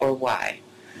or why.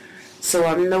 So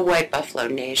I'm the White Buffalo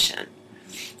Nation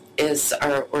is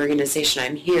our organization.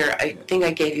 I'm here. I think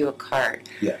I gave you a card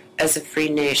as a Free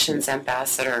Nations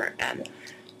ambassador and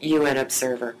UN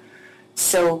observer.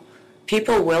 So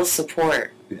people will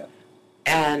support.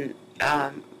 And,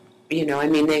 you know, I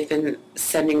mean, they've been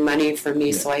sending money for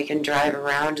me so I can drive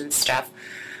around and stuff.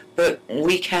 But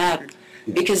we can,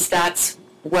 because that's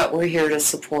what we're here to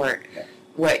support,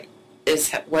 what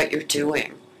you're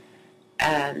doing.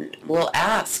 And we'll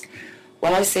ask.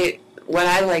 What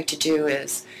I like to do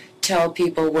is tell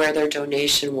people where their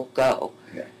donation will go.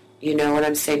 You know what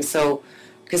I'm saying? So,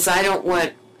 because I don't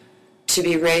want to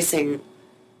be raising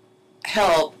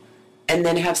help and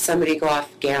then have somebody go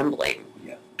off gambling.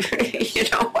 You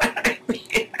know what I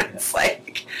mean? It's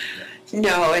like,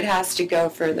 no, it has to go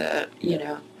for the, you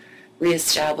know,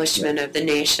 reestablishment of the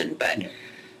nation.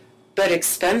 But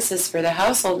expenses for the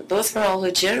household, those are all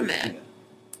legitimate.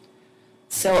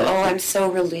 So, I'm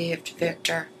so relieved,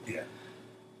 Victor.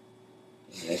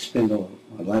 I spent all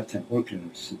my lifetime working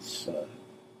since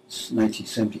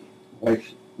 1970. My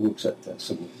wife works at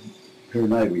so her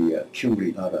and I, we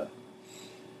accumulate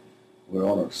we're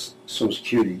on our Social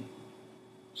Security.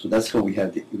 So that's how we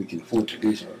can afford to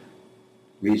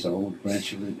raise our own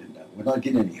grandchildren, and we're not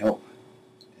getting any help.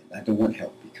 And I don't want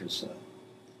help because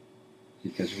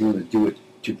we want to do it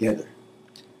together.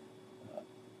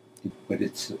 But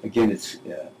it's we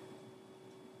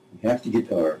have to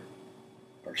get our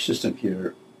system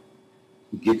here,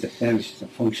 get the family system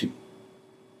functioning.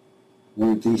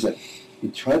 One of the things that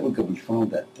in tribal government we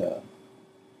found that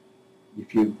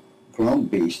if you're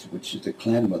ground-based, which is the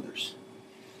clan mothers,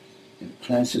 in the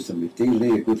clan system, if they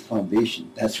lay a good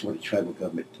foundation, that's what the tribal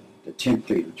government, the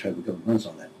template of the tribal government runs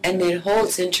on that. And it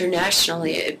holds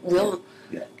internationally. It will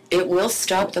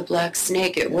stop the black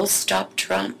snake. It will stop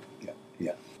Trump.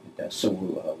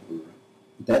 So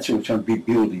that's what we're trying to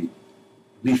rebuild,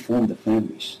 reform the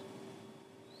families.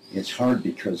 It's hard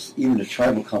because even the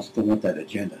tribal council don't want that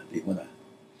agenda. They want to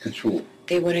control.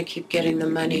 They want to keep getting the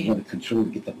money. They want to control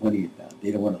and get the money.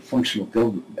 They don't want a functional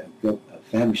government,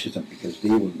 family system because they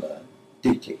will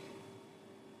dictate.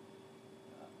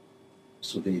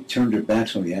 So they turned their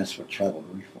backs when we asked for tribal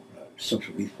reform,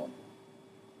 social reform.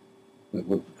 But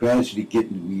we're gradually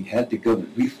we had the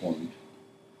government reformed.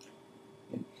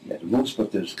 And at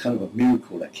Rosebud, there's kind of a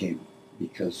miracle that came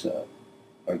because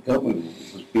our government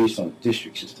was based on a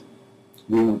district system.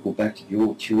 We want to go back to the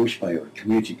old Tiroshpai or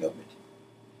community government.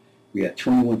 We had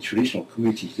 21 traditional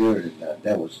communities there, and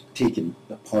that was taken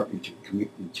apart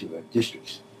into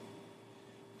districts.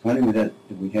 Finally,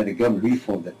 we had a government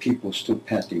reform that people stood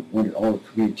pat. They wanted all the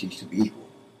communities to be equal.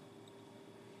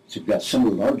 So we've got some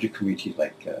of the larger communities,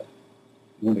 like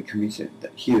one of the communities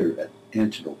that here at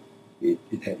Antelope, it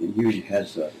usually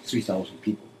has 3,000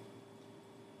 people,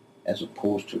 as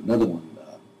opposed to another one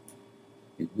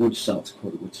in Wood, South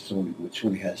Dakota, which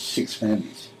only has 6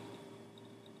 families.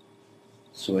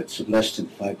 So it's less than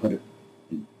 500.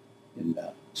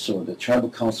 So the tribal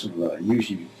council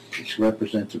usually picks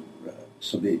representative,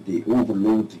 so they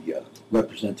overload the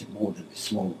representative more than the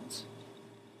small ones.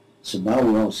 So now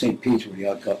we're on the same page where we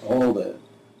have got all the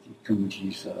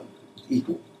communities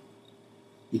equal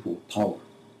power.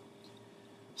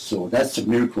 So that's a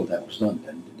miracle that was done,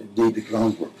 and they laid the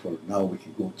groundwork for it. Now we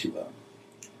can go to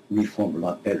reform a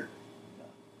lot better.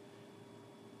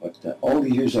 But all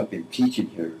the years I've been teaching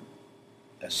here,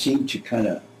 seem to kind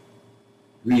of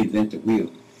reinvent the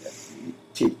wheel.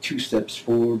 take 2 steps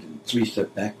forward and 3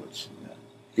 steps backwards.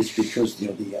 It's because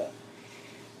the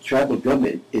tribal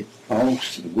government, it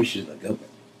follows to the wishes of the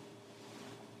government.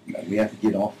 We have to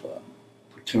get off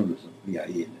paternalism,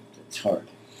 and it's hard.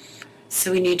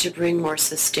 So we need to bring more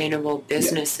sustainable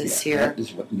businesses here. That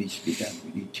is what needs to be done.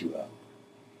 We need to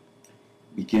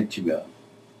begin to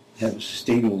have a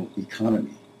sustainable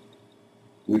economy,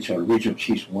 which our original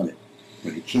chiefs wanted.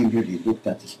 When they came here, they looked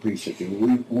at this place and said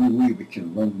the only way we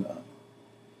can run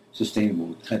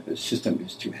sustainable type of system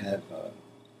is to have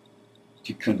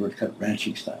to convert kind of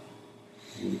ranching style.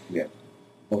 We have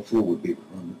buffalo would be able to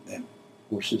run them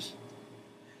horses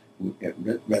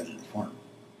rather than farm.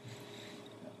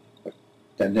 But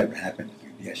that never happened.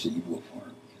 Yes, you will farm. I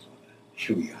want to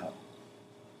show you how.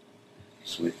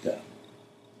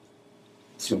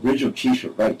 So original chiefs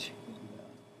were right.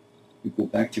 We go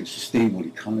back to a sustainable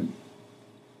economy.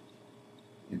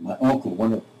 And my uncle,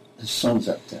 one of his sons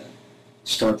that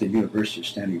started the University of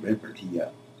Stanley Redbird, he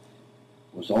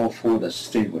was all for the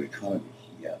sustainable economy.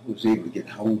 He was able to get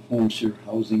home-served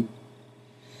housing.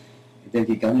 And then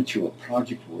he got into a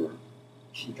project where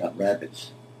he got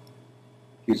rabbits.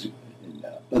 He was in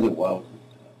other wild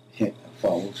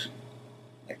fowls,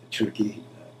 like the turkey.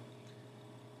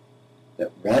 The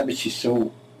rabbits he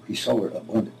saw were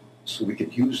abundant, so we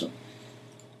could use them.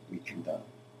 We can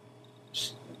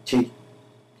take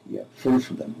the fur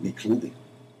from them, make clothing.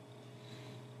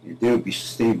 And there would be a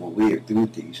sustainable way of doing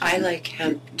things. I like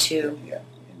hemp too. Yeah,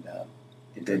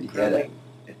 and then he had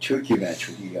a turkey ranch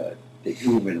where they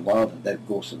grew them in the wild and let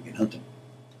go so we can hunt them.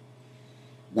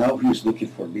 Now he was looking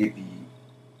for maybe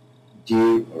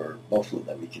deer or buffalo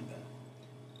that we can.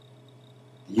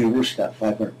 The university got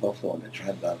 500 buffalo and the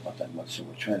tribe got about that much, so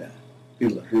we're trying to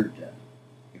build a herd.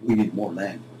 We need more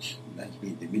land, which land's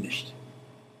being diminished.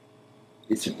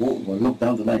 It's a whole, when we look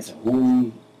down the line, it's a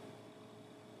whole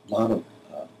lot of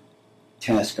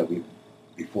tasks that we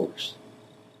before us.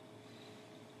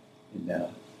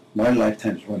 And my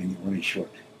lifetime's running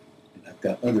short. And I've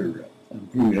got I'm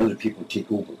grooming other people to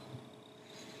take over.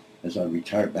 As I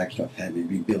retire back to our family,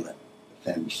 rebuild that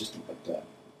family system. But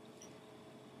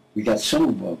we got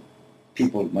some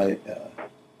people,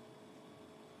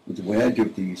 with the way I do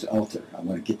things out there, I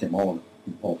want to get them all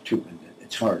involved too. And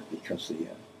it's hard because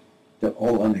they're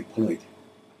all unemployed.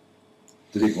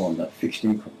 So they go on that fixed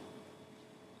income.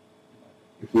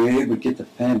 If we're able to get the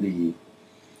family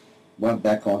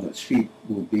back on its feet,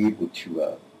 we'll be able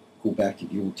to go back to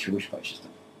the old Jewish system.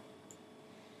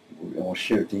 We all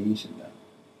share things,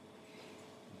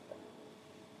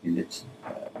 and it's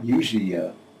usually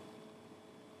I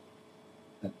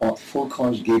bought 4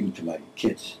 cars, gave them to my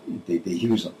kids. They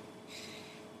use them,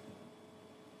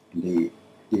 and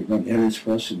they run errands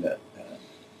for us, and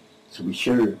so we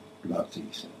share about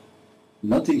things.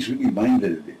 Nothing's really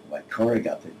minded. My car, I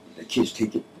got the kids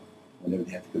take it whenever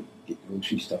they have to go get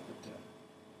grocery stuff.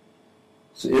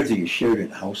 So everything is shared in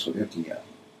the house. So everything.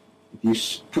 If you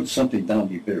put something down,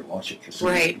 you better watch it.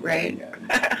 Right.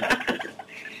 But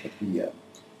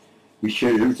we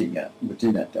share everything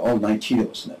within that. All 19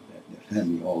 of us in the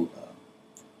family. All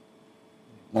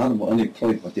a lot of them are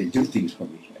unemployed, but they do things for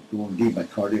me. I go and leave my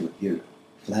car there with gear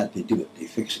flat. They do it. They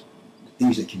fix it. The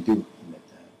things they can do.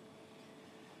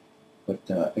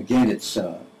 But again, it's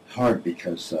hard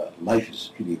because life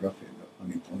is really rough and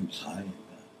unemployment is high.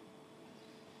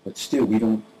 But still,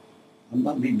 I'm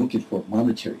not really looking for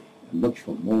monetary. I'm looking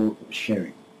for more of a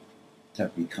sharing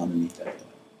type of economy. That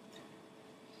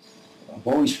I've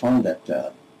always found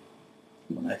that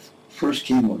when I first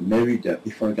came or married,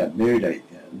 before I got married, I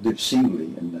lived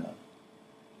singly, and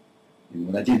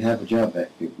when I didn't have a job,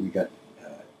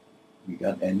 we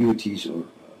got annuities or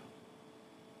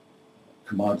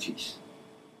commodities.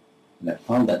 And I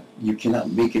found that you cannot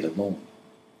make it alone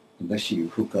unless you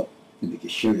hook up and they can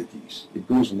share the things. It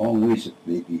goes a long ways if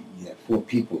maybe you have 4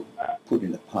 people put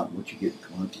in a pot what you get in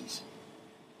commodities.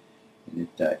 And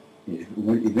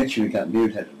when eventually got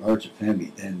married, had a larger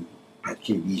family, then that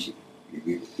came easy. You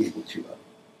were able to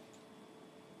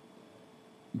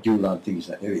do a lot of things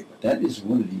in that area. But that is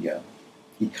one of the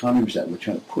economies that we're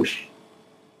trying to push.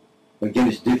 But again,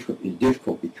 it's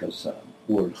difficult because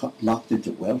we're locked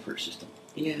into the welfare system.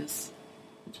 Yes.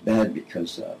 It's bad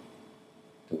because the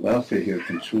welfare here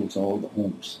controls all the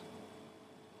homes.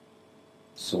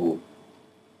 So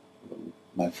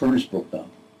my furnace broke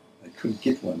down. I couldn't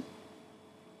get one.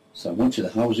 So I went to the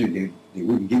housing, they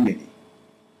wouldn't give me any.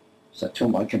 So I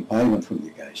told them I can buy one from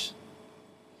you guys.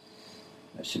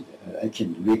 I said, I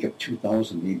can rake up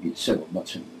 $2,000 maybe in several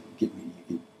months and get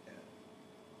me,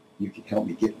 you can help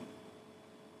me get one.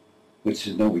 But he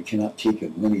said, no, we cannot take your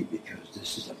money because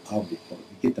this is a poverty club. If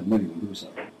we get the money, we lose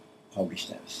our poverty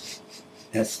status.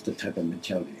 That's the type of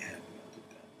mentality they have.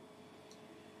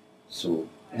 So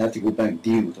I have to go back and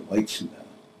deal with the whites in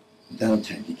the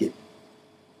downtown to get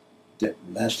that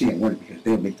last thing I wanted because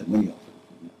they'll make the money off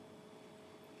of it.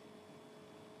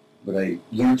 But I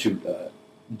learned to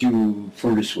do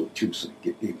furnace work too, so I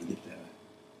be able to get that.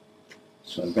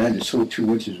 So I ran this whole 2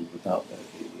 winters without a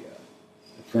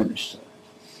furnace.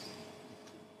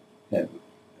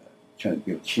 Trying to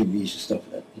build chimneys and stuff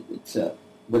like that.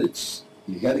 But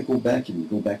you got to go back and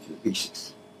go back to the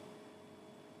basics.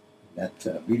 That's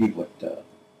really what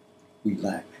we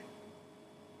lack.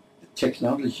 The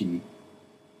technology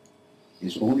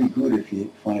is only good if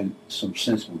you find some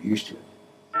sensible use to it.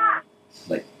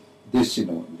 Like this,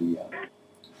 the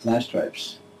flash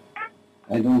drives.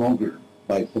 I no longer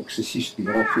buy books. This used to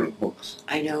be all free books.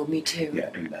 I know, me too. Yeah,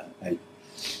 and I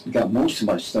got most of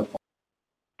my stuff.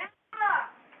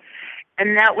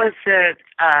 And that was the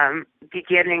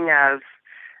beginning of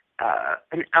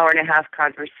an hour-and-a-half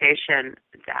conversation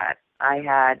that I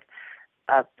had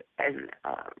up in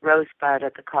Rosebud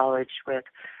at the college with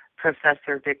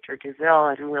Professor Victor Douville,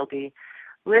 and we'll be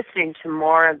listening to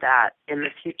more of that in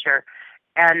the future.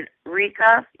 And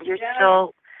Rica, you're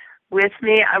still with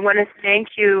me. I want to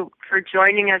thank you for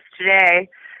joining us today.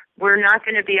 We're not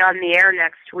going to be on the air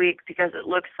next week because it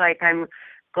looks like I'm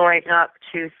going up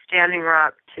to Standing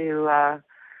Rock to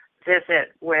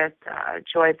visit with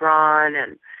Joy Braun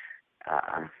and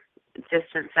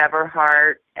Distance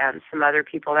Everhart and some other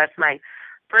people. That's my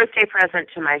birthday present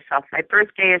to myself. My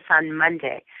birthday is on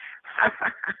Monday.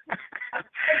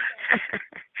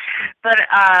 But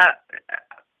I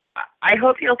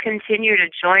hope you'll continue to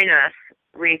join us,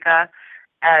 Rica,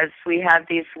 as we have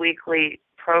these weekly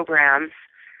programs.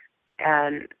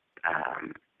 And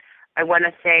I want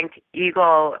to thank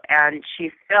Eagle and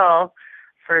Chief Phil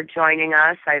for joining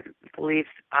us. I believe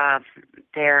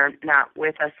they're not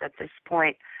with us at this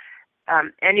point.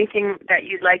 Anything that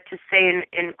you'd like to say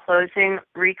in closing,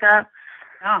 Rica?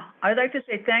 I'd like to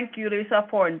say thank you, Lisa,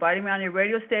 for inviting me on your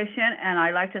radio station, and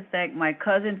I'd like to thank my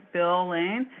cousin Phil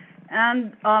Lane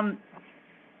and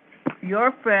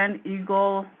your friend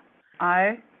Eagle.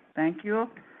 Thank you.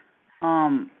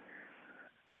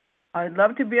 I'd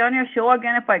love to be on your show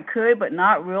again if I could, but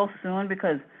not real soon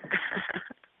because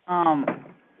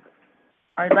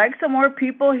I'd like some more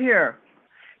people here.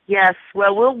 Yes,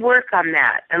 well, we'll work on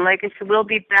that. And like I said, we'll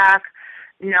be back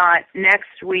not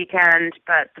next weekend,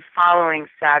 but the following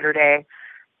Saturday.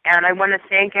 And I want to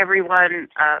thank everyone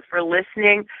for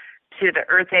listening to the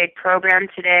Earth Aid program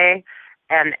today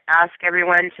and ask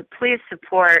everyone to please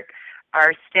support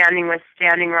our Standing with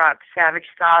Standing Rock, Savage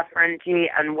Sovereignty,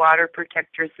 and Water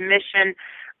Protectors mission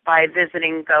by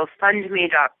visiting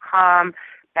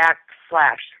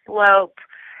GoFundMe.com/slope.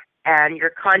 And your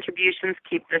contributions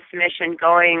keep this mission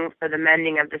going for the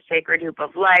mending of the sacred hoop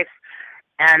of life.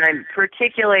 And I'm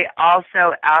particularly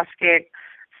also asking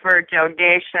for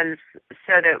donations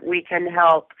so that we can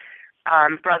help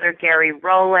Brother Gary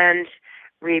Rowland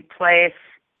replace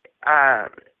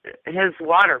his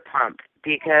water pump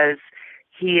because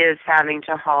he is having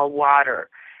to haul water.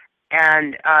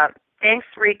 And thanks,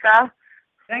 Rica.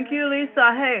 Thank you,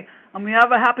 Lisa. Hey, you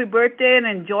have a happy birthday and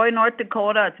enjoy North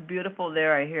Dakota. It's beautiful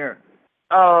there, I hear.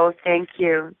 Oh, thank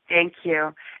you. Thank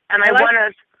you. And I want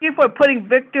to thank you for putting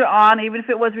Victor on, even if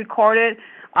it was recorded.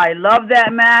 I love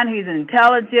that man. He's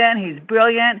intelligent. He's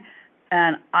brilliant.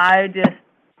 And I just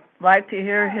like to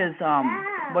hear his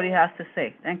what he has to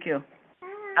say. Thank you.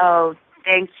 Oh,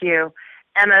 thank you.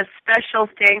 And a special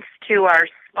thanks to our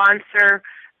sponsor,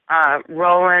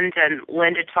 Roland and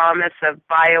Linda Thomas of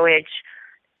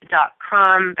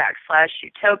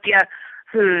bioage.com/utopia,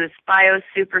 whose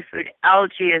bio-superfood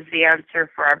algae is the answer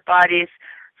for our bodies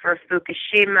for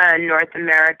Fukushima and North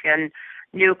American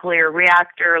nuclear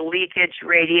reactor leakage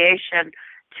radiation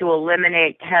to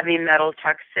eliminate heavy metal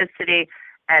toxicity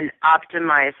and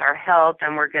optimize our health.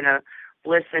 And we're going to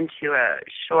listen to a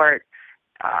short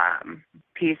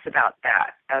piece about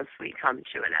that as we come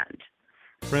to an end.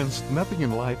 Friends, nothing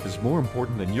in life is more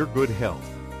important than your good health.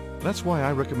 That's why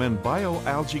I recommend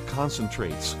bioalgae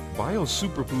concentrates,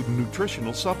 bio-superfood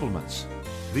nutritional supplements.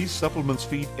 These supplements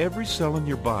feed every cell in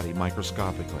your body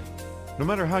microscopically. No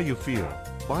matter how you feel,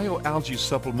 bioalgae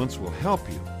supplements will help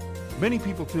you. Many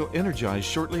people feel energized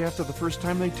shortly after the first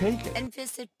time they take it. And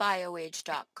visit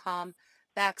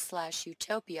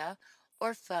bioage.com/utopia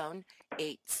or phone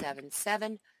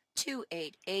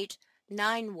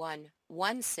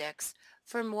 877-288-9116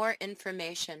 for more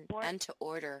information and to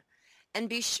order. And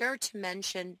be sure to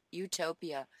mention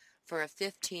Utopia for a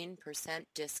 15%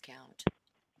 discount.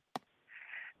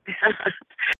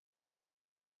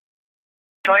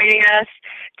 joining us.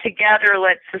 Together,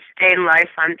 let's sustain life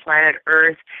on planet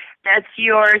Earth. That's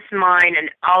yours, mine,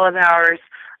 and all of ours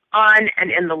on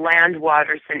and in the land,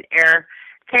 waters, and air.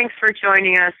 Thanks for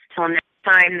joining us. Till next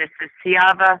time, this is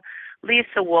Siava,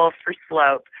 Lisa Wolf for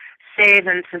Slope. Save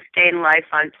and sustain life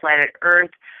on planet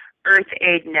Earth. Earth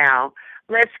Aid now.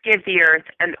 Let's give the Earth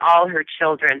and all her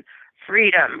children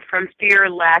freedom from fear,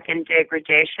 lack, and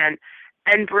degradation,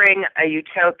 and bring a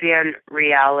utopian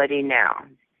reality now.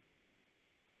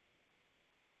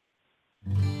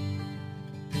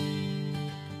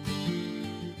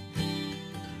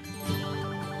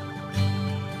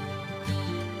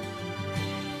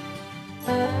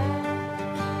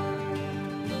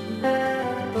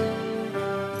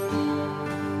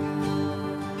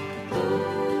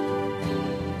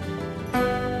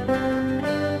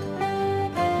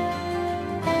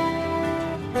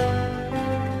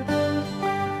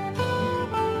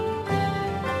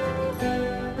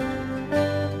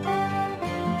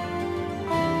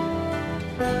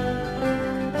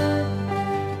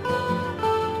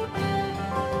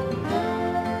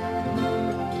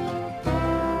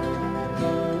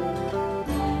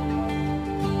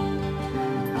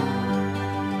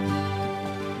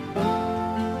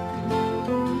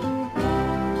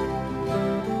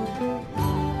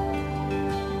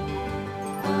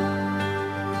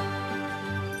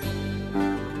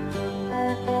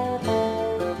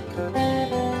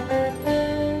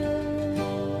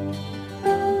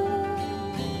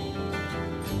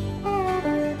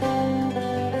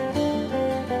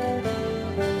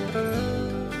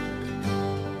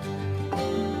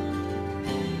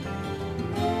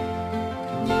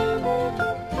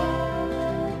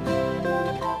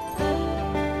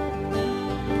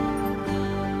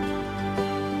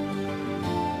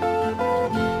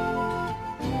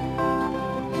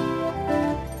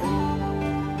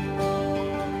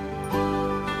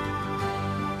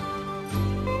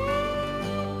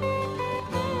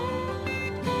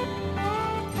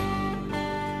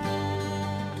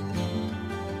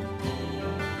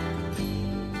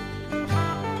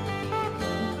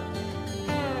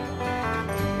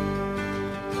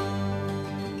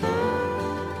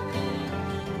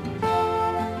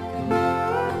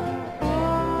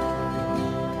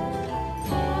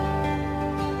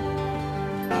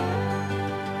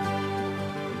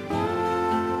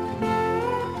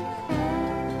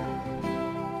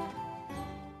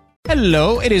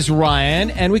 Hello, it is Ryan,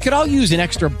 and we could all use an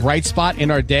extra bright spot in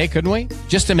our day, couldn't we?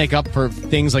 Just to make up for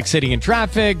things like sitting in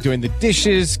traffic, doing the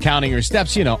dishes, counting your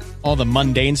steps, you know, all the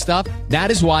mundane stuff.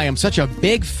 That is why I'm such a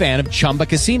big fan of Chumba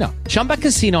Casino. Chumba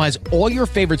Casino has all your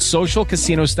favorite social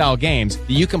casino-style games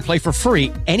that you can play for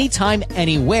free anytime,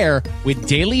 anywhere with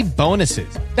daily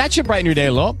bonuses. That should brighten your day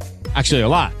a little. Actually, a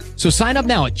lot. So sign up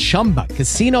now at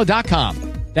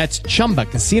ChumbaCasino.com. That's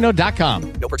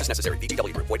ChumbaCasino.com. No purchase necessary.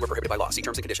 VGW Group. Void where prohibited by law. See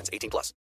terms and conditions. 18+.